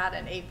that had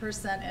an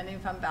 8% ending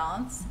fund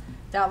balance,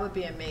 that would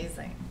be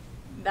amazing.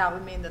 That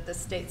would mean that the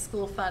state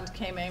school fund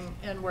came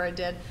in where it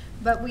did.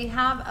 But we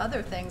have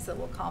other things that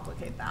will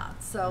complicate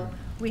that. So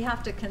we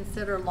have to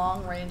consider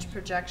long-range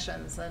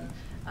projections and,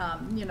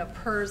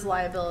 PERS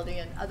liability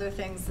and other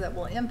things that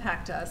will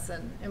impact us,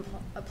 and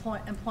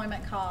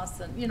employment costs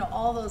and,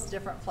 all those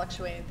different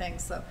fluctuating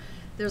things. So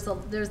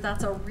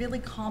that's a really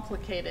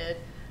complicated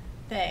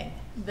thing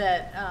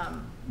that,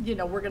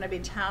 we're going to be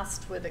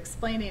tasked with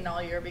explaining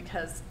all year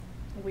because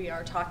we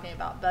are talking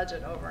about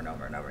budget over and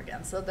over and over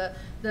again. So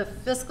the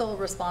fiscal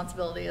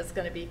responsibility is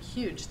going to be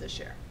huge this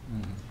year.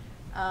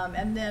 Mm-hmm.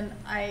 And then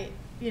I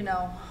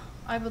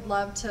would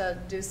love to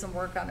do some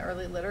work on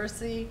early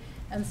literacy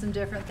and some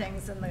different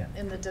things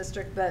in the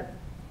district,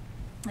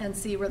 and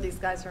see where these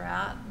guys are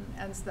at,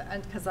 and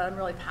because I'm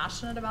really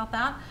passionate about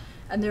that,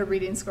 and their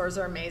reading scores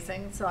are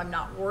amazing, so I'm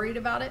not worried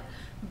about it.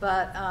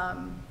 But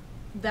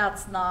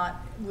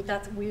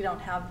we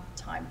don't have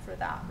time for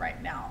that right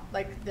now.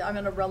 Like, I'm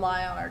going to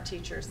rely on our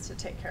teachers to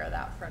take care of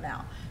that for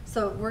now.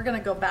 So we're going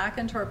to go back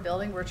into our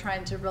building. We're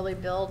trying to really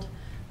build,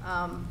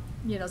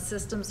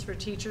 systems for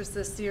teachers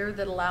this year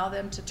that allow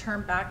them to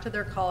turn back to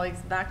their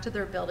colleagues, back to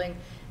their building,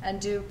 and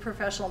do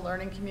professional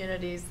learning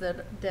communities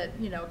that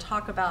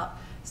talk about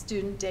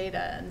student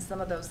data and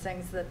some of those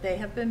things that they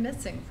have been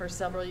missing for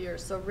several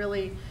years. So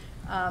really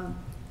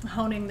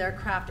honing their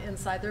craft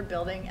inside their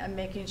building and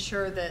making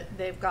sure that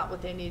they've got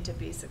what they need to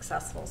be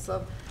successful.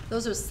 So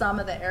those are some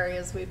of the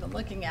areas we've been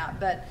looking at.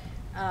 But,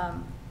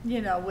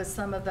 with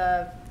some of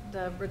the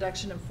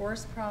reduction in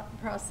force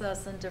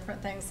process and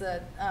different things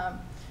that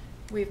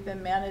we've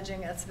been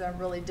managing, it's been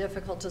really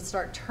difficult to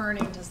start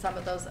turning to some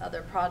of those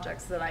other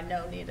projects that I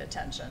know need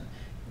attention.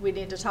 We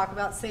need to talk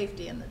about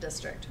safety in the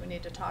district. We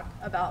need to talk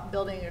about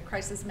building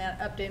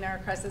updating our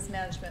crisis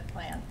management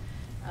plan.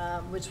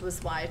 which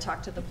was why I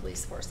talked to the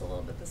police force a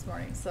little bit this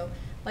morning. So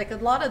like a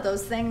lot of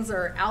those things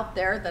are out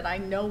there that I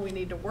know we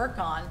need to work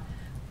on,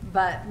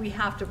 but we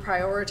have to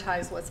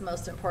prioritize what's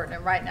most important.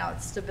 And right now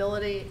it's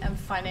stability and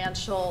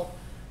financial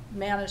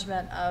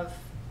management of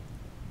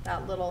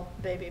that little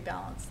baby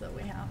balance that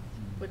we have,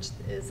 which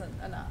isn't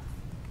enough.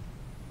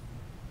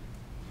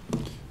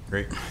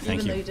 Great,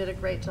 thank Even though you. you did a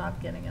great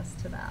job getting us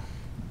to that.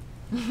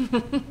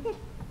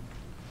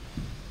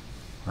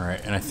 All right,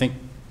 and I think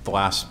the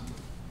last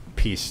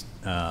piece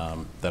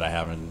that I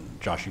have, and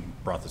Josh, you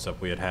brought this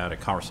up, we had a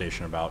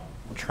conversation about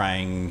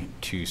trying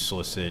to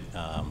solicit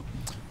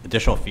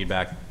additional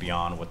feedback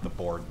beyond what the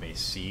board may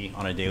see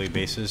on a daily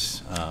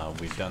basis.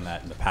 We've done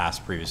that in the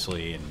past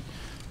previously,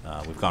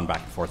 and we've gone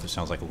back and forth, it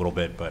sounds like a little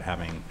bit, but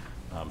having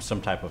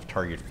some type of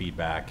targeted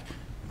feedback.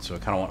 So I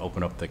kind of want to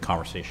open up the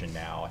conversation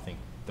now. I think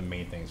the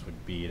main things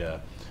would be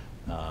to,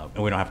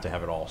 and we don't have to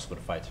have it all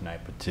solidified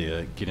tonight, but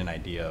to get an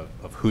idea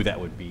of who that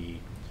would be,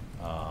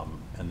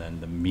 and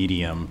then the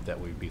medium that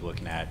we'd be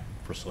looking at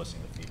for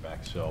soliciting the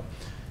feedback. So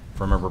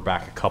if I remember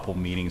back a couple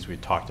meetings, we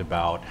talked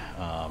about,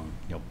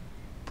 you know,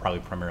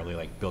 probably primarily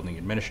like building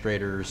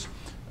administrators.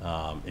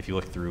 If you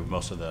look through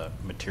most of the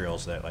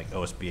materials that like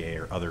OSBA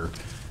or other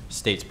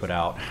states put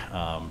out,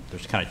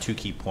 there's kind of two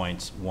key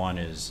points. One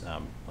is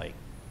like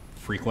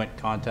frequent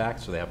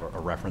contact, so they have a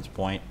reference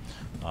point,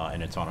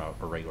 and it's on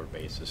a regular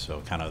basis.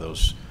 So kind of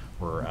those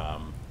were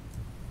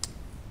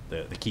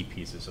the key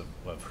pieces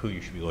of who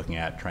you should be looking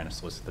at, trying to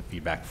solicit the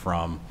feedback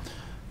from.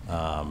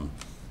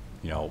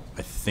 You know,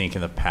 I think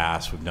in the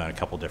past we've done a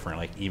couple different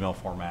like email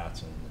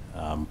formats,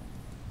 and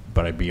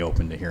but I'd be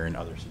open to hearing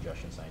other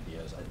suggestions and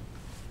ideas.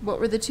 What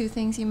were the two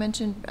things you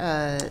mentioned?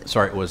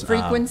 Sorry, it was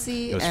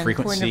Frequency it was and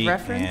frequency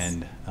point of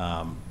reference?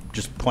 and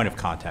just point of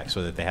contact,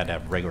 so that they had to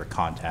have regular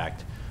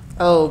contact.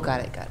 Oh,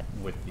 got it.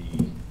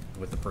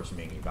 With the person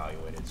being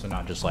evaluated, so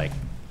not just like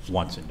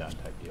once and done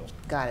type deal.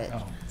 Got it.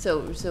 Oh.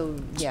 So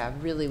yeah,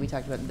 really, we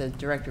talked about the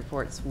direct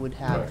reports would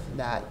have Right.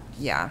 that,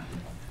 yeah.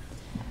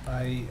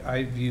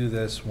 I view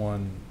this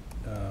one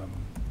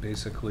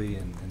basically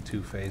in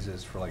two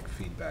phases for like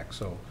feedback.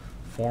 So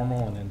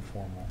formal and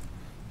informal.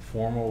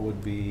 Formal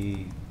would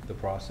be the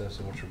process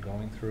of what you're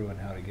going through and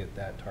how to get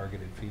that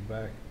targeted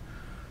feedback.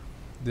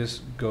 This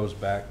goes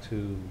back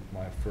to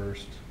my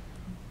first,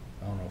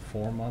 I don't know,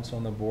 4 months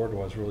on the board,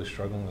 where I was really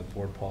struggling with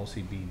board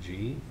policy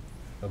BG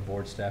of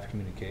board staff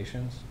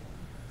communications.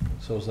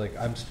 So it's like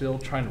I'm still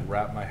trying to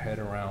wrap my head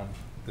around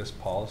this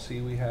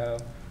policy we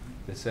have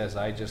that says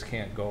I just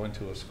can't go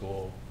into a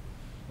school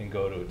and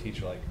go to a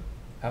teacher like,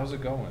 how's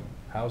it going?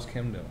 How's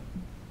Kim doing?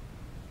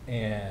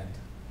 And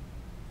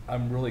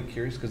I'm really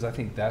curious, because I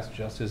think that's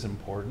just as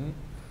important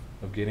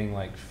of getting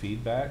like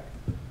feedback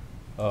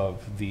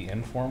of the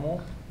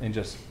informal and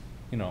just,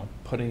 you know,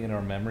 putting it in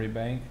our memory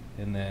bank,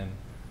 and then,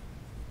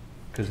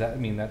 because that, I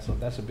mean, that's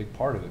a big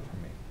part of it for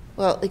me.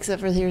 Well,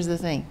 except for here's the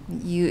thing,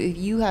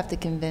 you have to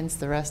convince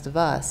the rest of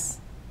us.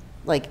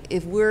 Like,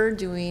 if we're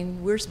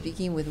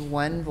speaking with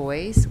one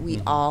voice, we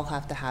Mhm. all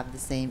have to have the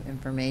same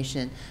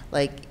information.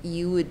 Like,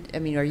 you would, I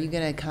mean, are you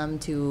gonna come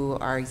to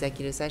our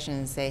executive session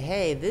and say,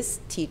 hey, this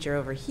teacher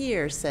over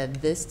here said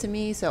this to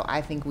me, so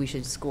I think we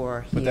should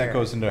score here? But that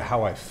goes into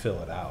how I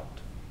fill it out.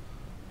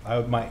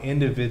 My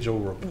individual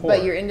report.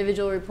 But your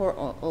individual report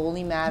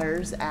only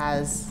matters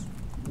as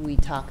we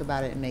talk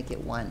about it and make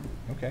it one.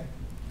 Okay.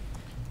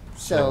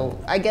 So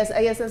I guess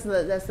that's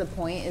the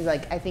point, is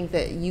like, I think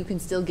that you can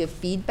still give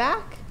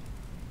feedback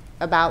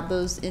about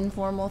those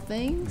informal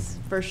things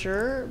for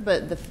sure,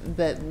 but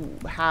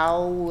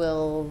how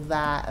will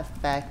that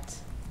affect,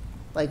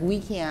 like,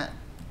 we can't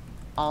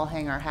all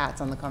hang our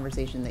hats on the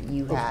conversation that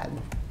you had.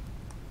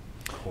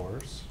 Of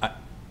course.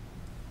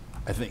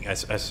 I think I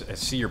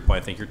see your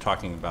point. I think you're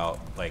talking about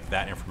like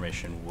that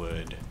information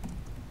would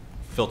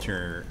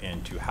filter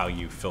into how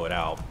you fill it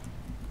out.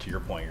 To your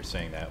point, you're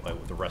saying that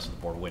like the rest of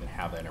the board wouldn't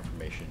have that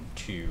information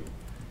to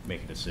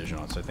make a decision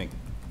on. So I think.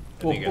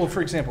 Well,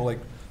 for example, like,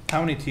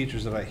 how many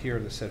teachers did I hear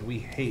that said, we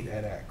hate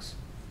edX?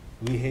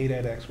 We hate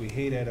edX, we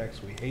hate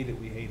edX, we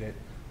hate it,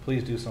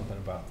 please do something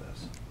about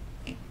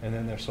this. And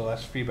then so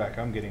that's feedback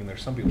I'm getting.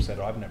 There's some people said,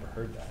 oh, I've never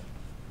heard that.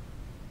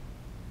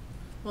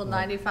 Well,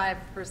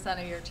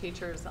 95% of your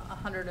teachers,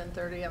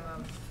 130 of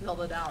them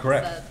filled it out.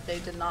 Correct. Said they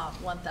did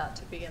not want that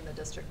to be in the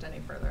district any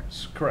further.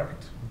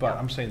 Correct, but Yeah.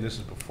 I'm saying this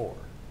is before.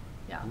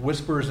 Yeah.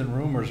 Whispers and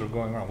rumors are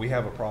going around. We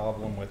have a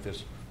problem with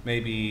this,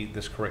 maybe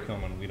this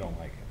curriculum, and we don't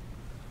like it.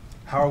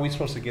 How are we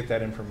supposed to get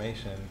that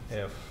information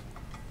if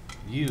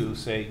you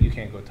say you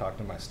can't go talk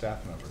to my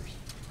staff members?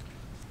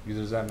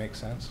 Does that make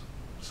sense?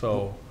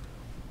 So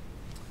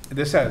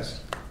this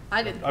has,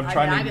 I didn't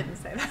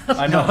say that.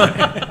 I know,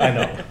 I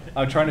know.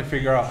 I'm trying to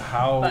figure out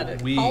how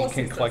But we policy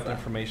can says collect that.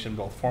 information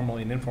both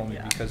formally and informally,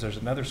 Yeah. because there's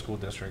another school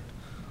district,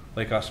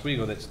 like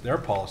Oswego, that's, their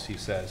policy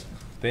says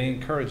they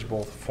encourage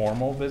both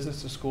formal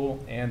visits to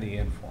school and the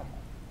informal.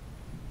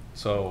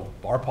 So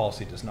our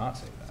policy does not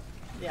say that.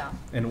 Yeah.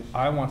 And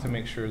I want to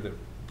make sure that,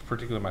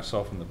 particularly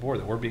myself and the board,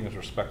 that we're being as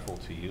respectful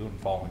to you and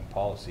following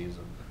policies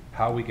of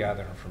how we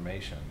gather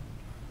information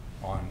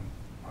on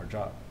our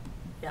job.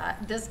 Yeah,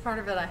 this part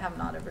of it I have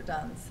not ever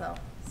done, so,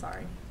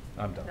 sorry.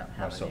 I'm done. Don't My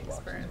have any soapbox is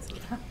experience over.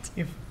 with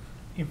that.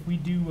 If we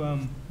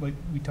do, like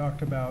we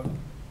talked about,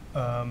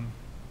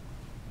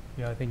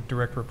 I think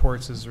direct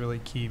reports is really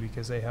key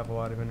because they have a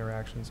lot of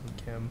interactions with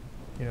Kim,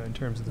 in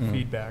terms of the Mhm.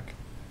 feedback.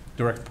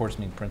 Direct reports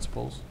mean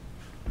principals,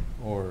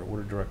 or what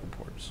are direct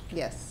reports?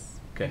 Yes.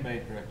 Anybody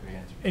directly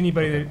answer.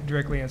 Anybody Okay. that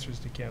directly answers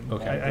to Kim.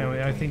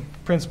 Okay. I think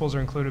principals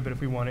are included, but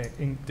if we want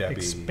to Debbie.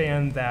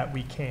 expand that,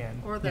 we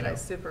can. Or that I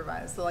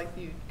supervise, so like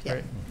you, Yeah.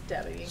 Right.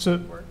 Debbie. So-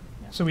 work,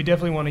 yeah. So we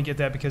definitely want to get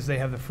that because they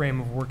have the frame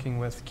of working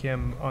with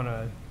Kim on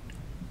a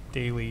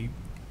daily,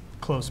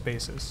 close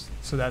basis.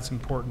 So that's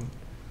important.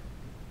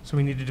 So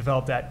we need to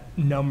develop that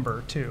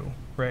number too,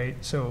 right?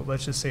 So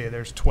let's just say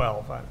there's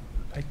 12.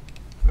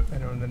 I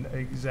don't know the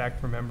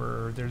exact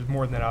remember, or there's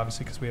more than that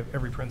obviously because we have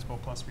every principal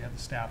plus we have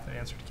the staff that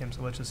answer to Kim.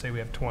 So let's just say we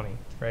have 20,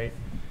 right?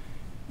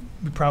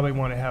 We probably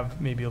want to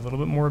have maybe a little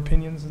bit more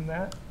opinions than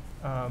that.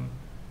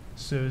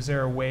 So is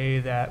there a way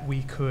that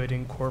we could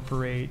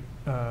incorporate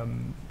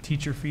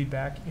teacher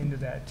feedback into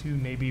that too?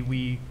 Maybe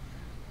we,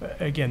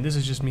 again, this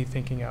is just me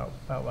thinking out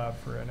loud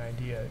for an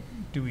idea.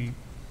 Do we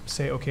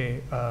say,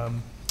 okay,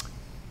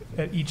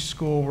 at each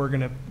school we're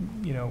gonna,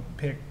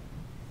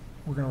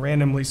 we're gonna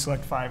randomly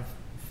select five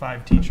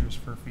teachers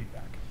for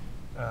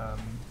feedback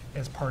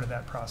as part of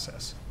that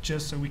process,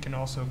 just so we can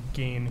also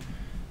gain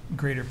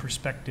greater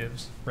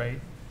perspectives, right?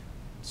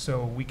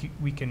 So we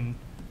can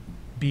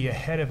be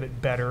ahead of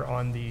it better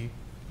on the,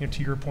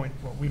 to your point,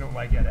 well, we don't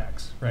like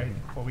edX, right?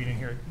 Mhm. Well, we didn't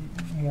hear it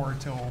more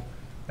until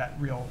that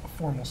real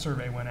formal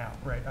survey went out,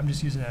 right? I'm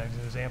just using that as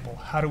an example.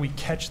 How do we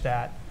catch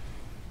that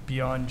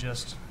beyond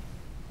just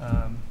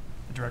the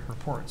direct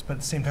reports? But at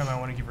the same time, I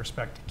want to give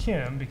respect to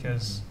Kim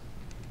because,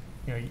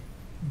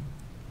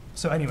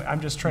 so anyway,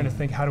 I'm just trying to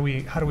think, how do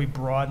we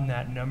broaden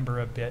that number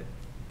a bit,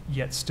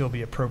 yet still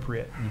be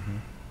appropriate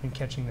in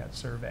catching that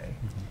survey?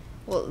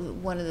 Well,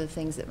 one of the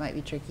things that might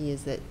be tricky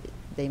is that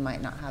they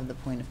might not have the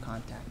point of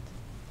contact.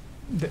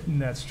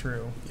 And that's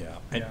true. Yeah.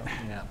 Yeah.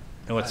 Yeah.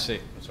 And let's see,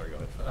 sorry, go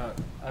ahead.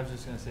 I was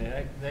just gonna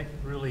say, that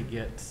really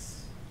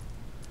gets,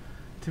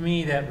 to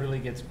me, that really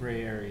gets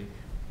gray area.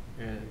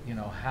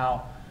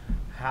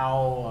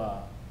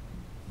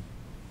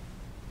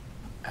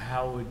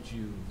 How would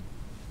you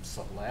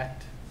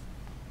select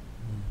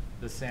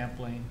the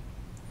sampling?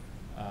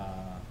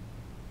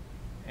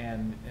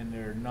 And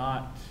they're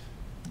not,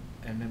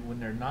 and then when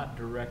they're not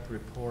direct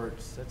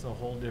reports, that's a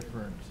whole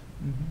different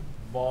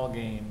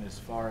ballgame as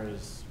far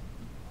as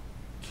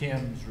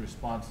Kim's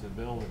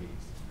responsibilities.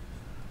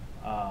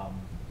 I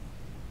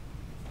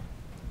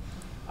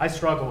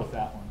struggle with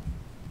that one,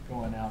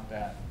 going out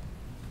that.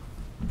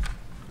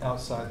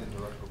 Outside the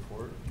direct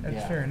report? That's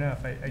Yeah. fair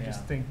enough. I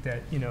just Yeah. think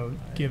that,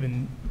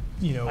 given,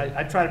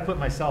 I try to put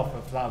myself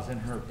if I was in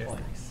her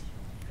place,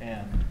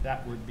 and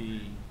that would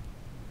be,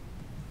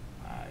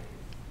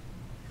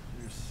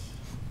 there's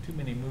too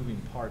many moving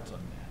parts on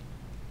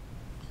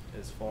that.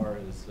 As far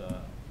as,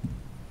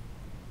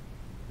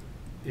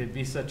 it'd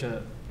be such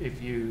a,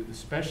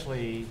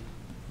 especially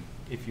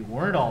if you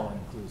weren't all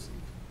inclusive,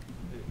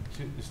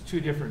 it's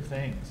two different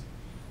things.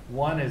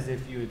 One is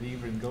if you would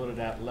even go to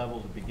that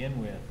level to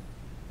begin with,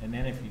 and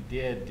then if you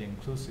did, the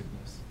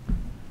inclusiveness.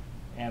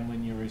 And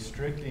when you're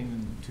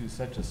restricting to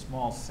such a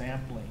small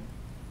sampling,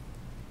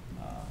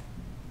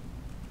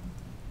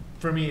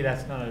 for me,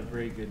 that's not a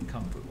very good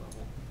comfort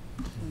level.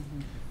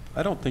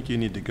 I don't think you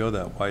need to go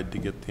that wide to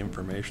get the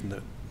information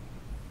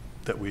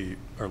that we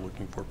are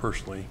looking for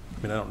personally.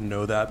 I mean, I don't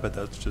know that, but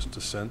that's just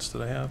a sense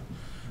that I have.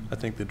 I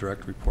think the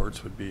direct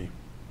reports would be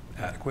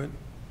adequate.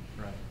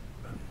 Right.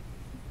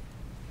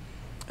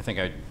 I think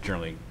I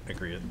generally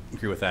agree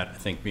with that. I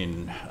think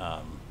being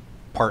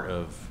part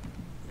of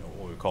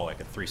what we call like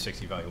a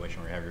 360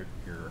 evaluation, where you have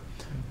your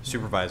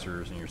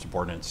supervisors and your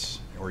subordinates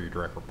or your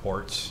direct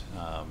reports,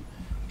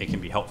 it can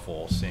be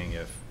helpful seeing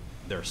if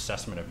their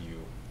assessment of you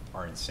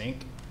are in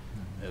sync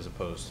as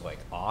opposed to like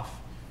off.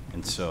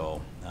 And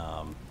so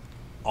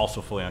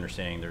also fully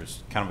understanding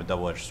there's kind of a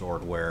double-edged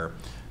sword where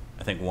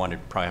I think one,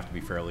 it'd probably have to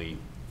be fairly,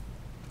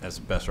 as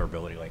best our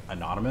ability, like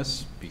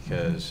anonymous,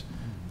 because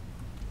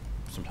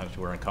sometimes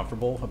people are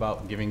uncomfortable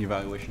about giving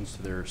evaluations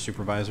to their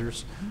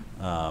supervisors,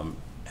 and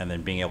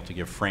then being able to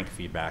give frank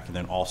feedback, and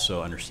then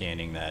also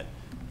understanding that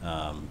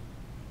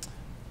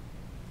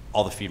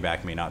all the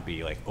feedback may not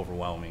be like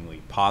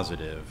overwhelmingly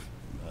positive.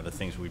 The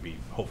things we'd be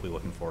hopefully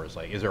looking for is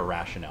like, is there a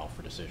rationale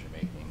for decision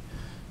making?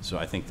 So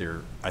I think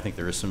there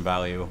is some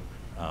value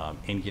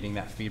in getting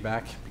that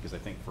feedback, because I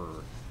think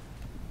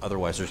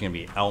otherwise there's going to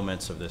be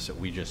elements of this that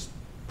we just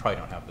probably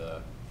don't have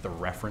the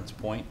reference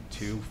point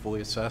to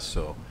fully assess.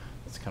 So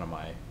that's kind of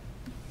my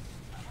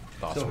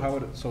thoughts.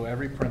 So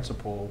every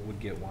principal would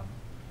get one,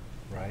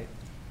 right?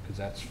 Because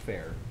that's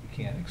fair. You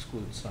can't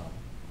exclude some.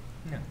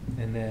 Yeah.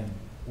 And then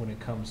when it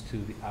comes to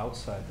the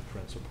outside the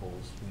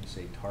principals, when you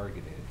say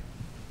targeted,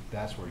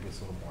 that's where it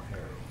gets a little more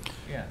hairy.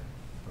 Yeah.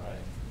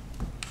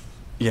 Right.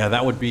 Yeah,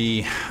 that would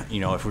be,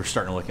 if we're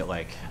starting to look at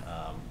like,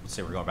 let's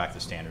say we're going back to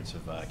standards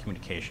of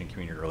communication,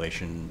 community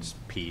relations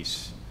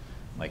piece,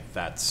 Like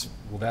that's,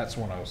 Well, that's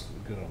when I was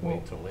gonna Well,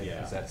 wait till later, yeah.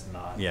 because that's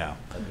not Yeah.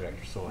 a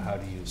director, so how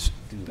do you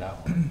do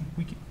that one?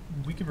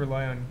 We could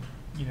rely on,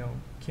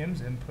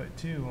 Kim's input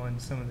too, on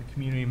some of the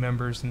community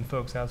members and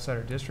folks outside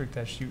our district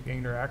that she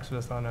interacts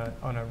with on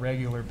a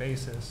regular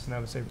basis. And I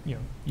would say,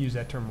 use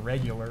that term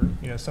regular,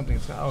 something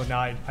that's,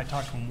 I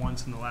talked to him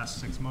once in the last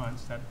 6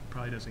 months, that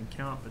probably doesn't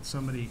count, but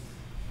somebody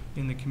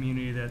in the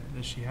community that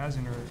she has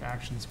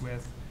interactions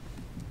with,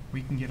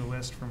 we can get a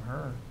list from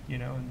her,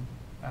 and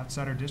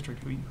outside our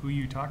district, who are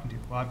you talking to?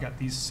 Well, I've got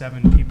these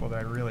 7 people that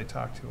I really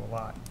talk to a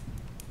lot.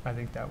 I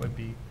think that would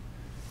be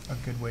a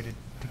good way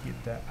to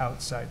get that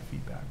outside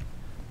feedback.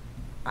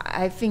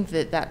 I think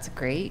that that's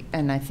great,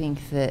 and I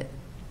think that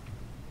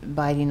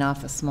biting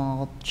off a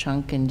small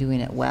chunk and doing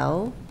it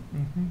well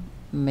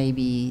may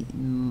be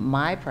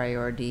my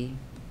priority.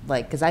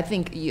 Like, because I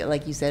think,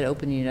 like you said,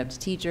 opening it up to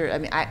teacher. I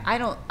mean,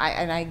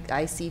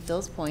 I see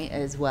Phil's point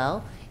as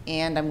well,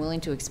 and I'm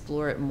willing to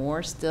explore it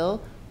more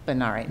still, but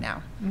not right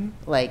now.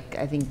 Like,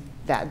 I think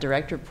that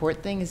direct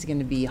report thing is going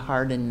to be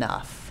hard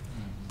enough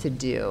to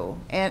do,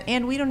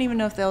 and we don't even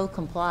know if they'll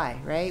comply,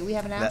 right? We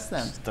haven't asked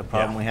them. That's the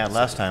problem we had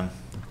last time.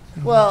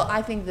 Well,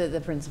 I think that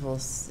the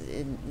principals,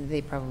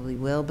 they probably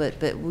will,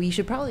 but we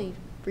should probably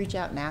reach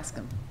out and ask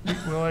them.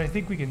 Well, I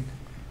think we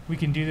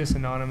can do this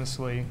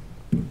anonymously,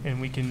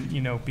 and we can,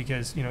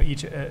 because,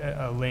 each,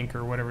 a link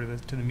or whatever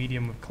to the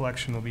medium of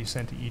collection will be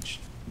sent to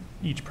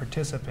each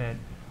participant.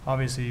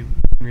 Obviously,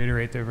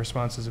 reiterate the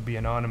responses would be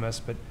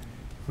anonymous, but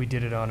if we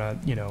did it on a,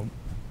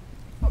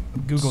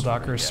 Google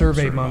Doc or a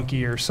Survey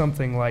Monkey or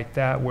something like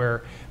that,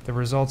 where the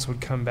results would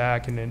come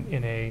back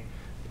in a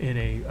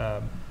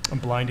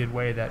blinded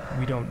way that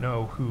we don't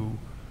know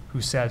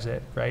who says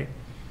it, right?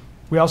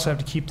 We also have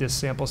to keep this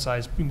sample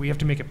size. We have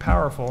to make it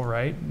powerful,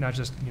 right? Not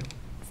just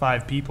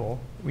 5 people.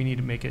 We need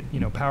to make it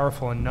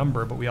powerful in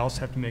number, but we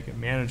also have to make it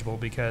manageable,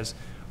 because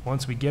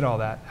once we get all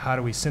that, how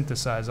do we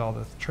synthesize all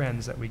the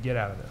trends that we get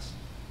out of this,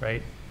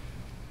 right?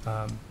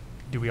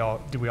 Do we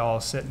all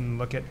sit and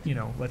look at,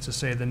 let's just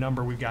say the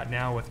number we've got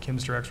now with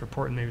Kim's direct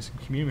report and maybe some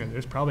community,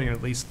 there's probably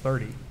at least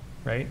 30,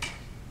 right?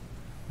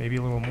 Maybe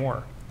a little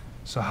more.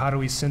 So how do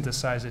we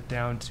synthesize it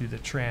down to the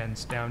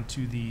trends, down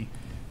to the,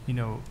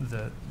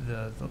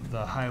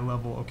 the high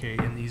level, okay,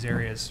 in these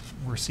areas,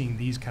 we're seeing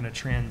these kind of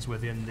trends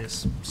within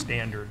this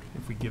standard,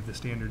 if we give the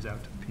standards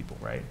out to people,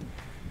 right?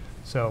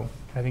 So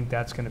I think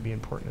that's going to be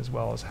important as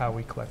well, as how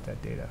we collect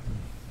that data.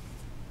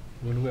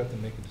 When do we have to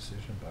make a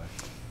decision by?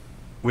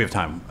 we have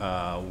time.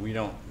 We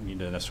don't need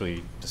to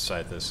necessarily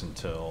decide this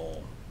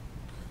until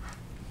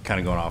kind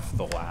of going off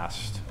the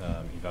last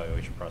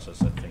evaluation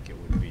process. I think it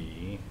would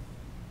be,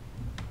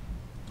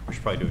 we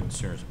should probably do it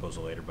sooner as opposed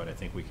to later, but I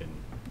think we can,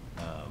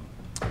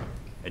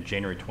 at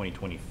January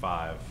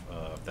 2025,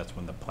 that's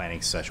when the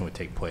planning session would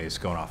take place,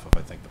 going off of,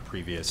 I think, the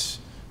previous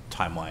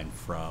timeline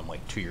from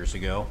like 2 years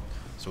ago.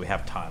 So we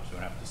have time, so we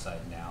don't have to decide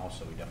now,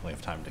 so we definitely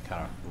have time to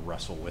kind of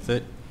wrestle with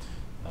it.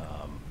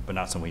 But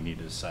not something we need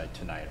to decide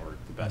tonight or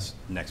the best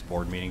next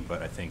board meeting.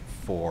 But I think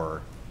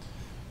for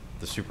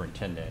the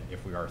superintendent,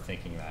 if we are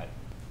thinking that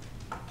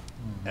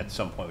at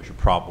some point we should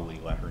probably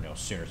let her know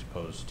sooner as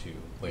opposed to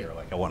later.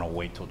 Like, I want to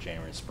wait till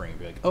January and spring and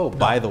be like, oh,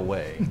 by the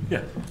way.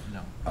 Yeah.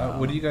 No.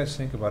 What do you guys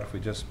think about if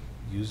we just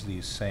use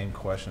these same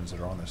questions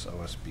that are on this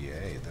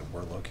OSBA that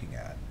we're looking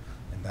at,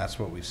 and that's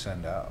what we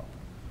send out?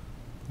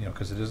 You know,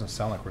 because it doesn't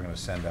sound like we're going to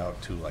send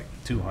out to like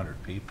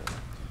 200 people.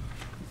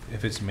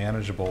 If it's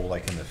manageable,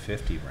 like in the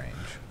 50 range.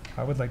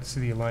 I would like to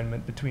see the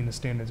alignment between the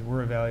standards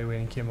we're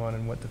evaluating Kim on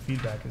and what the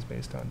feedback is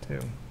based on too.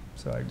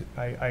 So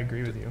I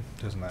agree with you.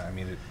 Doesn't that, I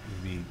mean, it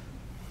would be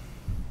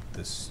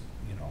this,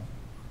 you know,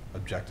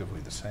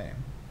 objectively the same.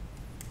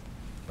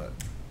 But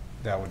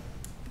that would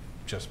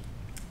just,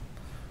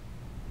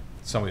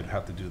 somebody would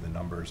have to do the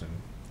numbers, and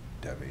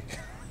Debbie,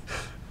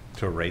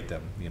 to rate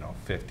them, you know,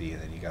 50,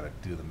 and then you got to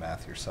do the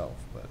math yourself.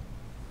 But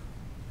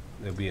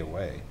there'd be a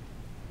way.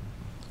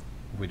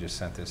 We just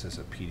sent this as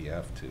a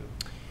PDF to.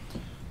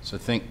 So I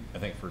think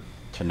for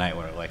tonight,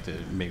 what I'd like to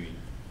maybe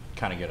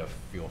kind of get a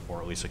feel for,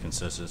 at least a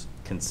consensus,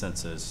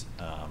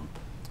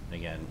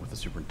 again, with the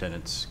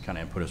superintendent's kind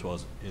of input as well,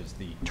 is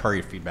the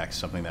target feedback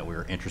something that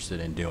we're interested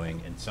in doing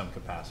in some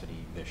capacity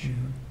this year?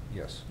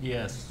 Yes.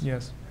 Yes.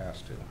 Yes.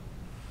 Has to.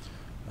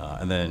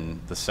 And then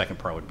the second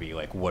part would be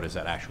like, what does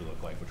that actually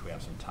look like, which we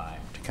have some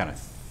time to kind of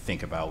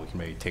think about. We can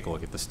maybe take a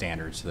look at the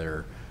standards that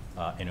are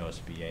in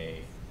OSBA,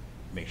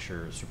 make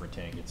sure the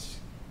superintendent gets,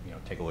 you know,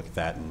 take a look at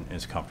that and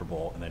is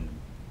comfortable. And then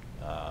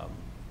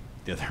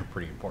the other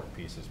pretty important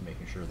piece is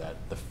making sure that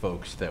the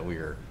folks that we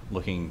are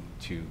looking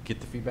to get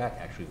the feedback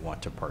actually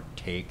want to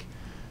partake.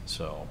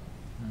 So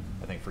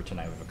I think for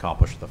tonight we've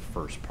accomplished the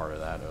first part of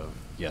that of,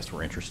 yes,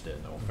 we're interested,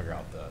 and then we'll figure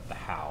out the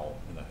how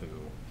and the who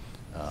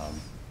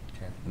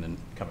in the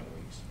coming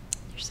weeks.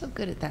 You're so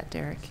good at that,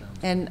 Derek.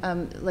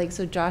 And like,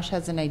 so Josh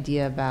has an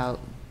idea about,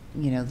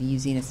 you know,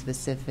 using a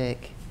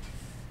specific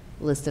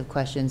list of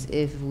questions.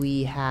 If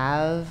we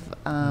have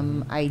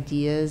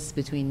ideas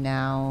between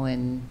now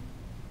and,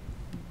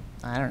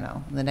 I don't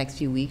know, the next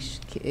few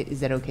weeks, is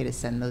that okay to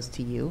send those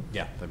to you?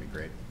 Yeah, that'd be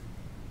great.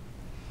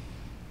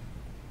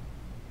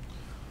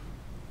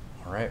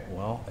 All right,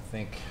 well, I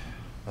think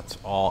that's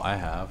all I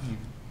have.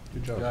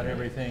 Good job. Got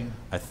everything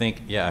I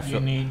think, yeah, I you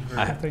feel, need for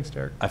Thanks,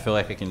 Derek. I feel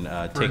like I can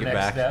take it next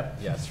back. step?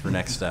 Yes, for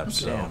next steps,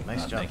 so. Yeah,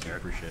 nice job, Thank you,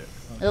 Derek. appreciate it.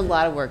 A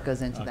lot of work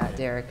goes into that, Okay.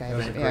 Derek. I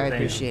Thank you. I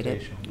appreciate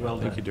it. Well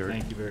done. Thank you, Derek.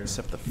 Thank you very much.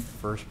 Except the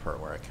first part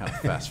where I kind of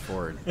fast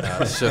forward.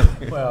 So,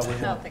 Well, we I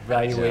don't won't think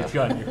evaluate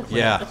you on your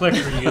Yeah.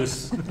 clicker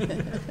use.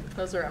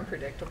 Those are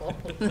unpredictable.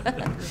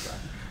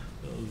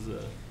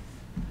 Those,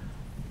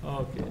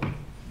 okay.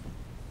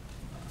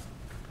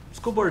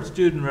 School board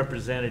student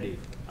representative,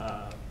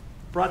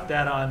 brought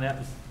that on, that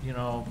was, you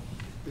know,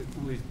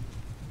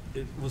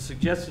 it was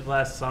suggested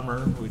last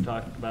summer, we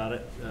talked about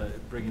it,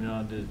 bringing it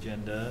on the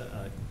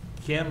agenda.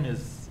 Kim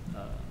is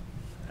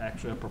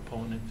actually a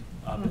proponent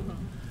of it.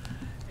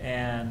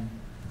 And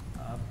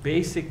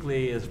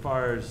basically, as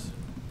far as,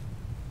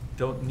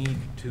 don't need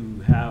to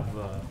have,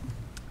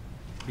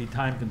 be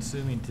time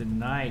consuming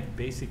tonight,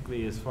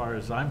 basically, as far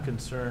as I'm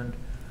concerned,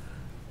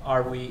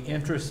 are we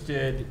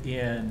interested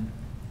in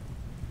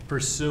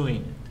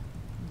pursuing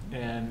it?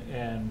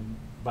 And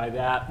by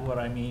that, what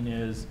I mean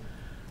is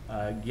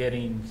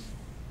getting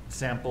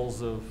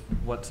samples of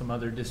what some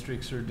other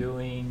districts are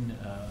doing,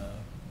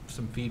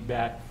 some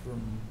feedback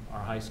from our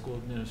high school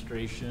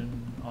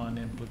administration on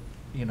input,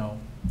 you know,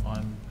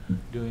 on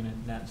doing it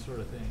and that sort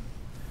of thing.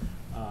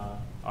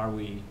 Are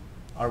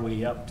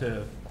we up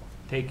to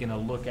taking a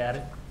look at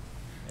it?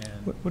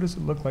 And What does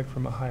it look like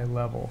from a high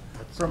level?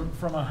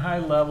 from a high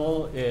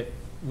level, it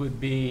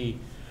would be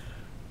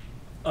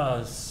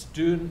a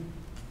student,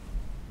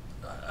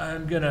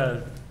 I'm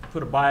gonna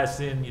put a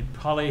bias in, you'd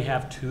probably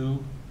have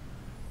two,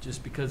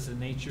 just because the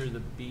nature of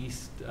the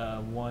beast,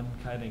 one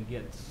kind of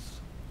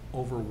gets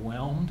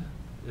overwhelmed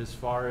as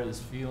far as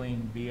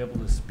be able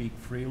to speak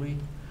freely.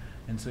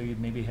 And so you'd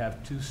maybe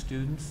have two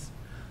students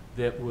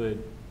that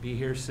would be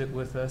here, sit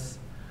with us.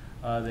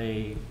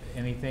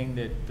 Anything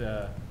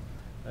that,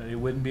 they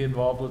wouldn't be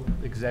involved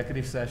with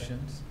executive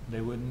sessions.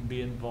 They wouldn't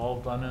be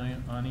involved on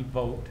any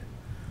vote,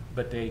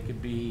 but they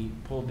could be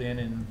pulled in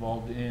and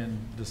involved in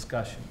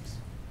discussions.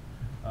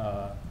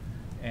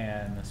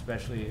 And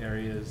especially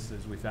areas,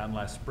 as we found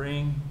last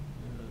spring,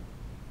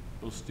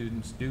 those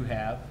students do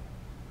have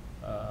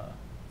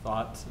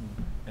thoughts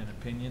and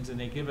opinions, and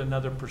they give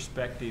another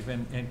perspective.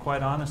 And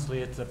quite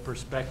honestly, it's a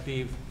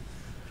perspective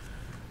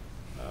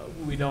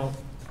we don't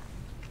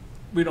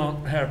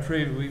have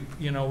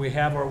we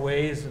have our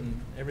ways and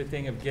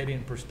everything of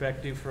getting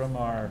perspective from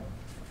our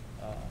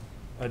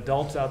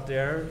adults out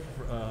there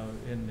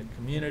in the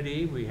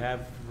community. We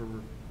have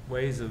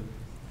ways of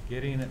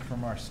getting it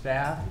from our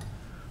staff,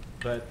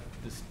 but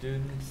the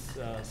students,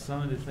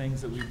 some of the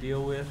things that we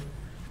deal with,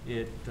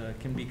 it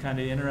can be kind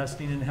of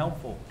interesting and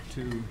helpful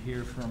to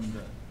hear from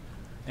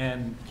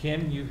and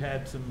Kim, you've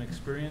had some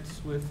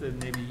experience with,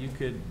 and maybe you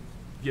could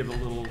give a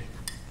little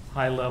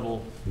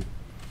high-level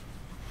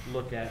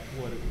look at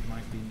what it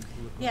might be.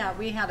 Yeah,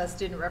 we had a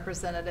student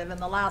representative in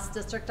the last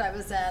district I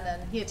was in,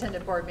 and he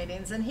attended board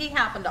meetings, and he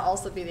happened to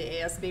also be the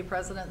ASB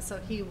president, so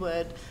he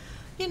would,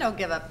 you know,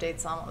 give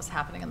updates on what was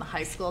happening in the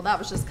high school. That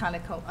was just kind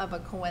of a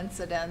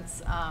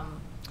coincidence.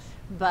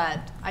 But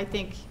I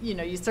think, you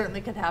know, you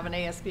certainly could have an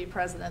ASB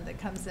president that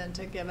comes in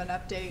to give an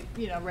update,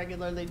 you know,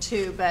 regularly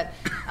too. But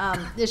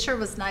it sure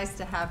was nice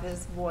to have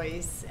his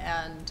voice,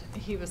 and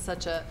he was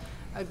such a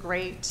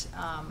great,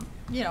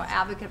 you know,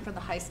 advocate for the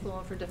high school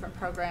and for different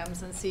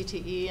programs and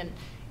CTE. And,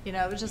 you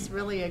know, it was just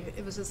really,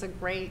 it was just a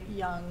great,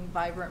 young,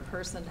 vibrant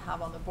person to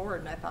have on the board.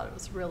 And I thought it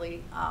was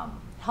really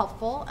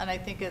helpful. And I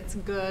think it's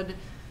good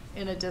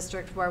in a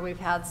district where we've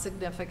had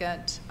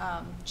significant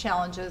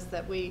challenges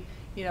that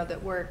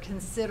that we're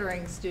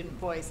considering student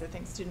voice. I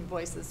think student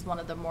voice is one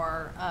of the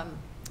more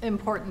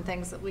important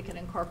things that we can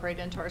incorporate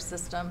into our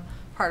system.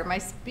 Part of my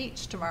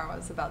speech tomorrow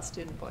is about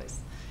student voice.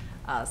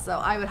 So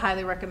I would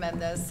highly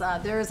recommend this.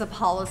 There is a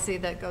policy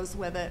that goes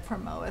with it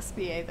from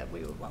OSBA that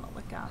we would want to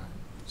look at.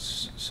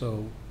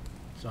 So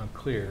I'm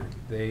clear,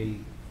 they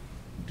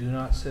do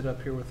not sit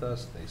up here with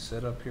us, they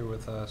sit up here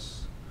with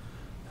us.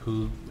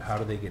 How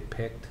do they get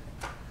picked?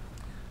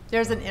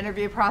 There's an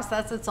interview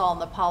process. It's all in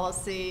the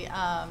policy.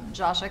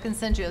 Josh, I can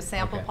send you a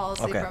sample Okay.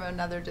 policy Okay. from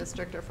another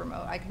district or from,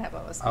 I can have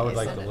OSBA I would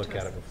like send to it look to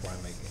at us. it before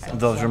I make it.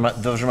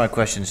 Those are my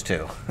questions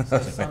too.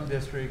 Some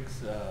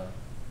districts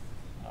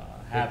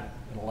have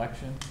an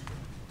election,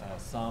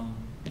 some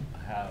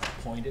have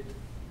appointed.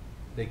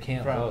 They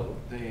can't From- vote.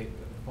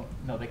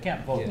 No, they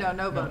can't vote. No,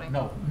 no voting.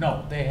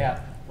 No, they have,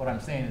 what I'm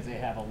saying is they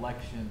have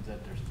elections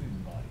at their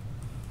student body.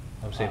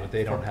 I'm saying, but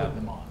they don't For have.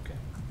 putting them on. Okay.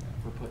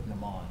 For putting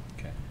them on.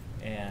 Okay.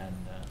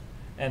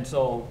 And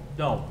so,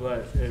 no,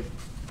 but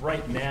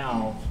right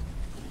now,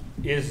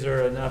 is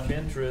there enough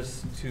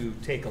interest to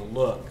take a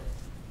look?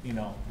 You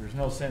know, there's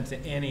no sense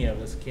in any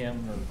of us,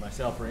 Kim or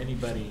myself or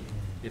anybody,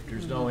 if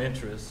there's no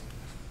interest,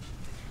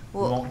 we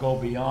Well- won't go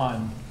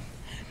beyond,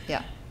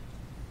 Yeah.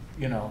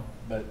 you know,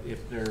 but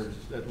if there's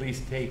at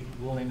least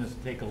willingness to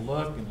take a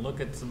look and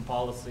look at some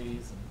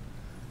policies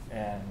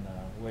and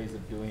ways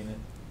of doing it.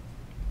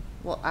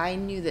 Well, I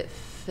knew that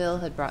Phil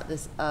had brought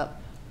this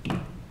up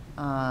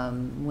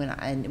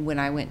When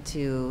I went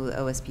to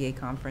OSBA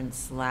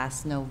conference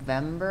last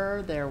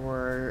November, there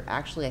were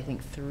actually, I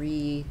think,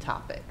 3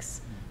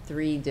 topics,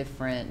 3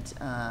 different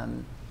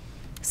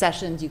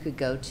sessions you could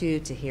go to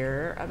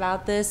hear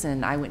about this,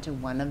 and I went to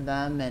one of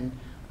them, and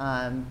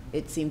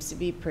it seems to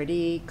be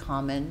pretty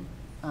common.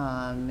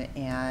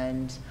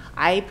 And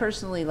I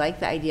personally like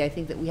the idea. I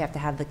think that we have to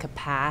have the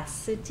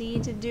capacity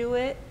to do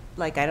it.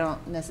 Like, I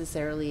don't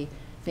necessarily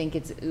think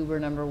it's uber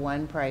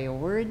 #1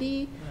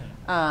 priority,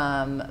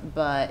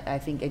 but I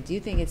do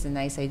think it's a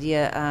nice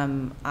idea.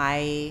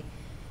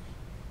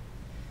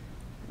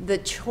 The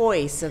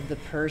choice of the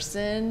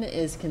person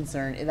is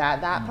concerned.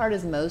 That part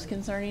is most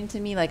concerning to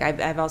me. Like,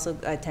 I've also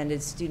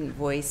attended student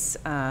voice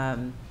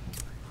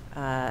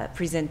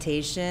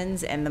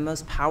presentations, and the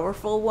most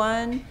powerful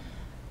one,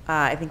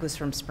 I think, was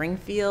from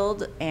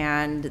Springfield,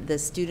 and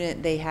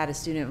they had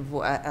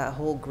a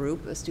whole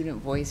group, a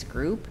student voice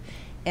group,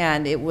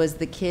 and it was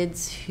the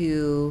kids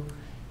who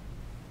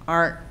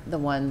aren't the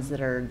ones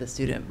that are the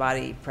student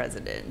body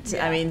president.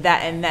 Yeah. I mean,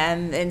 that,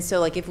 and so,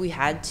 like, if we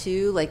had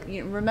to, like,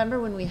 remember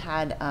when we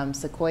had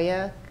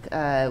Sequoia,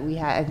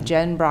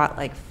 Jen brought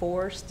like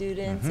 4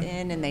 students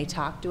in, and they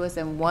talked to us,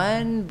 and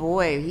one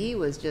boy, he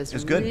was just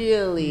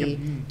really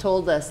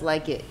told us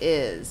like it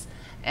is.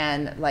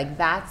 And, like,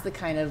 that's the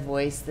kind of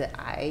voice that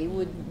I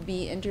would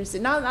be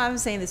interested. Not, I'm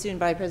saying the student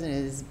body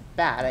president is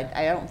bad.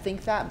 I don't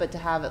think that, but to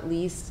have at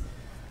least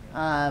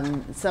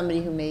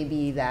somebody who may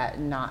be that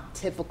not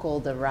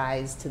typical to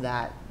rise to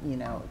that,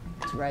 to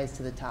rise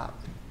to the top.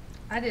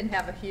 I didn't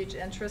have a huge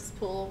interest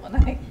pool when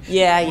I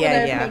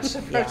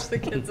approached the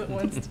kids at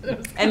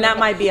Winston. And that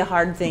might be a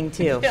hard thing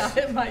too. Yeah,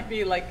 it might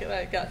be like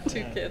I got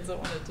 2 kids that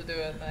wanted to do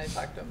it, and I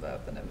talked to them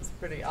both, and it was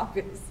pretty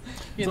obvious.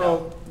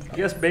 So I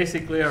guess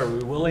basically, are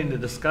we willing to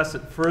discuss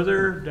it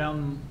further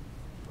down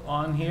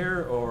on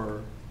here,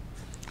 or?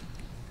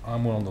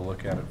 I'm willing to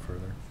look at it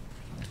further.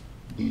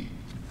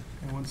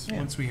 And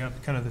once we have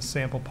kind of the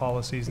sample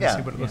policies and Yeah.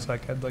 see what it looks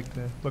like, I'd like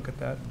to look at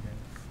that.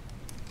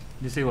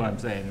 You see what I'm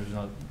saying?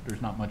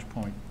 There's not much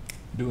point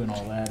doing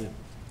all that if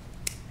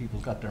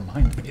people's got their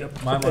mind made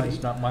up. My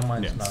mind's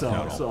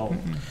not So,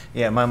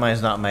 Yeah, my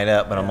mind's not made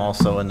up, but I'm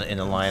also in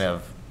the line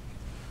of,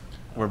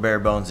 we're bare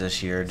bones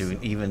this year, doing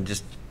even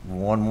just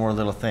one more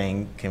little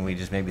thing, can we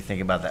just maybe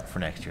think about that for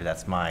next year?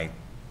 That's my,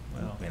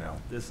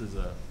 well, this is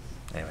a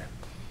anyway.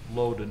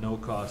 low to no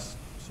cost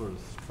sort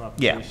of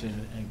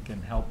proposition and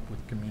can help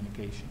with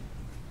communication.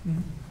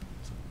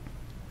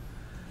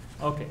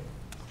 Okay.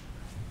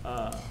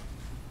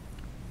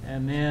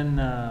 And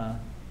then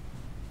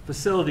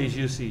facilities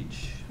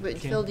usage. But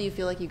Phil, do you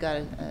feel like you got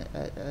a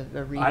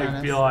read on us?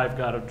 I feel I've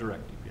got a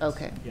directive, yes.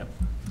 Okay. Yep.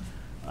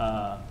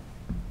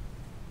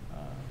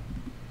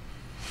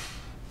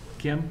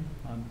 Kim,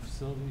 on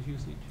facilities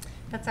usage?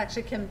 That's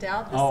actually Kim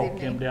Dowd this Oh,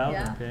 evening. Kim Dowd,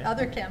 Yeah, okay.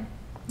 other Kim.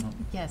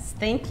 Yes,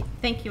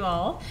 thank you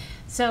all.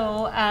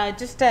 So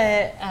just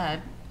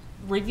a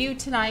review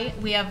tonight,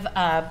 we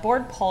have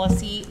board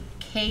policy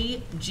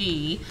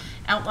KG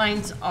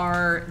outlines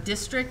our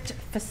district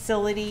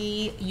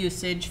facility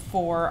usage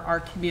for our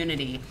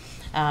community.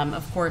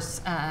 Of course,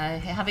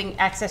 having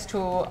access to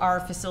our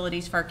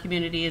facilities for our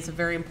community is a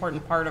very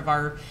important part of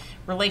our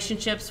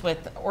relationships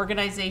with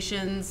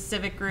organizations,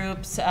 civic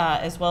groups,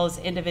 as well as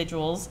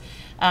individuals.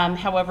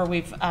 However,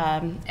 we've,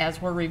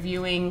 as we're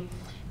reviewing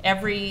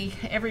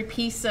every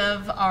piece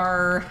of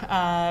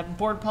our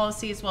board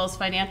policy as well as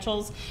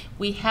financials,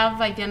 we have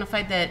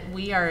identified that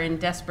we are in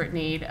desperate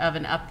need of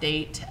an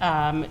update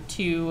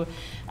to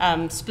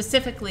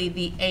specifically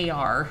the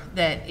AR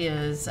that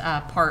is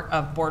part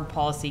of board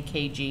policy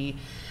KG.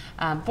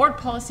 Board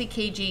policy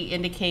KG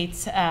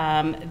indicates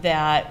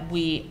that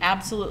we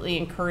absolutely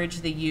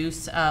encourage the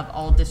use of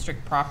all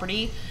district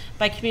property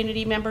by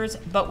community members,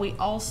 but we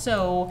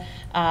also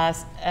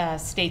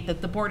state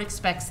that the board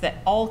expects that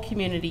all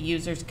community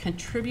users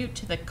contribute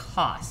to the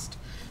cost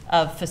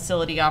of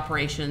facility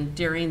operation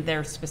during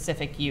their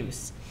specific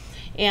use.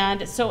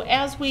 And so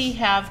as we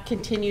have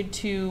continued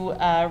to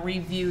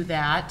review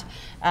that,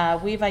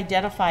 we've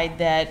identified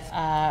that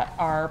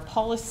our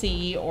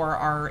policy or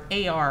our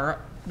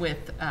AR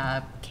with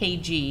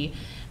KG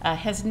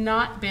has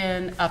not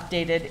been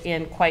updated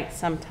in quite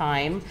some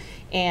time,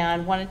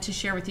 and wanted to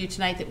share with you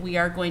tonight that we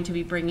are going to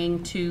be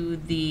bringing to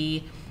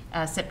the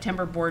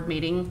September board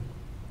meeting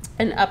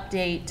an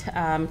update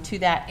to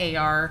that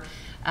AR.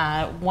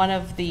 One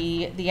of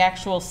the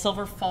actual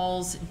Silver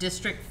Falls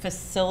district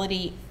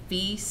facility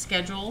fee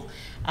schedule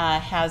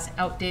has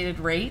outdated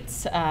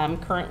rates,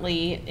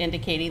 currently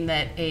indicating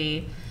that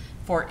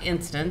for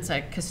instance,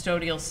 a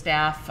custodial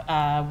staff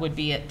would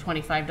be at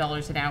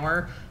 $25 an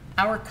hour.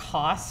 Our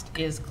cost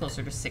is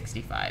closer to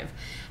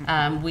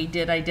 $65. We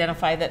did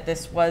identify that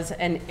this was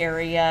an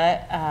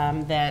area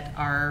that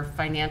our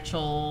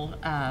financial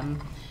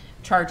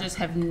charges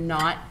have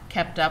not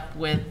kept up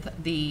with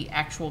the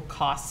actual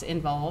costs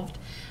involved.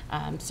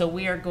 So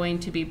we are going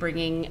to be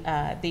bringing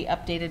the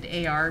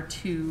updated AR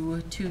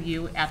to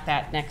you at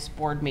that next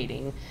board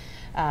meeting.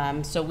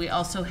 So we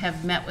also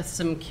have met with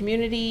some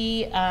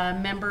community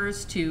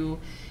members to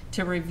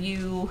to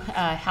review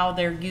how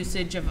their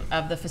usage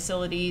of the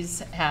facilities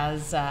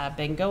has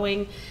been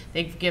going.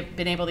 They've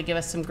been able to give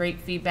us some great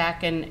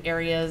feedback in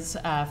areas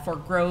for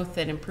growth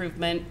and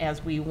improvement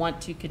as we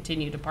want to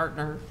continue to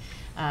partner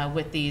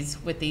with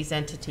these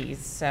entities.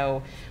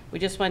 So we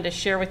just wanted to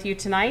share with you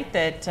tonight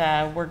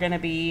that we're going to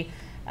be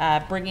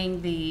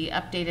bringing the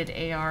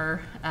updated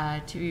AR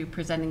to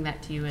presenting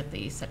that to you at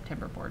the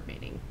September board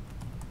meeting.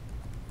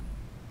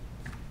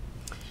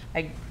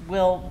 I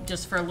will,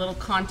 just for a little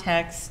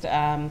context,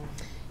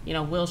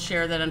 we'll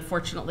share that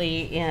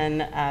unfortunately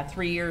in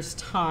 3 years'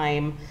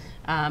 time,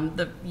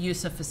 the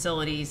use of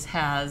facilities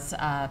has,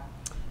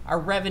 our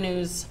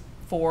revenues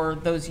for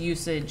those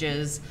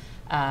usages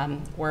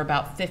were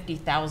about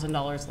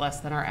 $50,000 less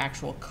than our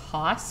actual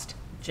cost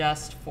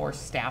just for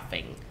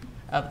staffing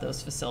of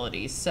those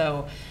facilities.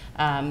 So,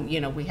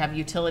 we have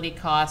utility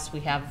costs, we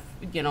have,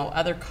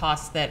 other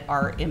costs that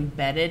are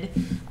embedded.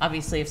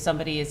 Obviously, if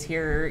somebody is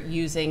here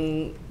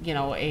using,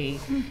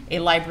 a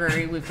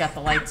library, we've got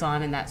the lights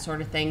on and that sort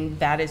of thing,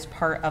 that is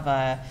part of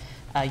a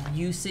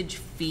usage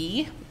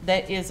fee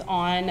that is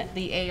on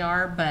the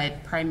AR,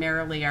 but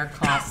primarily our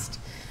cost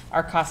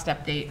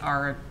update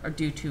are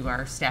due to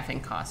our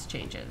staffing cost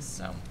changes,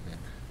 so.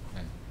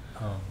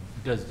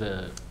 Does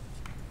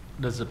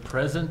the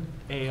present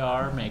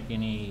AR make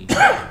any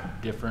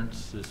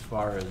difference as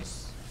far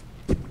as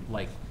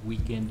like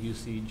weekend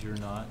usage or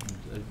not?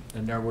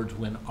 In other words,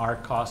 when our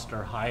costs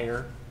are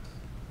higher,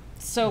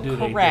 So do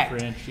correct. they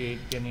differentiate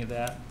any of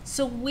that?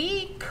 So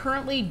we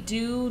currently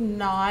do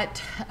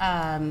not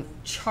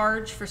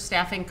charge for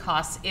staffing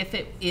costs if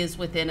it is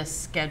within a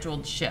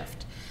scheduled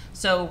shift.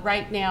 So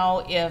right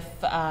now, if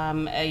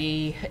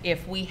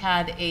we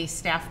had a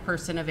staff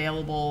person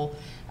available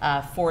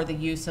for the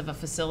use of a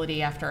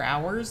facility after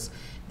hours,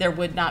 there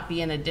would not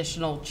be an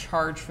additional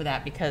charge for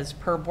that because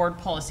per board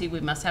policy, we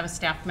must have a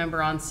staff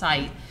member on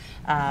site.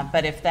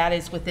 But if that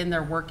is within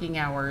their working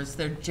hours,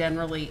 there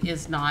generally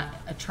is not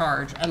a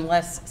charge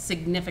unless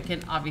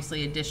significant,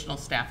 obviously, additional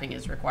staffing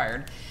is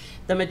required.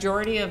 The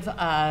majority of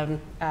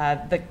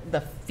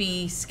the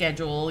fee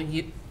schedule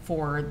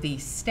for the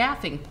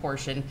staffing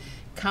portion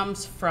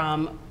comes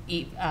from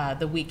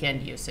the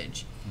weekend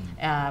usage.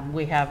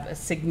 We have a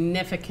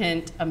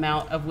significant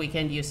amount of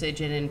weekend usage,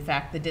 and in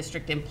fact, the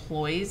district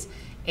employs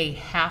a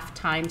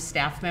half-time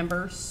staff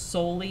member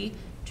solely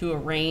to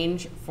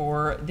arrange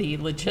for the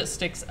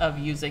logistics of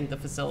using the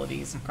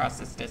facilities across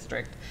this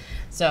district.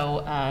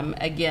 So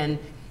again,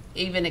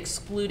 even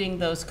excluding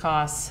those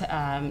costs,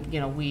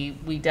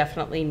 we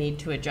definitely need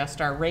to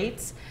adjust our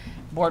rates.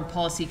 Board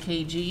policy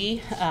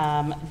KG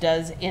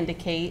does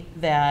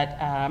indicate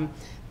that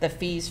the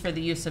fees for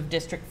the use of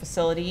district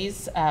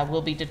facilities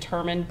will be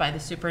determined by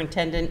the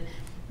superintendent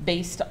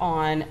based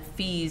on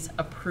fees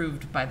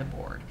approved by the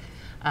board.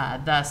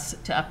 Thus,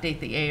 to update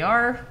the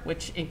AR,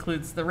 which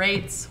includes the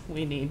rates,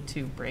 we need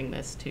to bring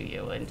this to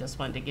you. And just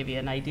wanted to give you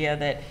an idea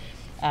that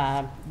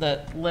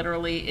that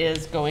literally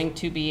is going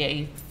to be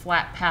a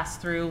flat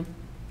pass-through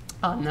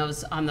on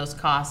those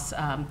costs.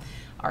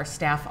 Our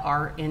staff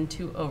are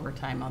into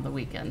overtime on the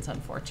weekends,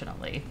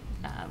 unfortunately.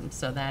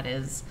 So that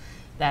is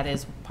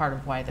part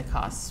of why the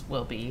costs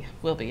will be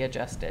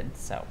adjusted.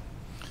 So.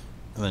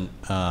 And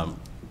then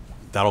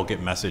that'll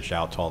get messaged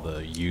out to all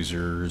the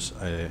users,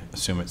 I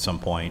assume, at some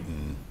point.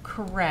 And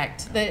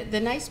correct. The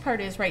nice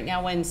part is right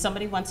now when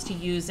somebody wants to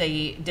use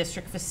a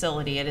district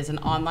facility, it is an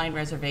online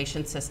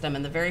reservation system,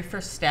 and the very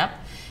first step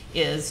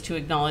is to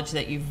acknowledge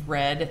that you've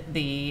read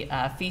the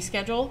fee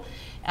schedule.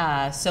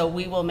 So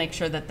we will make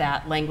sure that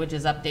that language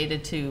is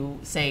updated to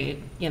say,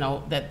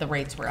 that the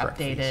rates were correct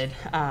updated.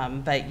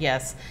 But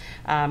yes,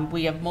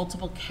 we have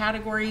multiple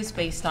categories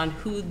based on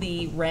who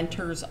the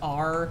renters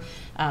are.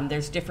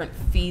 There's different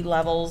fee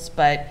levels,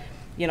 but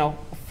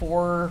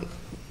for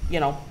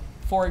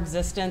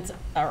existence,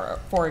 or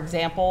for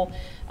example,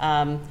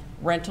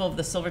 rental of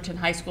the Silverton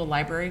High School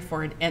Library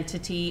for an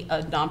entity,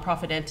 a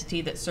nonprofit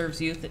entity that serves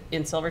youth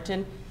in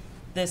Silverton,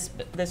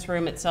 this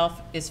room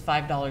itself is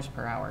 $5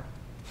 per hour.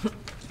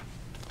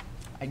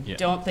 I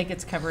don't think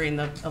it's covering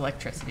the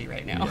electricity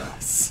right now. Yeah.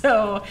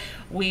 So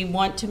we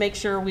want to make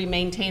sure we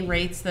maintain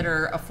rates that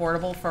are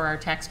affordable for our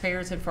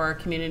taxpayers and for our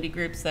community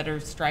groups that are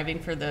striving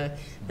for the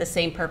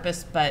same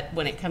purpose. But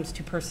when it comes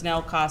to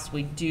personnel costs,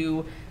 we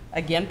do,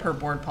 again, per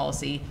board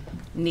policy,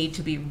 need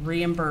to be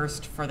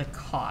reimbursed for the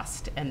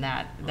cost, and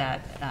that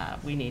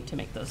we need to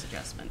make those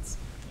adjustments.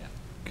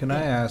 Can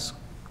I ask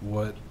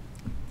what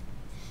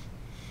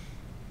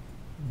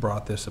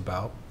brought this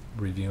about,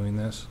 reviewing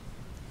this?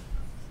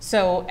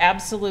 So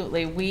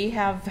absolutely, we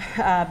have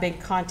been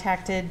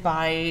contacted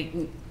by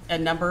a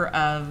number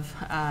of,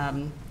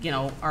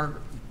 our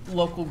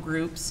local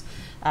groups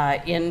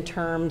in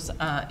terms,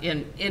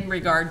 in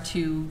regard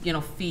to,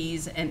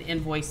 fees and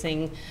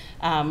invoicing,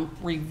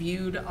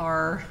 reviewed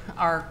our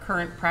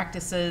current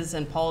practices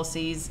and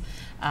policies,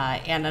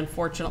 and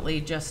unfortunately,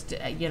 just,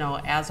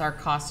 as our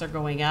costs are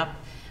going up,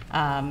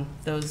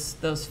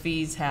 those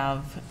fees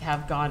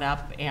have gone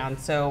up, and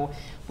so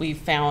we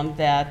found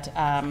that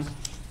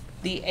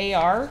the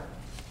AR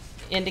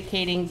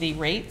indicating the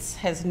rates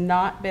has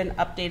not been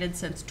updated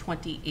since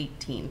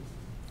 2018.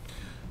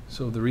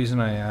 So the reason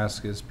I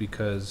ask is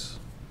because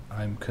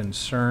I'm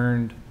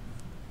concerned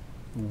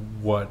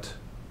what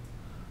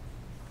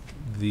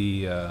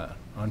the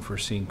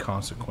unforeseen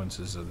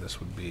consequences of this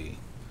would be.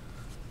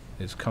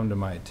 It's come to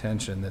my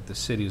attention that the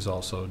city is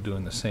also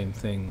doing the same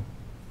thing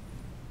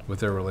with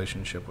their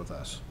relationship with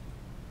us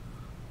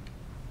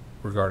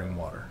regarding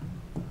water.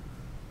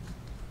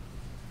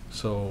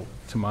 So,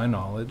 to my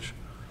knowledge,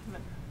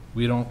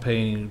 we don't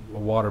pay a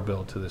water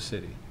bill to the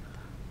city,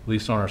 at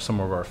least on some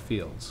of our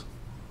fields.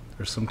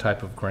 There's some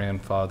type of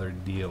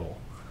grandfathered deal,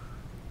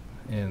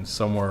 and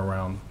somewhere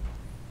around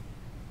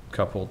a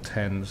couple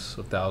tens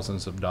of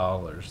thousands of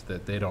dollars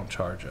that they don't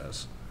charge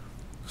us,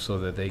 so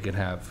that they can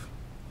have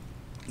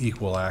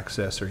equal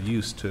access or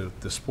use to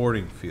the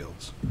sporting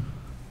fields.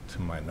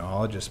 To my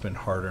knowledge, it's been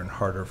harder and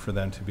harder for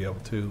them to be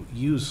able to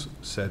use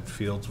said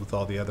fields with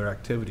all the other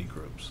activity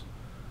groups.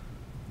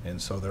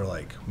 And so they're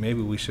like,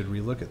 maybe we should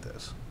relook at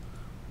this.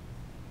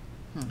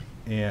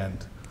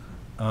 And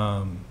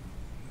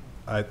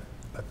I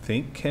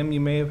think, Kim,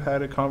 you may have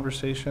had a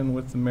conversation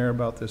with the mayor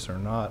about this or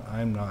not.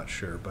 I'm not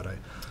sure, but I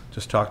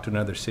just talked to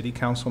another city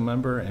council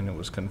member, and it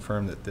was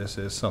confirmed that this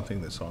is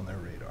something that's on their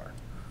radar.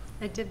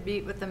 I did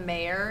meet with the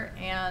mayor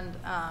and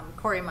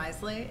Corey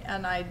Misley,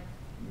 and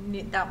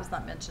that was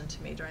not mentioned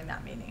to me during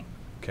that meeting.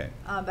 Okay.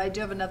 But I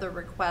do have another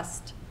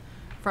request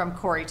from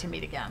Corey to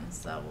meet again.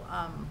 So,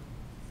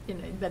 you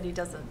know, but he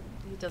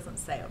doesn't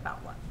say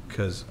about what.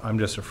 Because I'm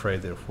just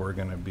afraid that if we're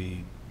going to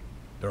be,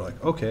 they're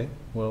like, okay,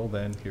 well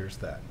then here's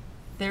that.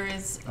 There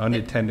is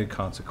Unintended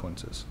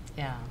consequences.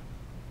 Yeah.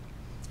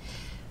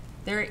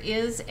 There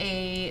is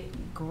a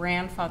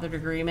grandfathered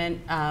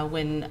agreement.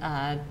 When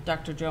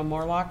Dr. Joe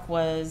Morlock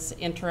was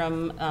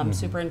interim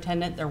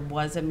superintendent, there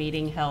was a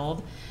meeting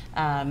held.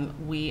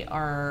 We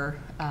are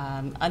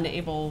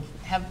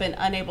have been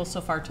unable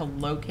so far to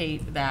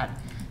locate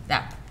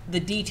the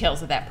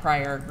details of that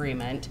prior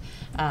agreement.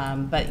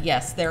 But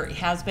yes, there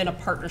has been a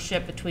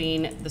partnership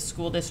between the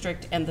school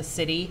district and the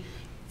city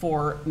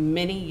for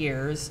many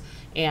years.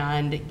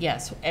 And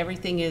yes,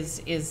 everything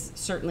is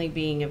certainly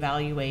being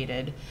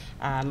evaluated.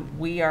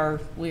 We are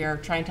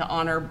trying to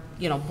honor,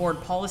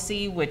 board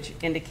policy, which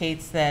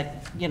indicates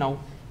that,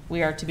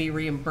 we are to be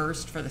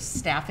reimbursed for the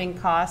staffing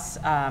costs.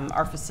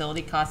 Our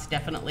facility costs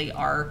definitely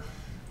are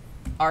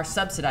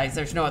subsidized.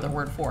 There's no other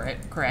word for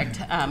it, correct?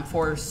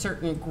 For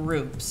certain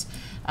groups.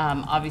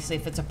 Obviously,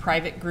 if it's a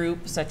private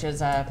group, such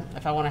as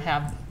if I want to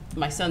have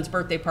my son's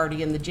birthday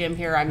party in the gym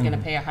here, I'm going to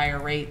pay a higher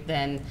rate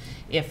than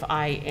if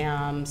I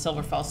am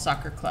Silver Falls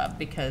Soccer Club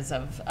because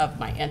of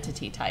my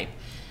entity type.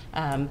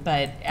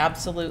 But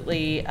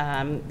absolutely,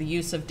 the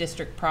use of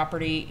district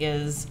property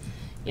is,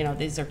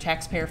 these are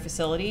taxpayer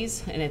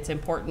facilities, and it's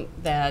important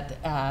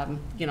that,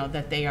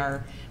 that they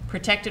are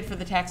protected for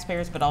the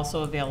taxpayers, but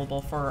also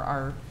available for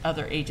our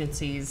other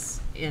agencies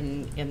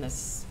in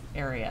this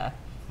area.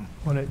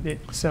 Well, it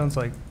sounds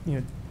like,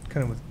 kind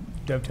of with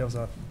dovetails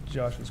off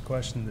Josh's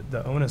question, that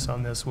the onus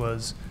on this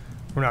was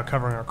we're not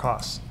covering our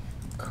costs.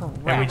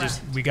 Correct.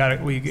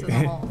 And we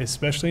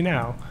especially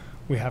now,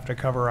 we have to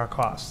cover our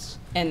costs.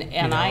 And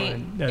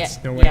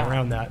that's no way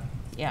around that.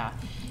 Yeah.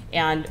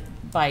 And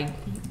by,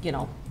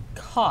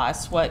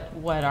 costs, what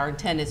our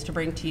intent is to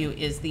bring to you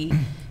is the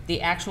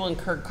actual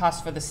incurred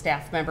cost for the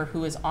staff member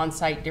who is on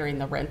site during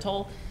the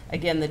rental.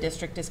 Again, the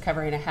district is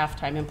covering a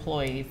half-time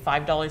employee,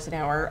 $5 an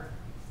hour.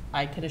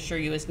 I can assure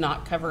you is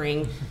not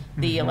covering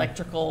the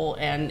electrical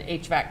and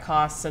HVAC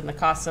costs and the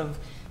costs of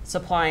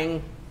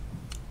supplying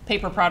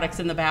paper products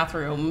in the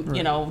bathroom,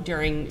 Right.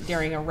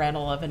 during a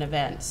rental of an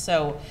event.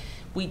 So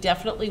we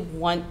definitely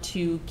want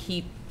to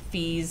keep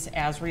fees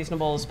as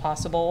reasonable as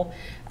possible.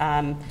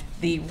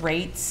 The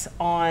rates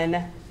on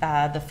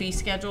the fee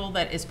schedule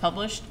that is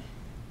published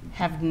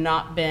have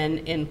not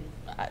been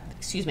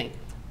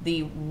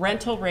the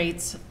rental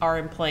rates are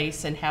in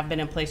place and have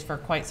been in place for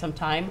quite some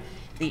time.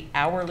 The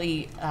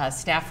hourly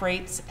staff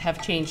rates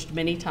have changed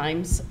many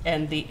times,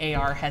 and the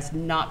AR has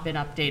not been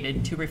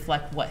updated to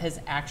reflect what has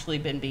actually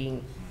been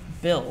being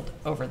billed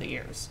over the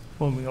years.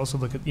 Well, we also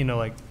look at,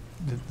 like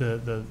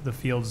the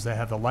fields that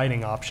have the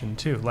lighting option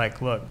too.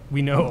 Like, look,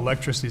 we know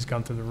electricity's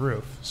gone through the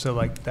roof, so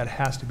like that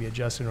has to be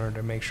adjusted in order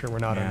to make sure we're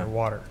not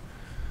underwater.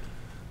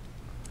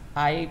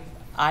 I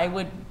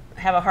would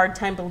have a hard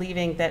time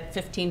believing that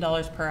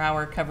 $15 per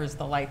hour covers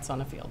the lights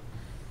on a field.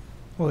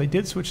 Well, they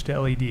did switch to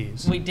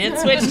LEDs. We did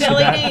switch to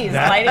LEDs,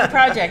 lighting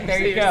project,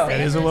 there you go.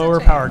 That is a lower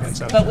power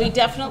consumption. But we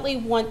definitely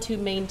want to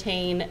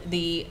maintain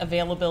the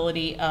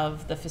availability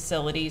of the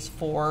facilities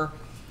for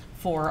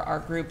our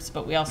groups,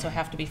 but we also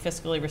have to be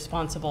fiscally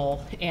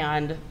responsible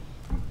and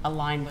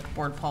align with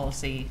board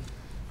policy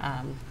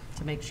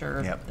to make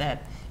sure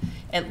that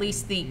at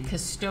least the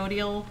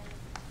custodial,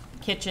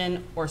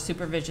 kitchen, or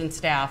supervision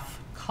staff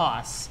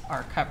costs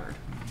are covered.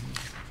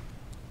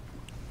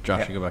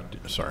 Josh, you go back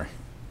to, sorry.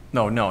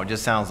 No, it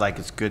just sounds like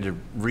it's good to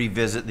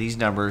revisit these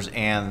numbers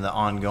and the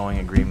ongoing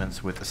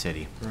agreements with the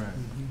city. Right.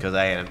 Because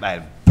I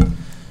had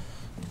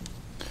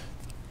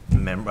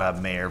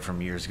mayor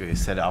from years ago. He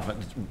said often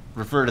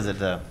refer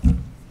to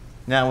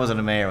no, it wasn't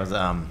a mayor. It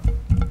was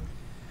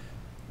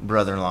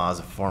brother-in-law is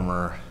a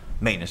former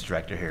maintenance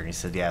director here, and he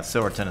said, yeah,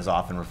 Silverton is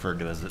often referred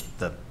to as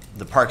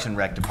the Parks and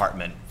Rec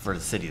department for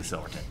the city of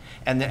Silverton.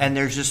 And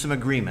there's just some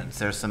agreements.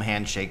 There's some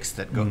handshakes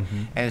that go,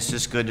 and it's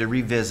just good to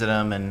revisit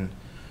them and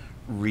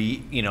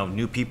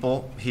new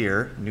people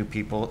here, new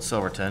people at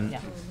Silverton,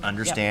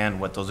 understand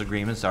what those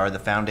agreements are, the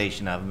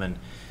foundation of them,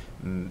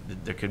 and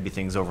there could be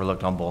things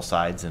overlooked on both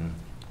sides, and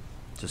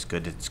just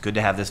good. It's good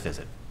to have this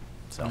visit.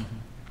 So,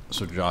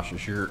 So Josh,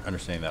 is your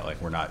understanding that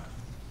like we're not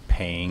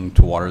paying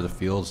to water the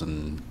fields,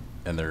 and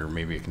there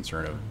may be a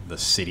concern of the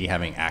city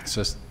having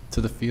access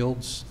to the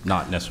fields,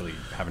 not necessarily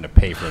having to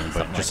pay for them,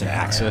 but just an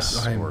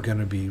access? I'm or- going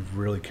to be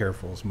really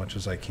careful as much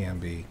as I can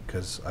be,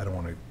 because I don't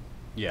want to.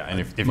 Yeah, and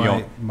if you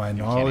don't, My if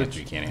you can't knowledge answer,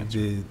 you can't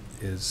answer.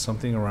 is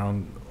something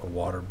around a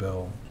water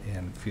bill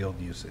and field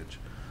usage.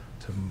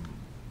 To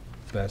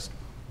best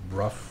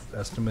rough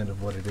estimate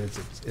of what it is,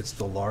 it's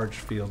the large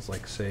fields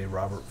like, say,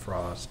 Robert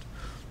Frost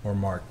or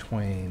Mark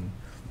Twain,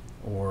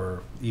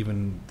 or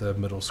even the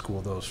middle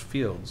school, those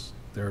fields,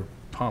 they're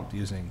pumped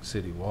using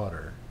city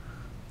water.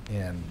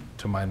 And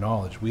to my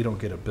knowledge, we don't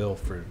get a bill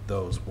for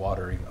those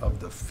watering of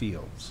the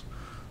fields.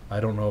 I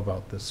don't know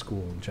about this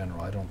school in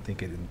general. I don't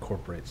think it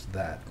incorporates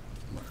that.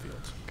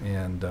 Fields.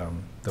 And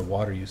the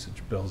water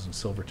usage bills in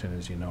Silverton,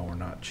 as you know, are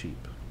not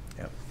cheap.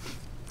 yep.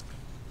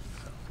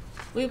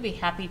 We would be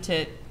happy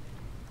to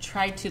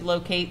try to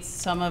locate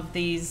some of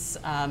these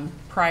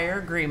prior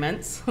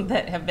agreements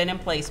that have been in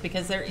place,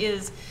 because there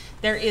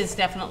is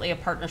definitely a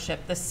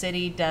partnership. The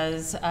city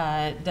does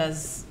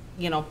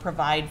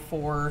provide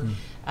for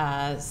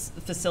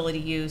facility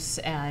use,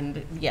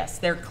 and yes,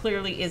 there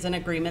clearly is an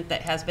agreement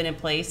that has been in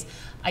place.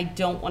 I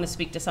don't want to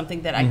speak to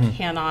something that I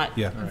cannot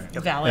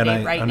validate And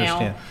I right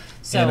understand. now.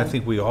 So, And I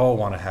think we all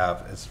want to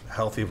have as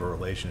healthy of a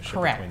relationship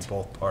Correct. between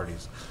both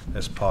parties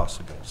as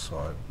possible. So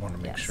I want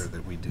to make Yes. sure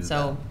that we do that.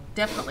 So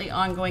definitely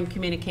ongoing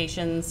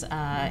communications,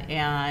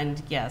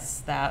 and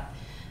yes, that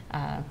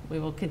we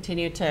will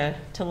continue to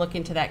look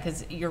into that,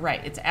 because you're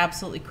right, it's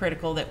absolutely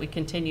critical that we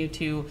continue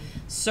to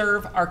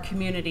serve our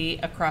community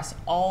across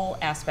all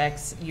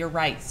aspects. You're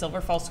right,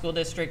 Silver Falls School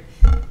District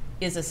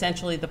is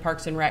essentially the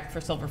Parks and Rec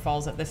for Silver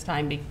Falls at this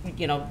time.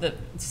 The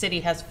city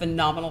has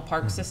phenomenal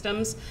park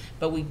systems,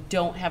 but we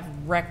don't have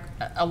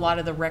a lot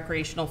of the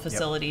recreational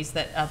facilities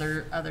that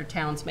other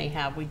towns may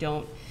have. We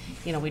don't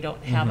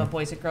have a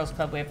Boys and Girls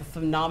Club. We have a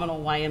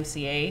phenomenal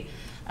YMCA,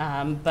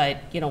 but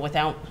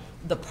without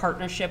the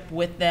partnership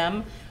with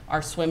them,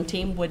 our swim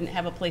team wouldn't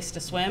have a place to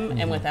swim,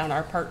 and without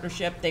our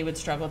partnership, they would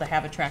struggle to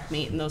have a track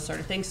meet and those sort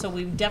of things. So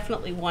we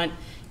definitely want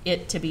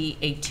it to be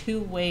a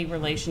two-way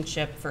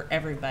relationship for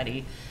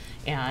everybody,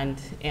 and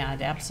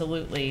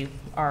absolutely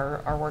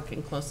are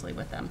working closely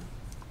with them.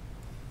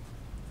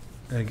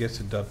 And I guess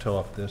to dovetail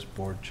off this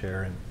board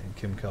chair and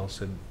Kim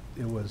Kelson,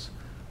 it was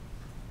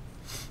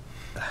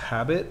a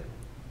habit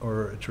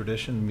or a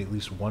tradition, at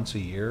least once a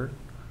year,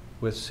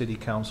 with city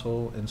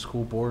council and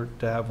school board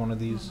to have one of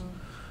these.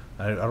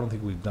 I don't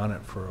think we've done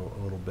it for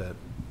a little bit.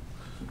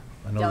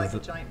 I know Yeah, like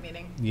that a joint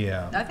meeting.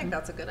 Yeah. I think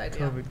that's a good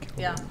idea. COVID killed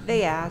Yeah. it.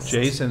 They asked.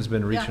 Jason's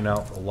been reaching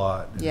out a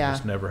lot, and Yeah.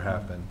 it's never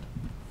happened.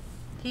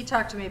 He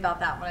talked to me about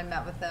that when I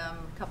met with them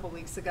a couple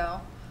weeks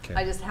ago. Okay.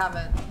 I just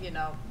haven't,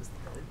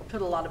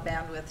 put a lot of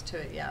bandwidth to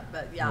it yet,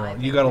 but yeah. I Well,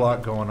 think you got a we lot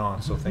could- going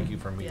on, so thank you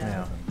for meeting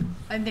Yeah. with them.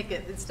 I think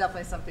it's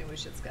definitely something we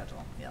should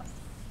schedule, yes.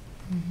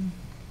 Mm-hmm.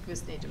 We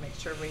just need to make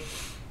sure we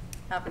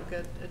have a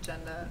good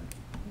agenda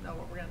and know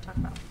what we're gonna talk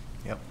about.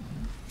 Yep.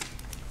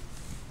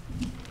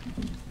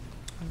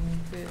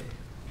 Okay.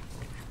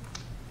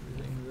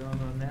 Everything's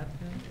on that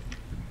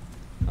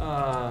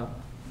then?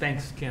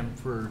 Thanks, Kim,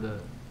 for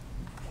the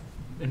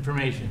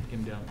information.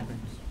 Kim Down,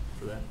 thanks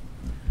for that.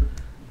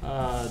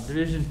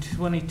 Division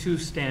 22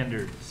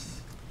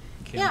 standards.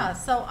 Kim. Yeah,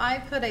 so I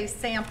put a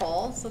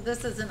sample, so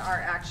this isn't our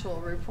actual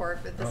report,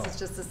 but this is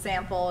just a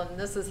sample, and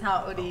this is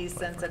how ODE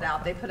sends it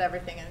out. They put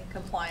everything in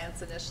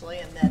compliance initially,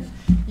 and then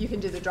you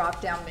can do the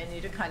drop-down menu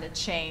to kind of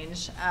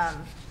change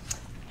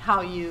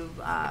how you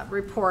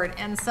report.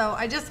 And so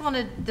I just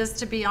wanted this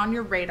to be on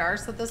your radar.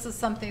 So this is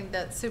something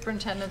that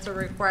superintendents are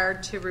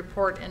required to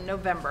report in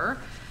November.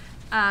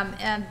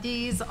 And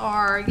these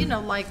are,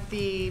 like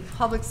the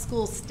public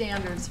school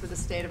standards for the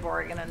state of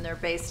Oregon, and they're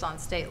based on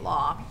state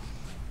law.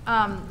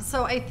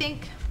 So I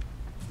think,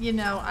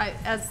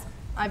 as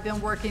I've been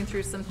working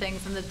through some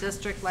things in the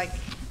district, like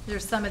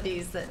there's some of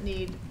these that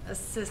need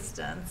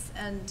assistance.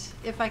 And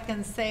if I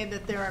can say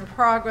that they're in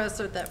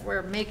progress or that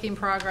we're making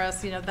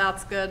progress,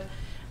 that's good.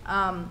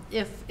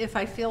 If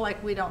I feel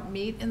like we don't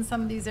meet in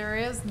some of these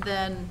areas,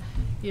 then,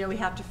 we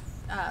have to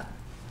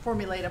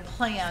formulate a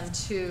plan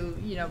to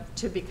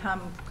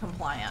become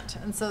compliant.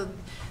 And so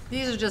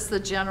these are just the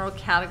general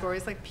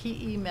categories like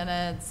PE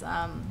minutes,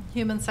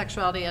 human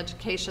sexuality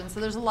education. So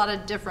there's a lot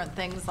of different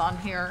things on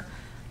here.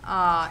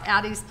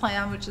 Addie's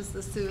plan, which is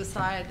the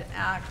Suicide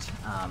Act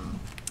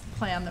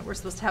plan that we're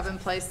supposed to have in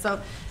place.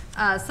 So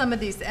some of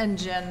these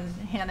engine,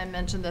 Hannah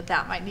mentioned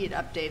that might need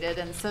updated.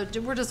 And so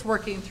we're just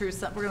working through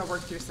we're going to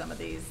work through some of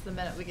these the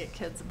minute we get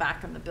kids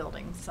back in the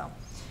building. So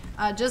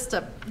just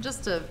a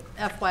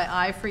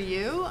FYI for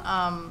you,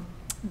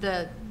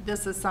 that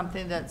this is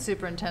something that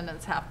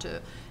superintendents have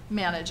to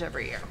manage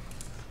every year.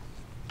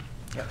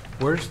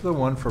 Where's the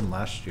one from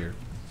last year?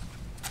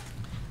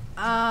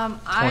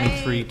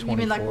 23, you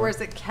mean like 24? where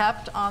is it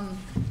kept on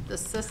the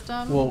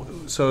system? Well,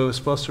 so it was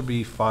supposed to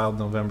be filed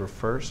November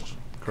 1st,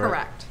 correct?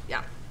 Correct,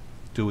 yeah.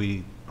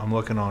 I'm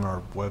looking on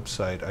our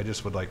website, I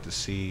just would like to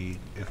see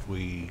if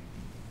we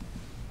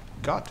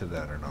got to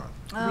that or not.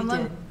 We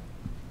did.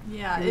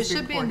 Yeah, It it was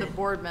should be in the reported.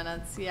 board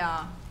minutes,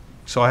 yeah.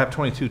 So I have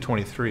 22,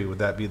 23, would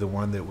that be the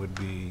one that would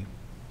be,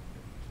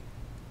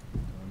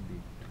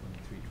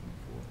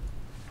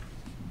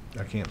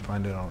 I can't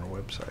find it on our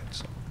website,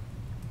 so.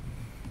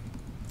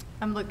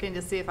 I'm looking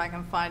to see if I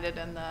can find it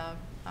in the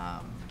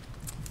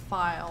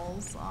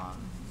files on,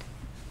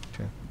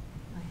 Okay,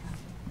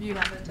 you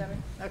have it, Debbie?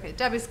 Okay,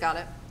 Debbie's got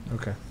it.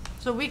 okay.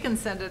 So we can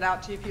send it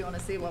out to you if you want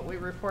to see what we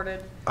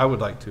reported, I would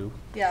like to,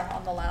 yeah,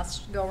 on the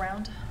last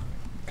go-round.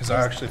 because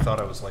I actually thought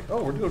I was like,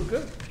 oh, we're doing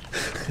good.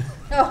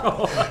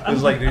 Oh, It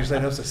was like, they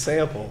sent us a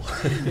sample.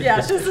 yeah,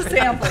 it's just a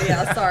sample,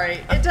 yeah, sorry.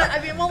 I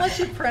mean, we'll let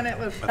you print it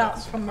without,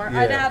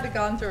 I'd Yeah. have to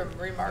gone through and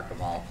remark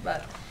them all,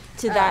 but.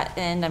 To that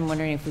end, I'm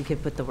wondering if we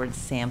could put the word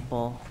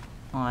sample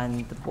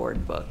on the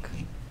board book.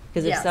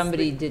 Because if Yes,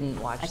 somebody we- didn't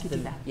watch I could the,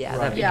 do that. yeah,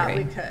 that'd be Yeah,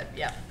 great. we could,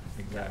 yeah.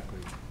 Exactly.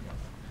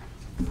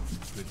 Yeah.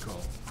 Good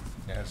call.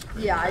 Yeah, that's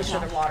great. Yeah, I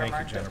should have Thank you,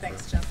 watermarked it, Jennifer.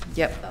 thanks, Jim.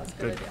 Yep. That was a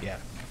good idea. Yeah.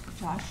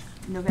 Josh,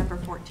 November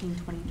 14,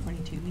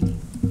 2022 meeting.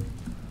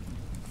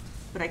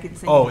 But I could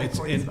send you Oh, the it's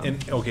report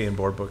as well. okay, in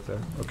board book there,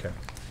 okay.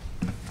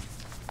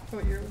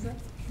 What year was it?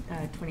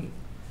 20,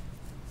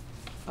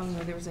 oh no,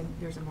 there's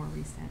a more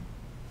recent.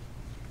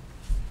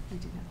 We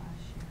did that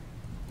last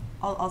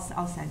year.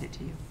 I'll send it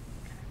to you.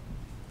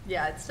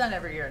 Yeah, it's done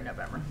every year in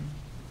November.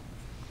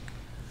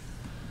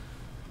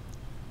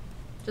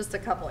 Just a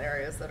couple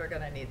areas that are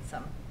gonna need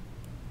some,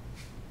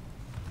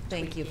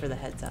 Thank you for the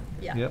heads up.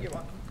 yeah, Yep. you're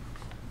welcome.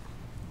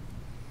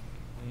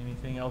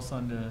 Anything else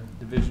on the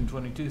Division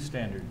 22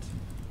 standards?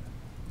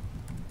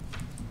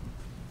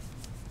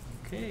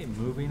 Okay,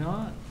 moving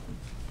on.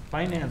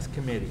 Finance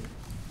Committee.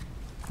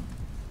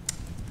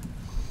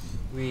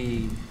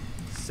 We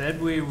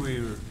said we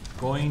were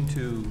going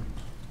to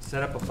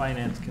set up a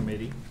finance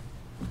committee,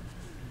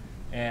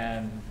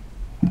 and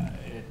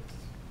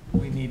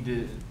we need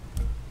to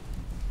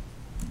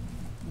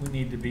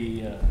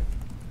be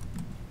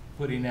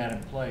putting that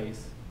in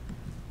place.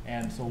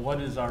 And so what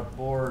does our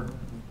board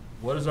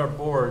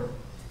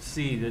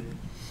see that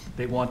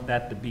they want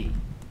that to be?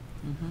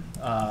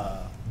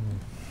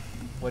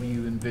 What do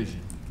you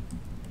envision?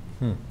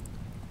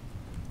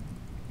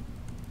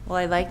 Well,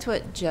 I liked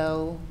what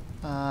Joe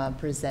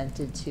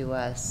presented to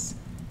us,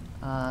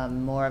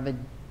 more of a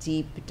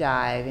deep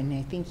dive, and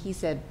I think he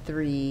said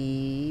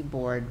 3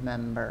 board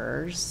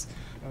members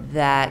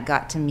that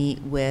got to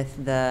meet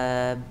with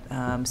the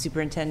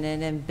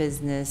superintendent and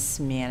business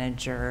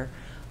manager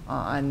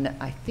on,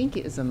 I think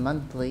it was a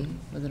monthly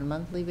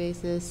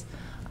basis,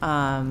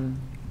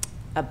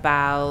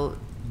 about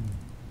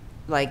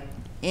like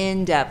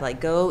in-depth,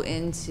 like go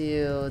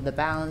into the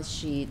balance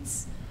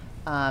sheets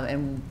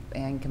and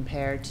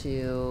compare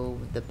to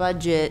the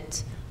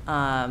budget,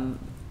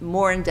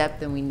 more in-depth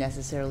than we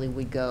necessarily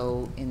would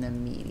go in a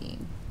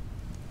meeting.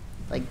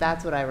 Like,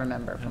 that's what I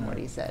remember from what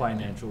he said.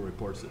 Financial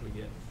reports that we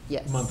get.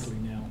 Yes. Monthly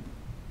now.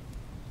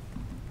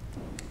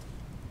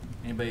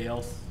 Anybody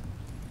else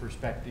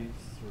perspectives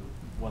or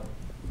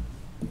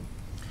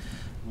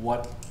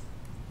what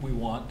we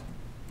want?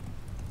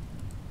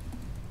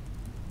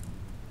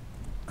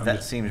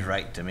 That seems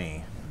right to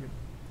me,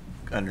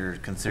 under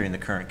considering the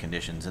current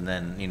conditions, and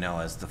then, you know,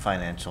 as the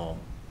financial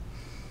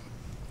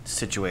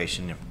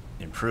situation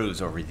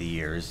improves over the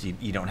years,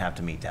 you don't have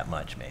to meet that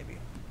much, maybe.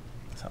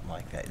 Something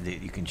like that,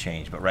 you can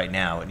change, but right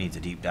now, it needs a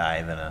deep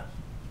dive and a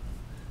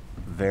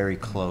very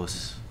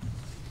close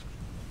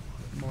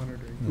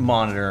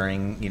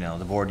monitoring, you know,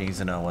 the board needs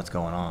to know what's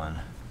going on,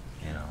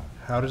 you know.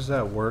 How does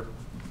that work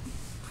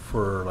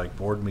for like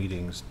board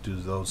meetings? Do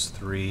those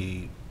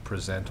 3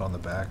 present on the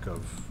back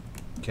of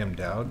Kim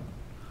Dowd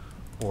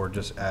or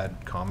just add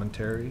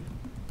commentary?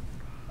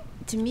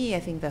 To me, I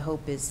think the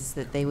hope is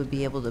that they would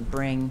be able to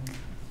bring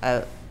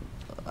a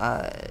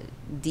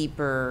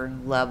deeper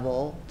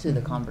level to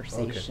the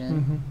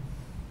conversation.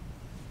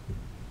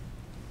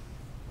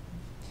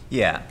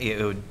 Yeah,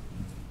 it would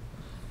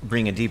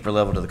bring a deeper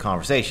level to the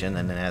conversation,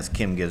 and then as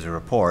Kim gives a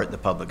report, the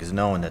public is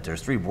knowing that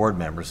there's 3 board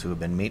members who have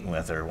been meeting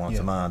with her once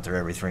a month or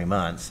every 3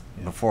 months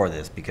before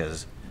this,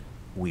 because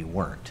we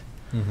weren't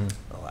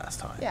the last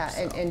time. Yeah,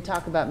 so. and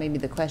talk about maybe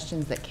the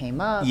questions that came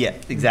up. Yeah,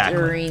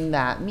 exactly. During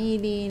that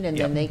meeting, and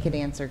then Yep. they could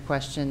answer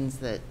questions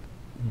that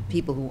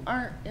people who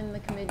aren't in the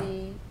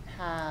committee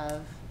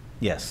have.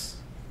 Yes,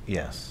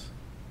 yes.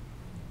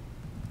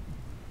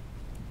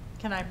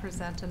 Can I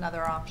present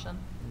another option?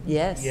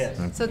 Yes.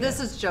 Yes. So this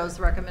is Joe's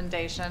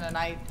recommendation, and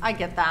I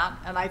get that,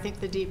 and I think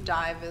the deep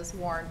dive is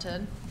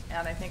warranted,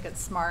 and I think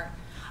it's smart.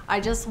 I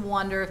just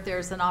wonder if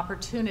there's an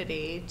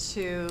opportunity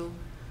to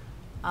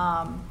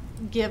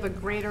give a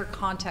greater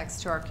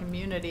context to our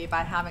community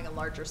by having a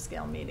larger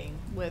scale meeting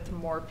with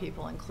more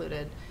people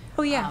included.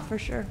 Oh, yeah, for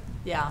sure.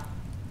 Yeah,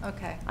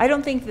 okay. I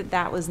don't think that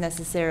that was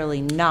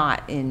necessarily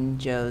not in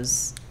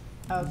Joe's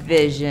Okay.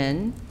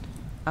 vision.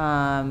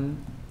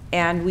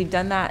 And we've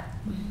done that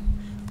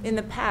in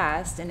the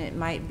past, and it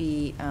might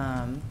be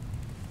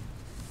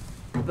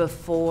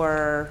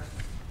before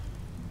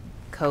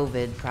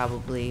COVID,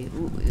 probably.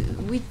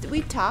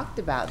 We talked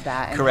about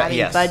that. And Correct, having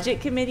yes.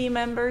 budget committee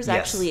members Yes.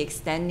 actually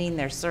extending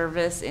their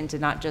service into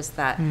not just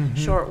that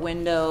short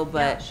window,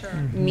 but sure.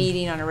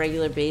 meeting on a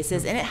regular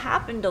basis. And it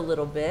happened a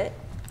little bit,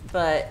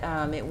 but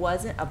it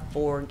wasn't a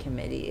board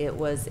committee. It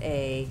was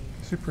a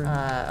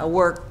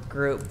work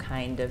group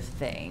kind of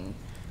thing.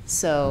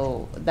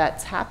 So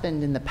that's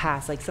happened in the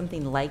past, like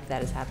something like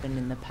that has happened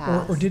in the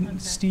past. Or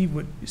didn't Steve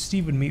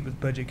would meet with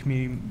budget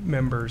committee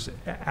members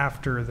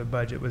after the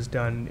budget was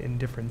done in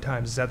different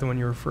times? Is that the one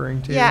you're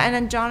referring to? Yeah, and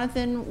then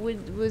Jonathan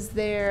was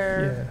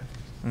there.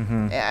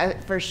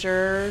 For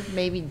sure.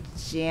 Maybe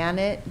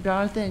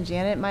Jonathan and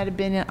Janet might have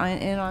been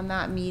in on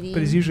that meeting.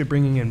 But he's usually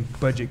bringing in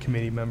budget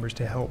committee members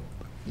to help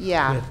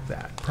Yeah. with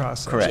that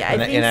process. Correct. Yeah, I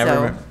And think and so.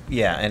 remember,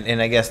 yeah,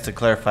 and I guess to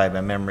clarify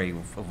my memory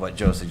of what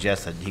Joe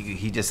suggested,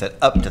 he just said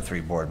up to 3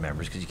 board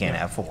members, because you can't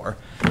have 4.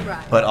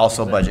 Right. But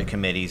also budget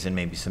committees and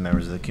maybe some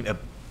members of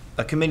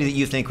a committee that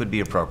you think would be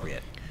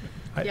appropriate.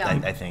 Yeah.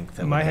 I think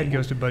that My would head be-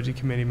 goes to budget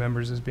committee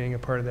members as being a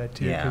part of that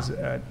too, Yeah.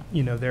 because,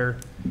 you know,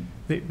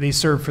 they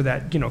serve for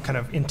that, you know, kind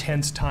of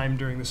intense time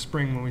during the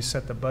spring when we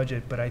set the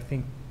budget, but I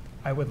think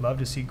I would love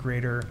to see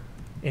greater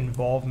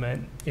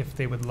involvement, if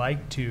they would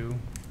like to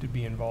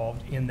be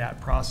involved in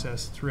that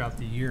process throughout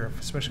the year,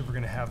 especially if we're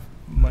going to have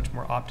much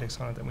more optics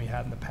on it than we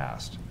had in the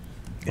past.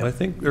 Well, I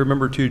think, I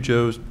remember too,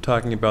 Joe's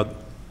talking about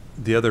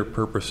the other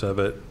purpose of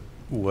it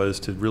was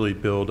to really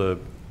build a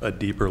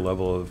deeper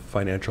level of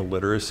financial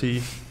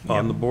literacy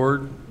on the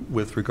board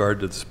with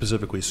regard to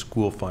specifically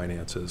school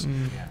finances.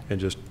 And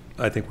just,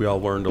 I think we all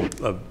learned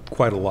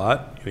quite a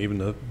lot, you know, even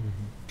though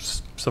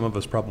some of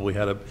us probably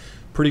had a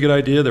pretty good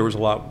idea, there's a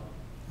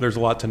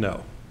lot to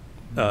know.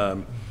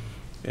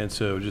 And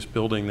so just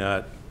building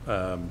that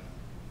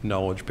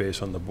knowledge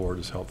base on the board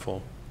is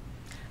helpful.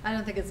 I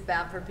don't think it's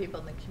bad for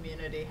people in the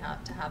community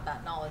to have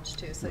that knowledge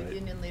too. So Right.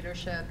 union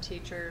leadership,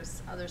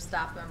 teachers, other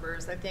staff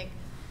members, I think,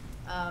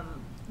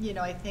 you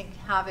know, I think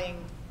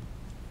having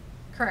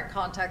current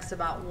context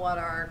about what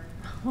our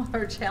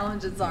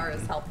challenges are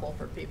is helpful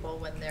for people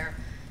when they're,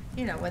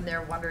 you know, when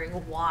they're wondering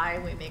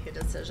why we make a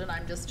decision.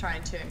 I'm just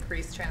trying to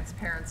increase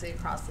transparency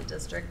across the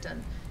district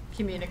and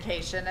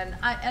communication, and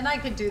I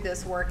could do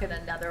this work in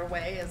another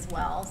way as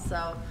well.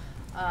 So,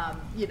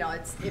 you know,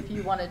 it's, if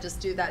you want to just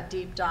do that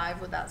deep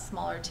dive with that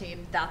smaller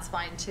team, that's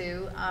fine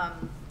too.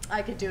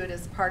 I could do it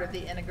as part of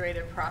the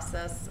integrated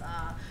process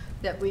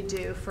that we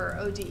do for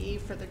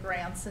ODE for the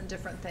grants and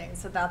different things.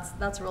 So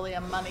that's really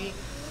a money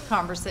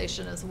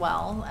conversation as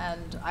well,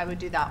 and I would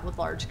do that with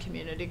large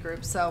community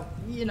groups. So,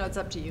 you know, it's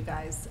up to you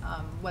guys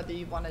whether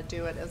you want to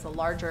do it as a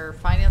larger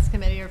finance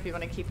committee or if you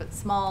want to keep it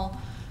small.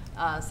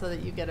 So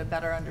that you get a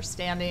better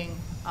understanding,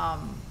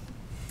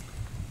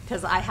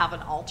 because I have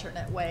an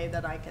alternate way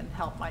that I can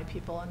help my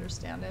people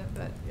understand it.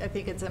 But I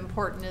think it's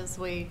important as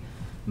we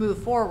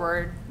move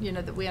forward, you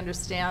know, that we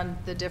understand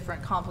the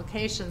different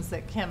complications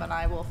that Kim and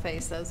I will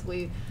face as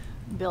we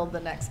build the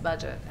next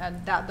budget,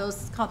 and that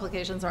those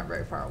complications aren't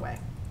very far away.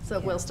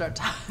 So we'll start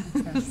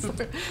talking.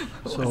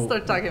 We'll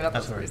start talking about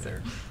That's those right pretty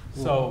there.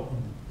 soon.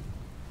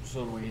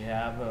 So we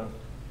have a,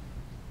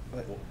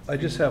 I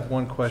just have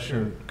one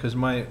question, because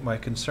my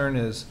concern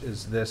is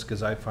this,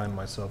 because I find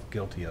myself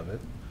guilty of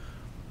it,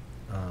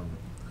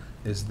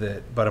 is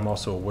that, but I'm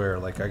also aware,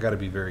 like, I gotta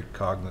be very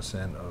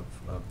cognizant of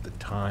the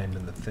time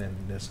and the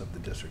thinness of the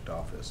district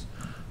office.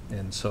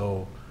 And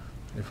so,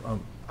 if,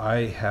 I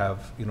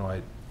have, you know,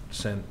 I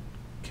sent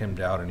Kim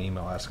Dowd an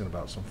email asking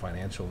about some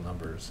financial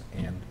numbers,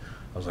 and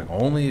I was like,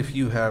 only if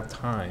you have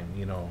time,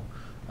 you know.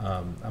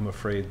 I'm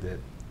afraid that,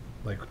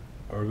 like,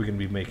 are we gonna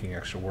be making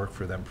extra work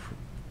for them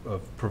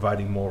of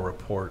providing more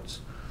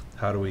reports?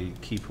 How do we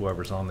keep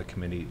whoever's on the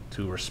committee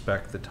to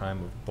respect the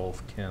time of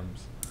both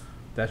Kims?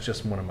 That's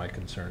just one of my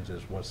concerns,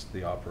 is what's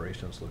the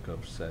operations look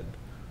of said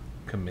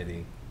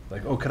committee?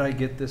 Like, oh, could I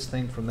get this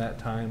thing from that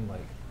time? Like,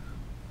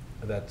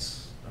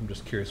 I'm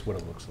just curious what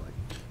it looks like.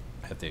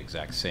 I have the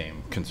exact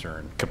same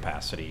concern,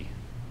 capacity,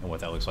 and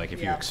what that looks like. If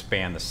you Yeah.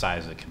 expand the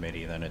size of the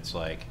committee, then it's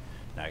like,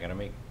 now I gotta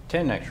make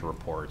 10 extra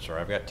reports, or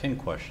I've got 10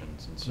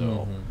 questions, and so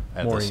Mhm. I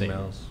have More the same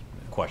emails.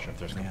 question. If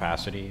there's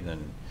capacity,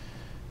 then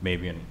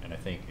maybe, and I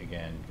think,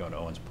 again, going to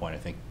Owen's point, I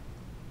think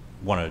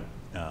one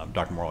of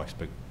Dr. Morlock's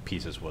big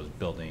pieces was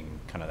building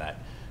kind of that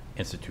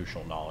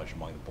institutional knowledge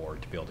among the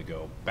board to be able to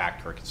go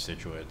back to our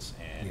constituents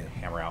and Yeah.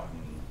 hammer out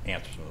and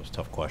answer some of those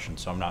tough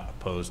questions. So I'm not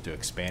opposed to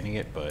expanding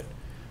it, but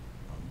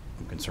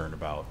I'm concerned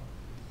about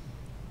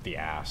the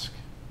ask.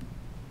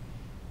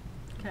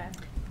 Okay.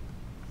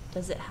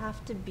 does it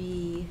have to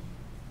be,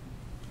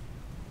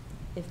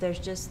 if there's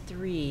just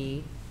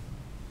 3,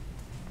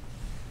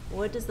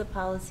 what does the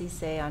policy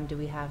say on, do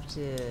we have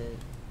to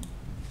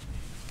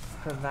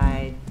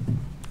provide,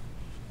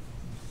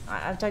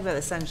 I'm talking about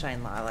the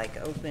sunshine law, like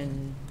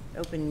open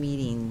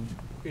meeting.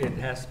 It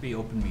has to be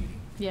open meeting.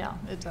 Yeah,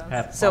 it does.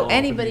 Have to So follow open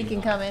anybody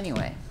meeting can law. come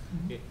anyway.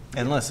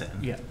 And listen.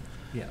 Yeah,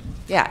 yeah.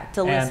 Yeah,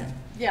 to And- listen.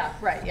 Yeah,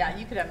 right, yeah,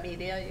 you could have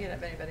media, you could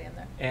have anybody in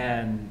there.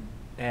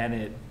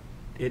 And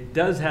it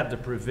does have the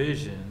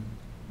provision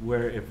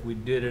where if we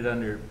did it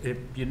under, if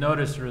you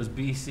notice there was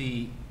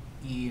BCE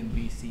and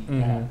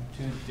BCF,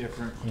 two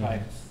different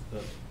types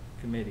of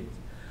committees.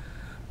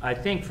 I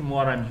think from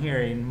what I'm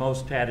hearing,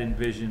 most had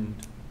envisioned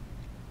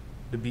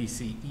the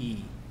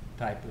BCE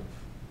type of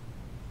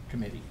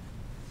committee.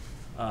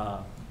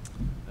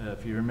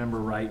 If you remember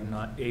right, in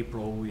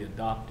April, we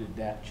adopted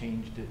that,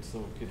 changed it so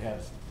it could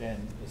have a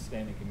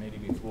standing committee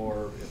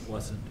before it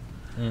wasn't.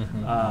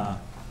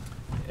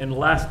 In the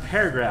last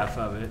paragraph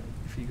of it,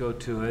 if you go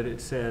to it,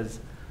 it says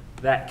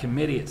that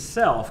committee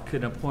itself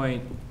can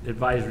appoint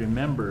advisory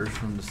members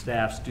from the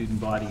staff,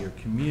 student body, or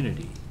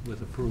community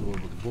with approval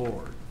of the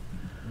board.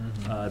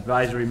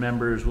 Advisory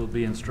members will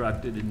be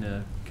instructed in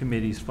the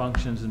committee's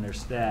functions and their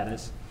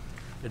status.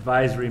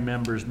 Advisory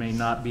members may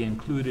not be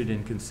included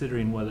in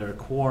considering whether a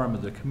quorum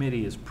of the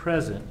committee is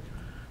present,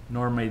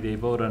 nor may they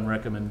vote on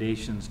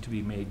recommendations to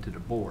be made to the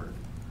board.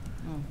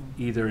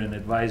 Either an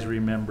advisory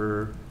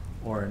member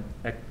or an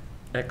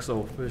ex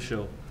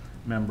officio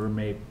member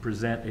may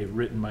present a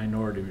written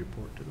minority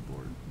report to the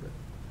board.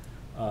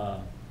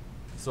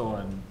 So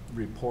in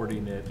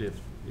reporting it,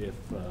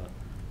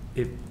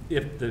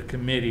 if the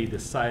committee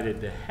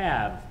decided to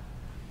have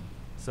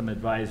some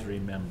advisory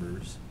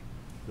members,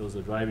 those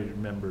advisory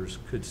members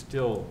could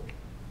still,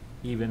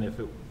 even if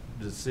it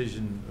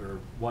decision or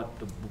what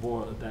the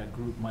board, that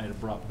group might have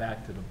brought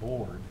back to the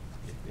board,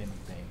 if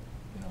anything,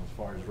 you know, as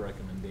far as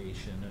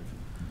recommendation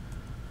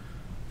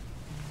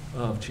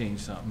of change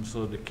something.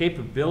 So the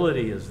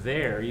capability is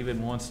there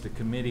even once the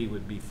committee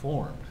would be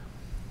formed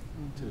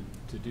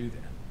to do that.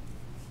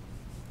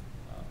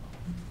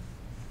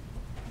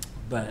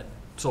 But,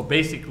 so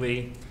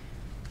basically,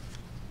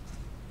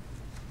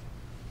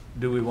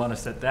 do we want to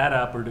set that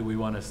up, or do we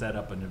want to set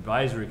up an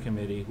advisory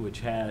committee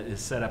which is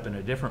set up in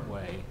a different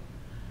way,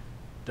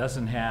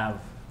 doesn't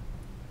have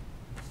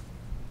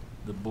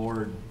the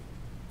board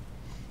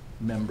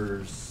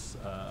members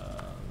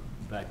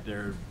back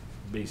there,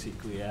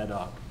 basically ad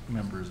hoc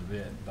members of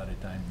it by the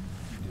time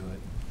you do it,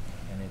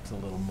 and it's a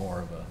little more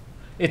of a,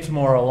 it's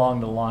more along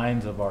the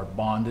lines of our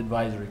bond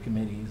advisory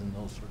committees and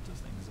those sorts of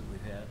things that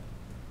we've had.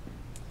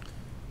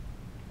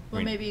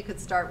 Well, maybe you could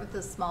start with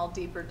a small,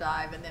 deeper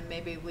dive, and then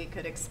maybe we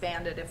could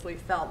expand it if we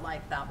felt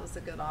like that was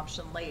a good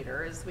option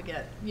later, as we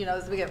get, you know,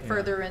 as we get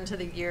further into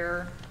the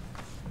year,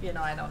 you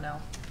know, I don't know.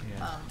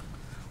 Yeah.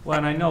 Well,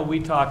 and I know we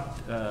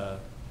talked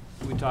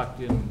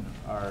in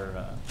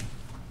our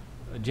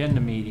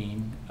agenda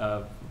meeting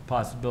of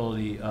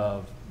possibility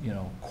of, you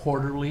know,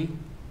 quarterly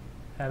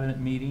having a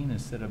meeting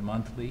instead of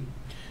monthly,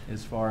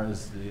 as far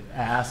as the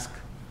ask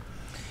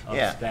of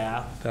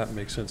staff. That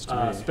makes sense to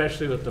me.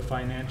 Especially with the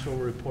financial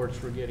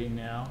reports we're getting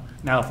now.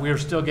 Now, if we were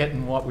still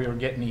getting what we were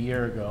getting a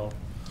year ago.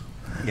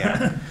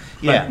 Yeah,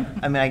 yeah.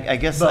 I mean, I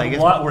guess. But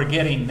what we're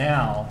getting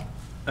now.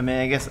 I mean,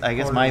 I guess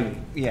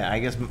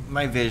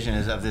my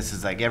vision of this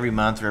is like every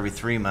month or every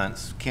 3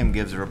 months, Kim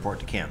gives a report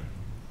to Kim.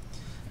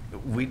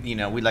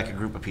 We'd like a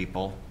group of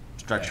people,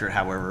 structure it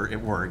however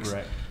it works,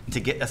 Right. to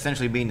get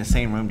essentially be in the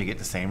same room to get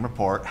the same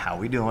report. How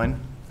we doing?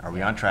 Are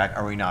we on track?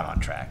 Are we not on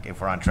track?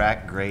 If we're on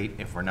track, great.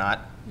 If we're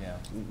not,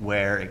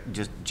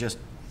 just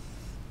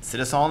sit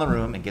us all in the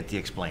room and get the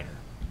explainer.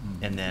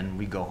 And then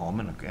we go home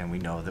and we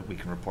know that we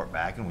can report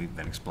back and we've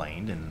been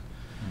explained and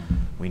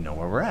we know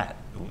where we're at.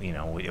 You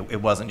know,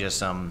 it wasn't just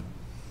some,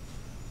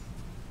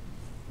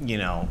 you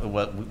know,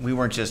 we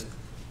weren't just,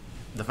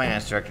 the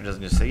finance director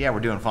doesn't just say, yeah, we're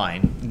doing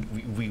fine.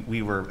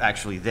 We were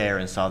actually there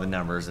and saw the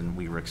numbers and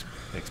we were,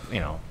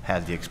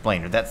 had the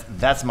explainer.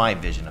 That's my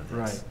vision of this.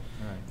 Right.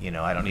 You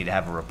know, I don't need to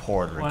have a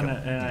report or,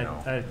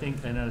 I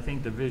think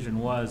the vision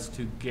was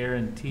to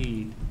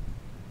guarantee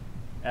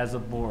as a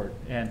board.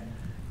 And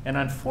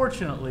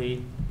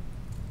unfortunately,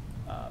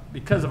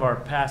 because of our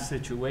past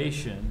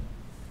situation,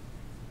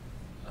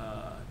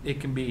 it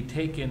can be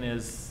taken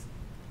as,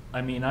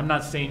 I mean, I'm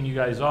not saying you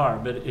guys are,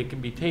 but it can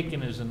be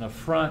taken as an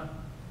affront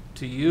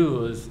to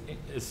you as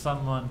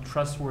someone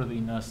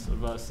trustworthiness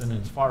of us, and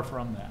it's far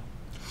from that.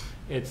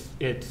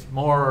 It's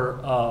more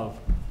of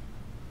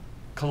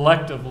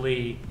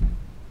collectively,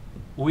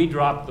 we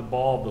dropped the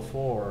ball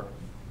before.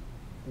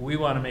 We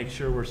want to make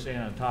sure we're staying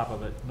on top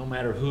of it, no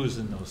matter who's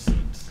in those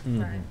seats.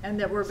 Right, and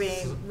that we're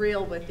being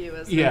real with you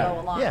as we Yeah.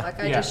 go along. Yeah. Like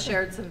I just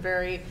shared some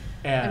very,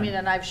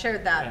 and I've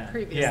shared that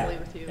previously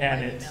with you by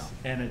email.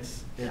 And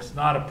it's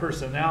not a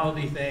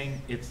personality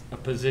thing, it's a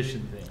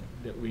position thing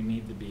that we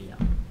need to be.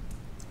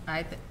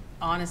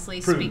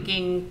 Honestly, Prudent.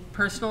 speaking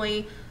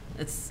personally,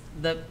 it's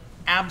the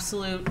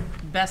absolute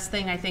best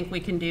thing I think we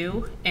can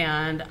do,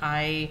 and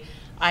I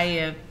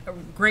I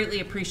greatly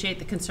appreciate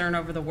the concern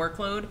over the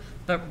workload,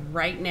 but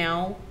right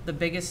now, the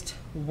biggest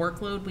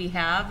workload we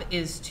have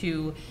is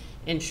to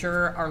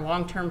ensure our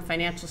long-term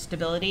financial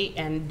stability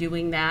and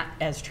doing that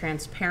as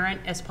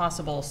transparent as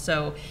possible.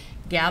 So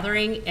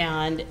gathering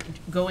and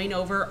going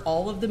over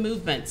all of the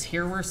movements.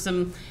 Here were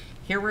some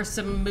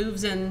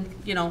moves in,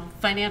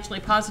 financially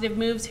positive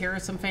moves. Here are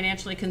some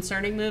financially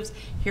concerning moves.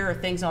 Here are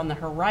things on the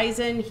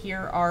horizon.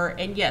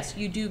 And yes,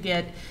 you do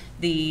get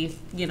the,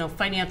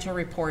 financial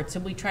reports,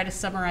 and we try to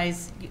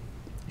summarize,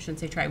 I shouldn't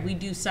say try, we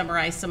do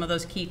summarize some of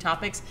those key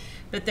topics,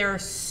 but there are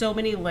so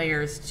many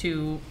layers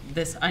to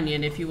this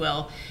onion, if you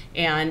will,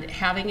 and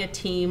having a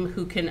team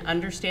who can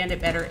understand it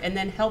better and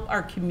then help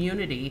our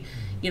community,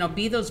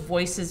 be those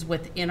voices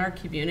within our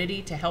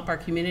community to help our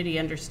community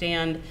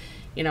understand,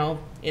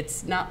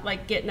 it's not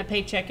like getting a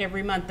paycheck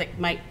every month that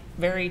might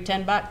vary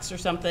 $10 or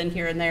something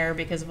here and there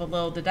because of a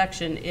little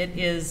deduction.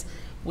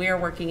 We are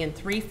working in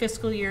 3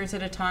 fiscal years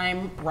at a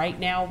time. Right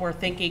now, we're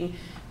thinking,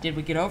 did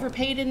we get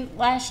overpaid in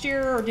last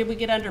year or did we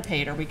get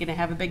underpaid? Are we going to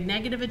have a big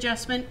negative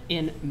adjustment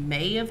in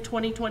May of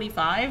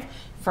 2025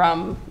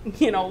 from,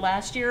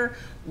 last year?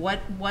 What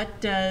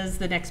does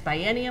the next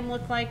biennium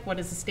look like? What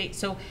does the state?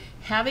 So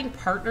having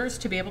partners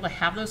to be able to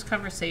have those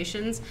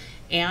conversations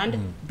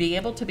and be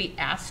able to be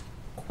asked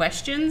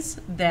questions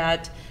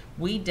that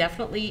we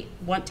definitely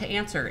want to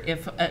answer.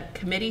 If a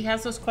committee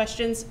has those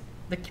questions,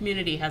 the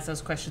community has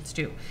those questions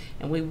too,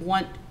 and we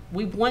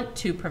want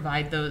to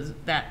provide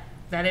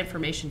that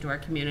information to our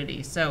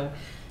community. So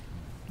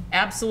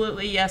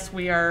absolutely, yes,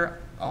 we are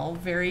all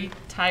very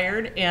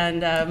tired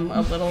and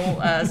a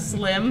little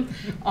slim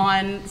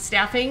on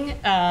staffing.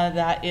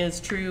 That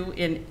is true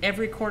in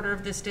every quarter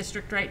of this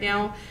district right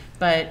now,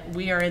 but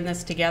we are in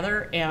this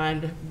together,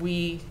 and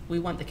we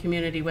want the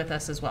community with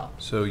us as well.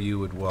 So you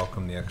would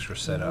welcome the extra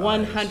set of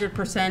eyes?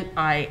 100%.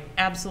 I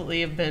absolutely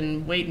have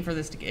been waiting for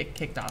this to get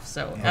kicked off,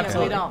 so Yeah,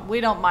 absolutely.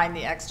 we don't mind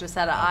the extra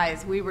set of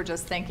eyes. We were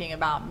just thinking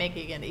about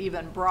making it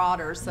even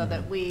broader so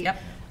that we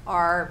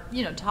are,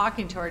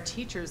 talking to our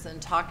teachers and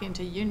talking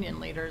to union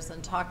leaders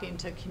and talking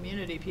to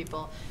community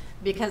people.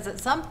 Because at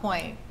some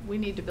point, we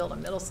need to build a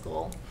middle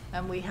school,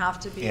 and we have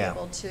to be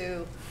able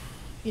to,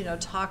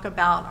 talk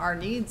about our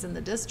needs in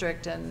the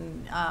district.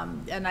 And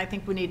I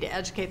think we need to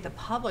educate the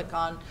public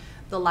on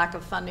the lack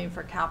of funding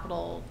for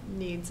capital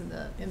needs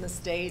in the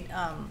state.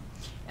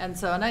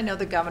 And I know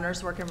the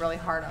governor's working really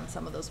hard on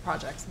some of those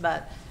projects,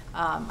 but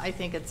I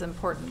think it's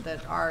important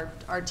that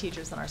our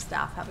teachers and our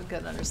staff have a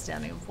good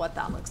understanding of what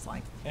that looks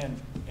like. And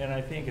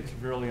I think it's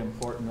really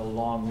important,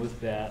 along with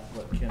that,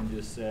 what Kim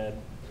just said.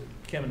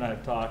 Kim and I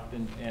have talked,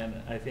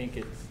 and I think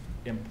it's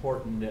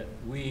important that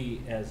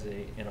we,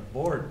 in a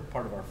board,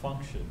 part of our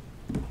function,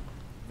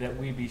 that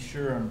we be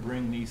sure and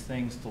bring these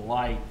things to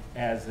light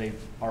as they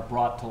are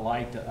brought to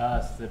light to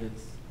us, that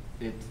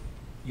it's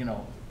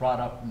brought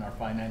up in our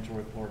financial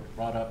report,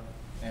 brought up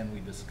and we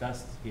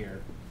discussed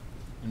here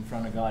in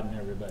front of God and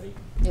everybody.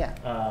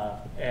 Yeah.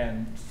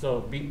 And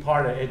so be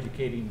part of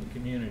educating the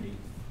community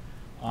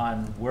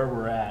on where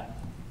we're at,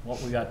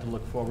 what we got to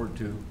look forward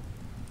to,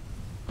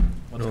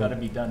 what's got to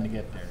be done to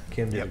get there.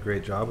 Kim did a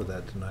great job with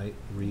that tonight,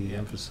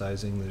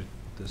 re-emphasizing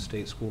the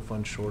state school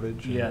fund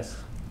shortage. And Yes.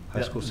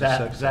 high school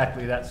success.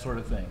 Exactly, that sort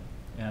of thing.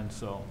 And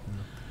so,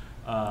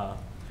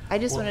 I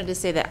just wanted to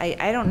say that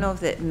I don't know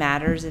if it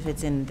matters if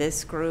it's in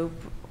this group,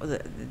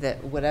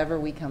 that whatever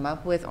we come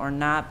up with or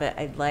not, but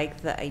I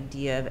like the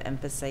idea of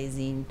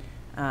emphasizing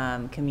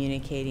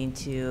communicating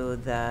to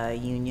the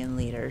union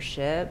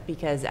leadership,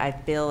 because I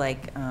feel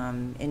like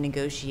in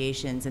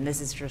negotiations, and this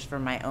is just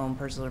from my own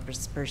personal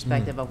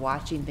perspective of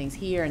watching things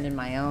here and in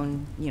my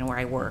own, where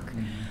I work,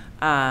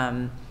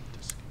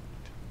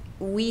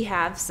 we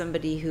have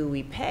somebody who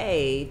we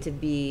pay to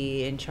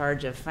be in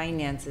charge of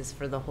finances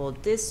for the whole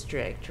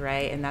district,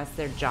 right? And that's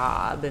their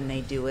job, and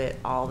they do it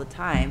all the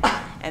time.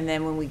 And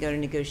then when we go to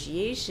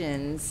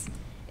negotiations,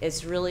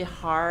 it's really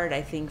hard,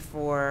 I think,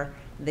 for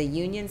the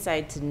union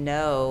side to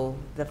know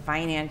the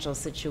financial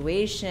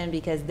situation,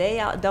 because they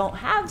don't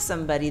have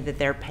somebody that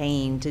they're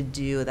paying to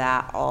do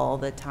that all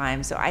the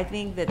time. So I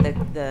think that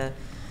the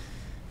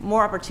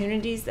more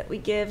opportunities that we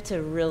give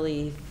to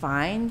really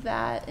find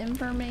that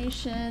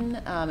information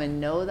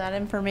and know that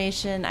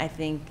information, I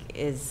think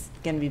is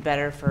going to be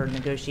better for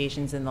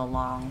negotiations in the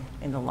long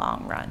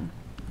run.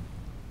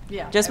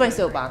 Yeah. Just my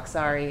soapbox.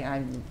 Sorry,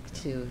 I'm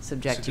to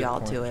subject you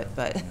all to it,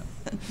 but.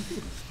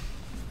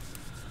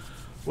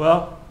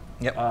 well,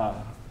 Yep.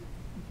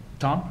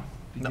 Tom?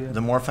 The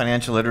more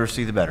financial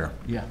literacy, the better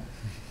Yeah.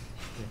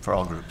 for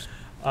all groups.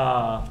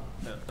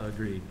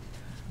 Agreed.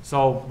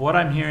 So what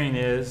I'm hearing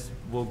is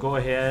we'll go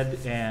ahead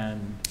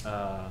and,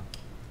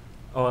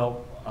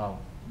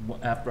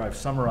 after I've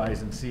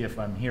summarized and see if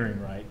I'm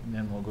hearing right, and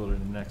then we'll go to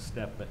the next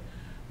step, but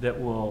that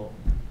we'll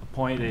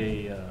appoint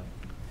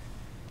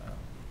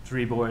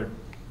three board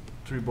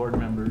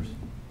members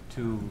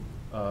to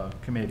a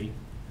committee,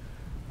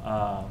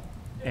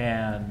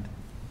 and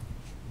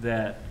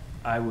that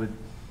I'm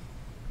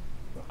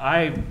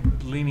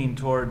leaning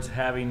towards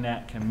having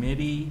that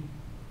committee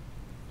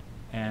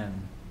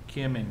and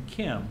Kim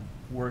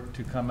work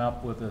to come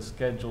up with a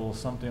schedule,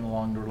 something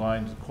along the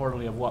lines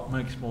quarterly of what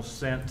makes most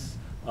sense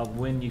of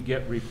when you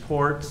get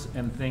reports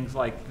and things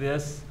like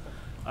this.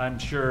 I'm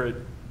sure it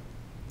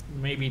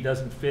maybe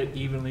doesn't fit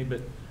evenly,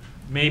 but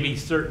maybe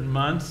certain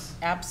months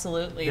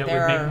Absolutely. that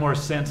There would are- make more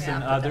sense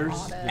than Yeah, for the others.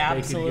 audit. That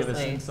they could give us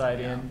Absolutely. insight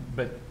in,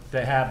 but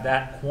to have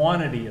that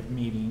quantity of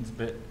meetings,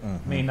 but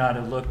may not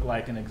have looked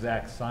like an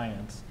exact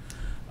science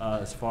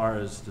as far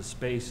as the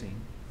spacing.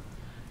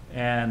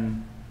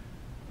 And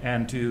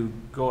to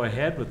go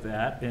ahead with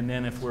that, and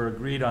then if we're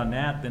agreed on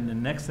that, then the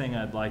next thing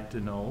I'd like to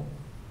know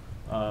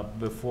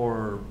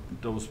before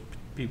those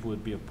people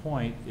would be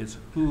appointed is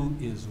who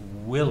is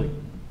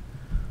willing.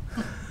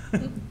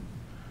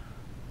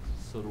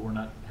 So that we're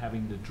not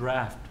having to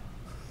draft.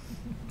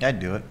 I'd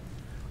do it.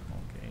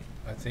 Okay.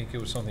 I think it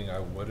was something I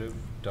would have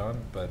done,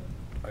 but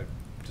I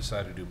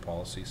decided to do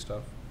policy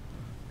stuff.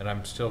 And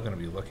I'm still gonna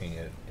be looking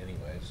at it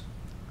anyways.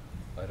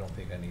 I don't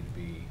think I need to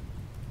be,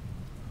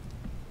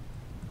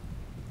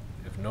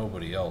 if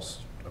nobody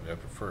else, I mean, I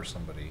prefer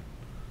somebody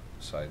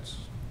besides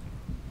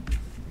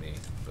me,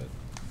 but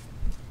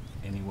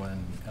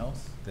Anyone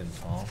else? then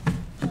Tom.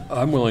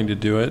 I'm willing to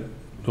do it.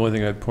 The only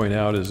thing I'd point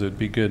out is it'd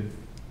be good,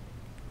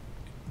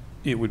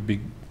 it would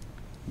be,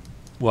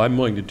 well, I'm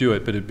willing to do it,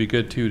 but it'd be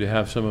good too to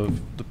have some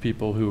of the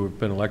people who have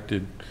been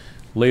elected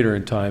later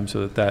in time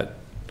so that that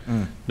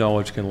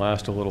knowledge can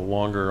last a little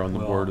longer on the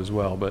board as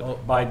well, but. Well,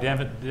 by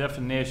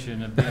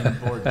definition of being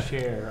board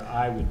chair,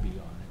 I would be on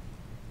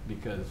it,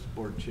 because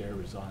board chair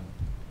is on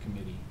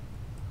committee,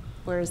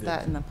 Where is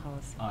that in the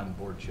policy? on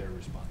board chair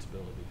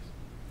responsibilities.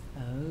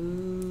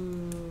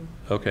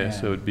 Oh. Okay,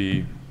 so it'd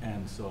be,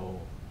 And so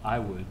I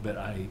would, but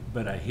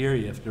I hear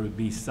you, if there would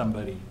be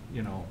somebody,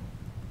 you know,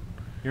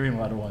 hearing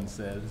what one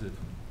says,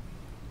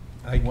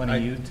 if one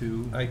of you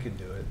two. I could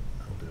do it.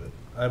 I'll do it.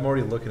 I'm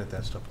already looking at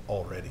that stuff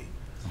already.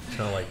 It's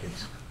not like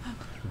it's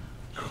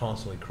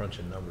constantly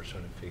crunching numbers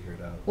trying to figure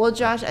it out. Well,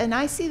 Josh, and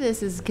I see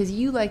this as, because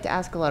you like to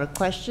ask a lot of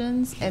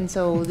questions, and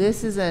so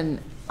this is an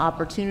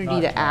opportunity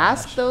Not to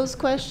ask Josh. those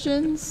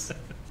questions.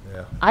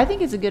 Yeah. I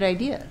think it's a good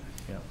idea.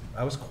 Yeah.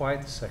 I was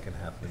quiet the second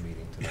half of the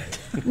meeting tonight.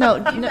 No,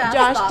 You've no, asked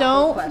Josh,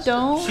 thoughtful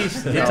don't,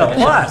 questions. don't. It's a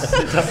plus,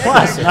 it's a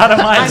plus, not a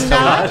minus. I'm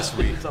not-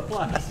 It's a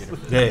plus.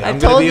 Hey, I I'm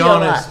gonna told be you a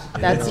lot. honest.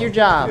 That's know. your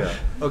job. Yeah.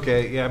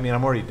 Okay, yeah, I mean,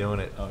 I'm already doing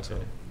it. Okay, So.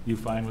 you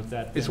fine with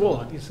that? It's, then, well,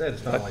 Lon? you said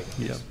it's not like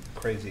Yeah. it's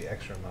crazy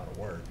extra amount of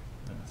work.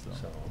 Yeah,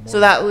 so- So I'm So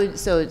that would,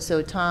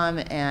 so Tom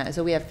and,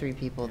 so we have 3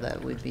 people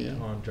that would be,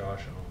 on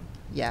Josh and on.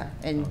 yeah,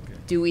 and Okay.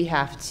 do we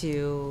have to?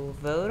 To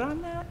vote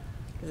on that?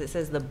 Because it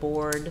says the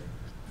board,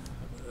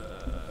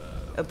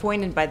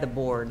 appointed by the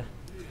board.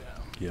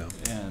 yeah.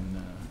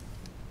 And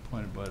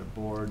appointed by the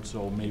board,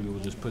 so maybe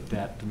we'll just put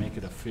that to make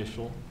it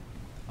official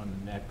on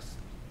the next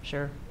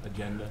Sure.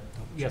 agenda.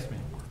 Yes,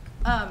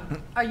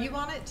 ma'am. Are you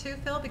on it too,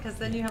 Phil? Because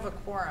then you have a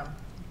quorum.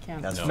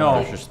 That's No, No.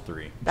 there's just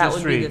 3. That Just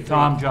would be the 3, three.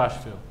 Tom, Josh,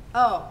 Phil.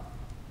 Oh,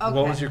 okay.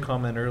 What was your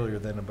comment earlier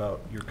then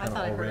about you're kind of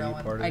thought I heard already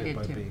Owen. part of I it did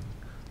by too. being?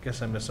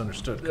 Guess I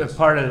misunderstood. As 'cause-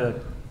 part of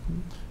the,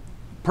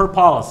 per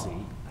policy,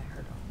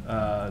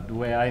 the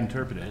way I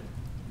interpret it,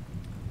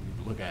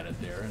 you look at it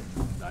there,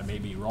 and I may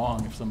be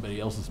wrong, if somebody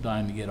else is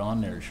dying to get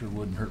on there, it sure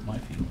wouldn't hurt my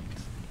feelings.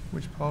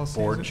 Which policy is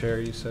Board it? chair,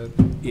 you said?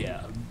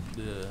 Yeah,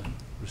 the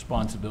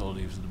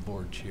responsibilities of the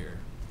board chair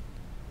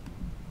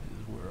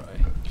is where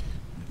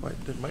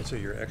It might say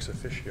you're ex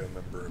officio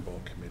member of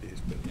all committees,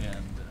 but.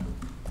 and,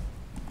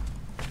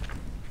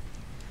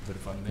 but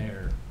if I'm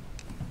there,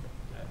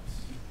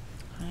 that's,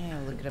 I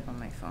gotta look it up on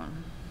my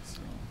phone. so.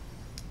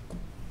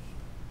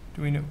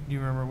 Do you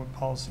remember what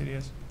policy it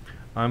is?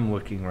 I'm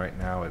looking right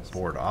now at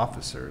board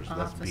officers,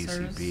 that's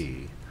Officers.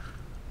 BCB.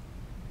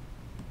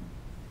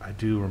 I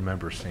do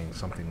remember seeing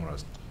something when I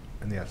was,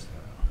 and yes.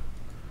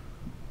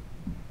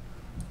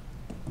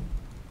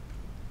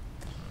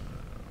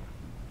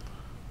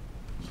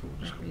 So we'll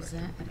just go back to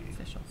Represent and B.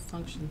 official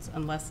functions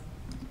unless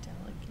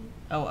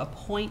delegate,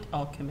 appoint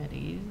all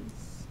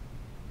committees.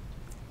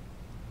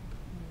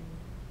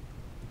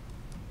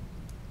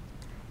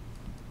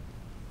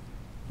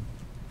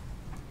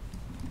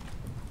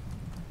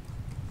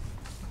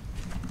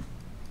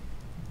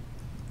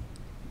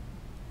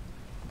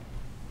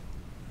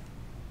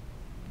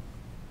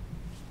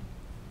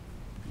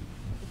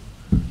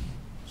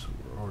 So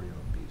we're already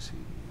on BCD.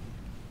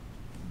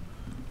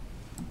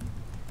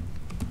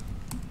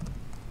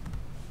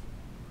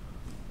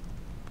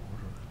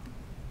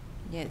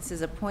 Yeah, it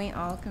says appoint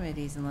all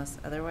committees unless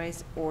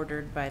otherwise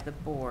ordered by the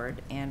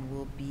board and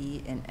will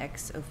be an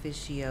ex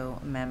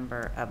officio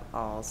member of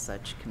all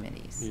such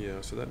committees. Yeah,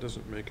 so that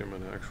doesn't make him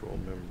an actual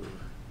member.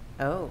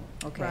 Oh,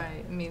 okay. Right,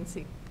 it means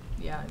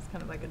yeah, it's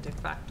kind of like a de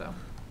facto.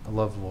 I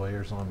love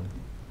lawyers on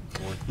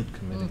board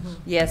committees.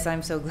 Yes,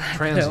 I'm so glad that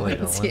Translate,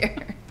 Owen's Owen.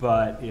 here.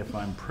 But if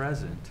I'm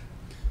present,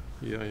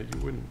 Yeah, you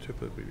wouldn't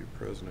typically be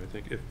present, I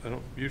think. I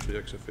don't, usually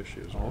ex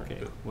officios aren't. okay,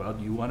 but- well,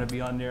 do you want to be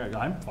on there?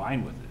 I'm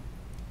fine with it.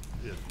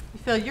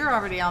 Phil, you're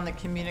already on the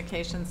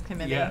communications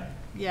committee. Yeah.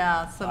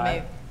 Yeah, so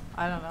I-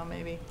 I don't know,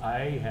 maybe. I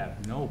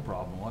have no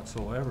problem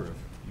whatsoever.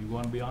 If you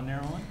want to be on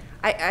there, Ellen?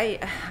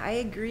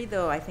 I agree,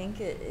 though. I think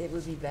it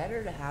would be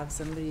better to have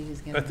somebody who's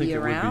I going to think be it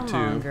would be around too.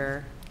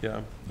 longer. Yeah,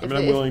 I If mean,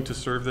 I'm it- willing to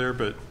serve there,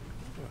 but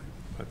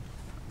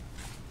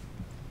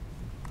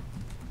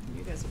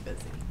You guys are busy,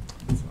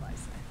 that's what I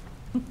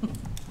say.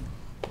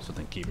 So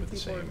then keep it the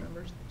Busy board same,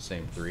 members.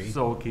 same three?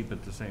 So we'll keep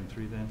it the same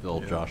three then?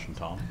 Bill, Yeah. Josh, and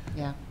Tom?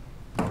 Yeah.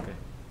 Okay.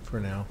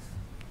 For now.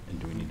 And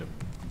do we need to,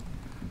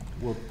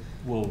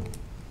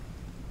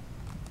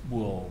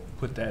 We'll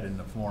put that in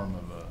the form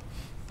of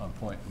a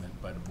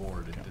appointment by the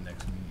board at the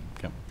next meeting.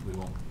 Okay. We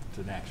won't, it's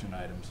an action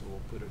item, so we'll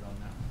put it on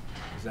that.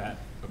 Is that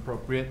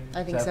appropriate?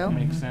 I think Does so. that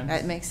make sense?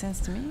 That makes sense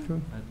to me.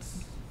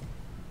 That's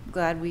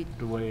Glad we,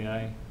 the way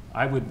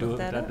I would do Look it.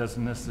 that That up.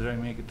 doesn't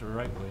necessarily make it the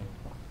right way.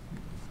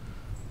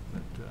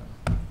 But,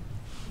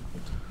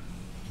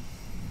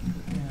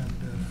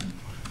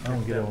 I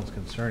don't get everyone's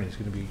concern. He's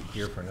gonna be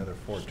here for another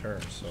 4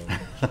 terms, so.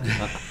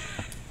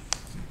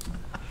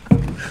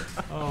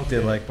 okay.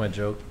 Did like my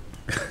joke?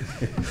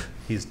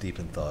 He's deep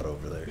in thought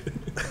over there.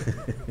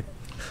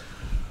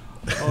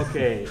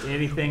 Okay,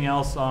 anything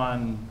else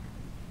on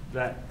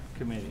that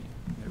committee?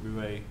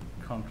 Everybody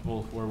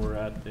comfortable with where we're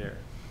at there?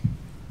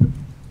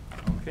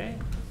 Okay,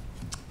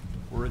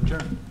 we're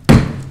adjourned.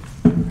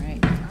 all right.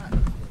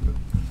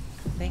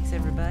 Thanks,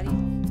 everybody.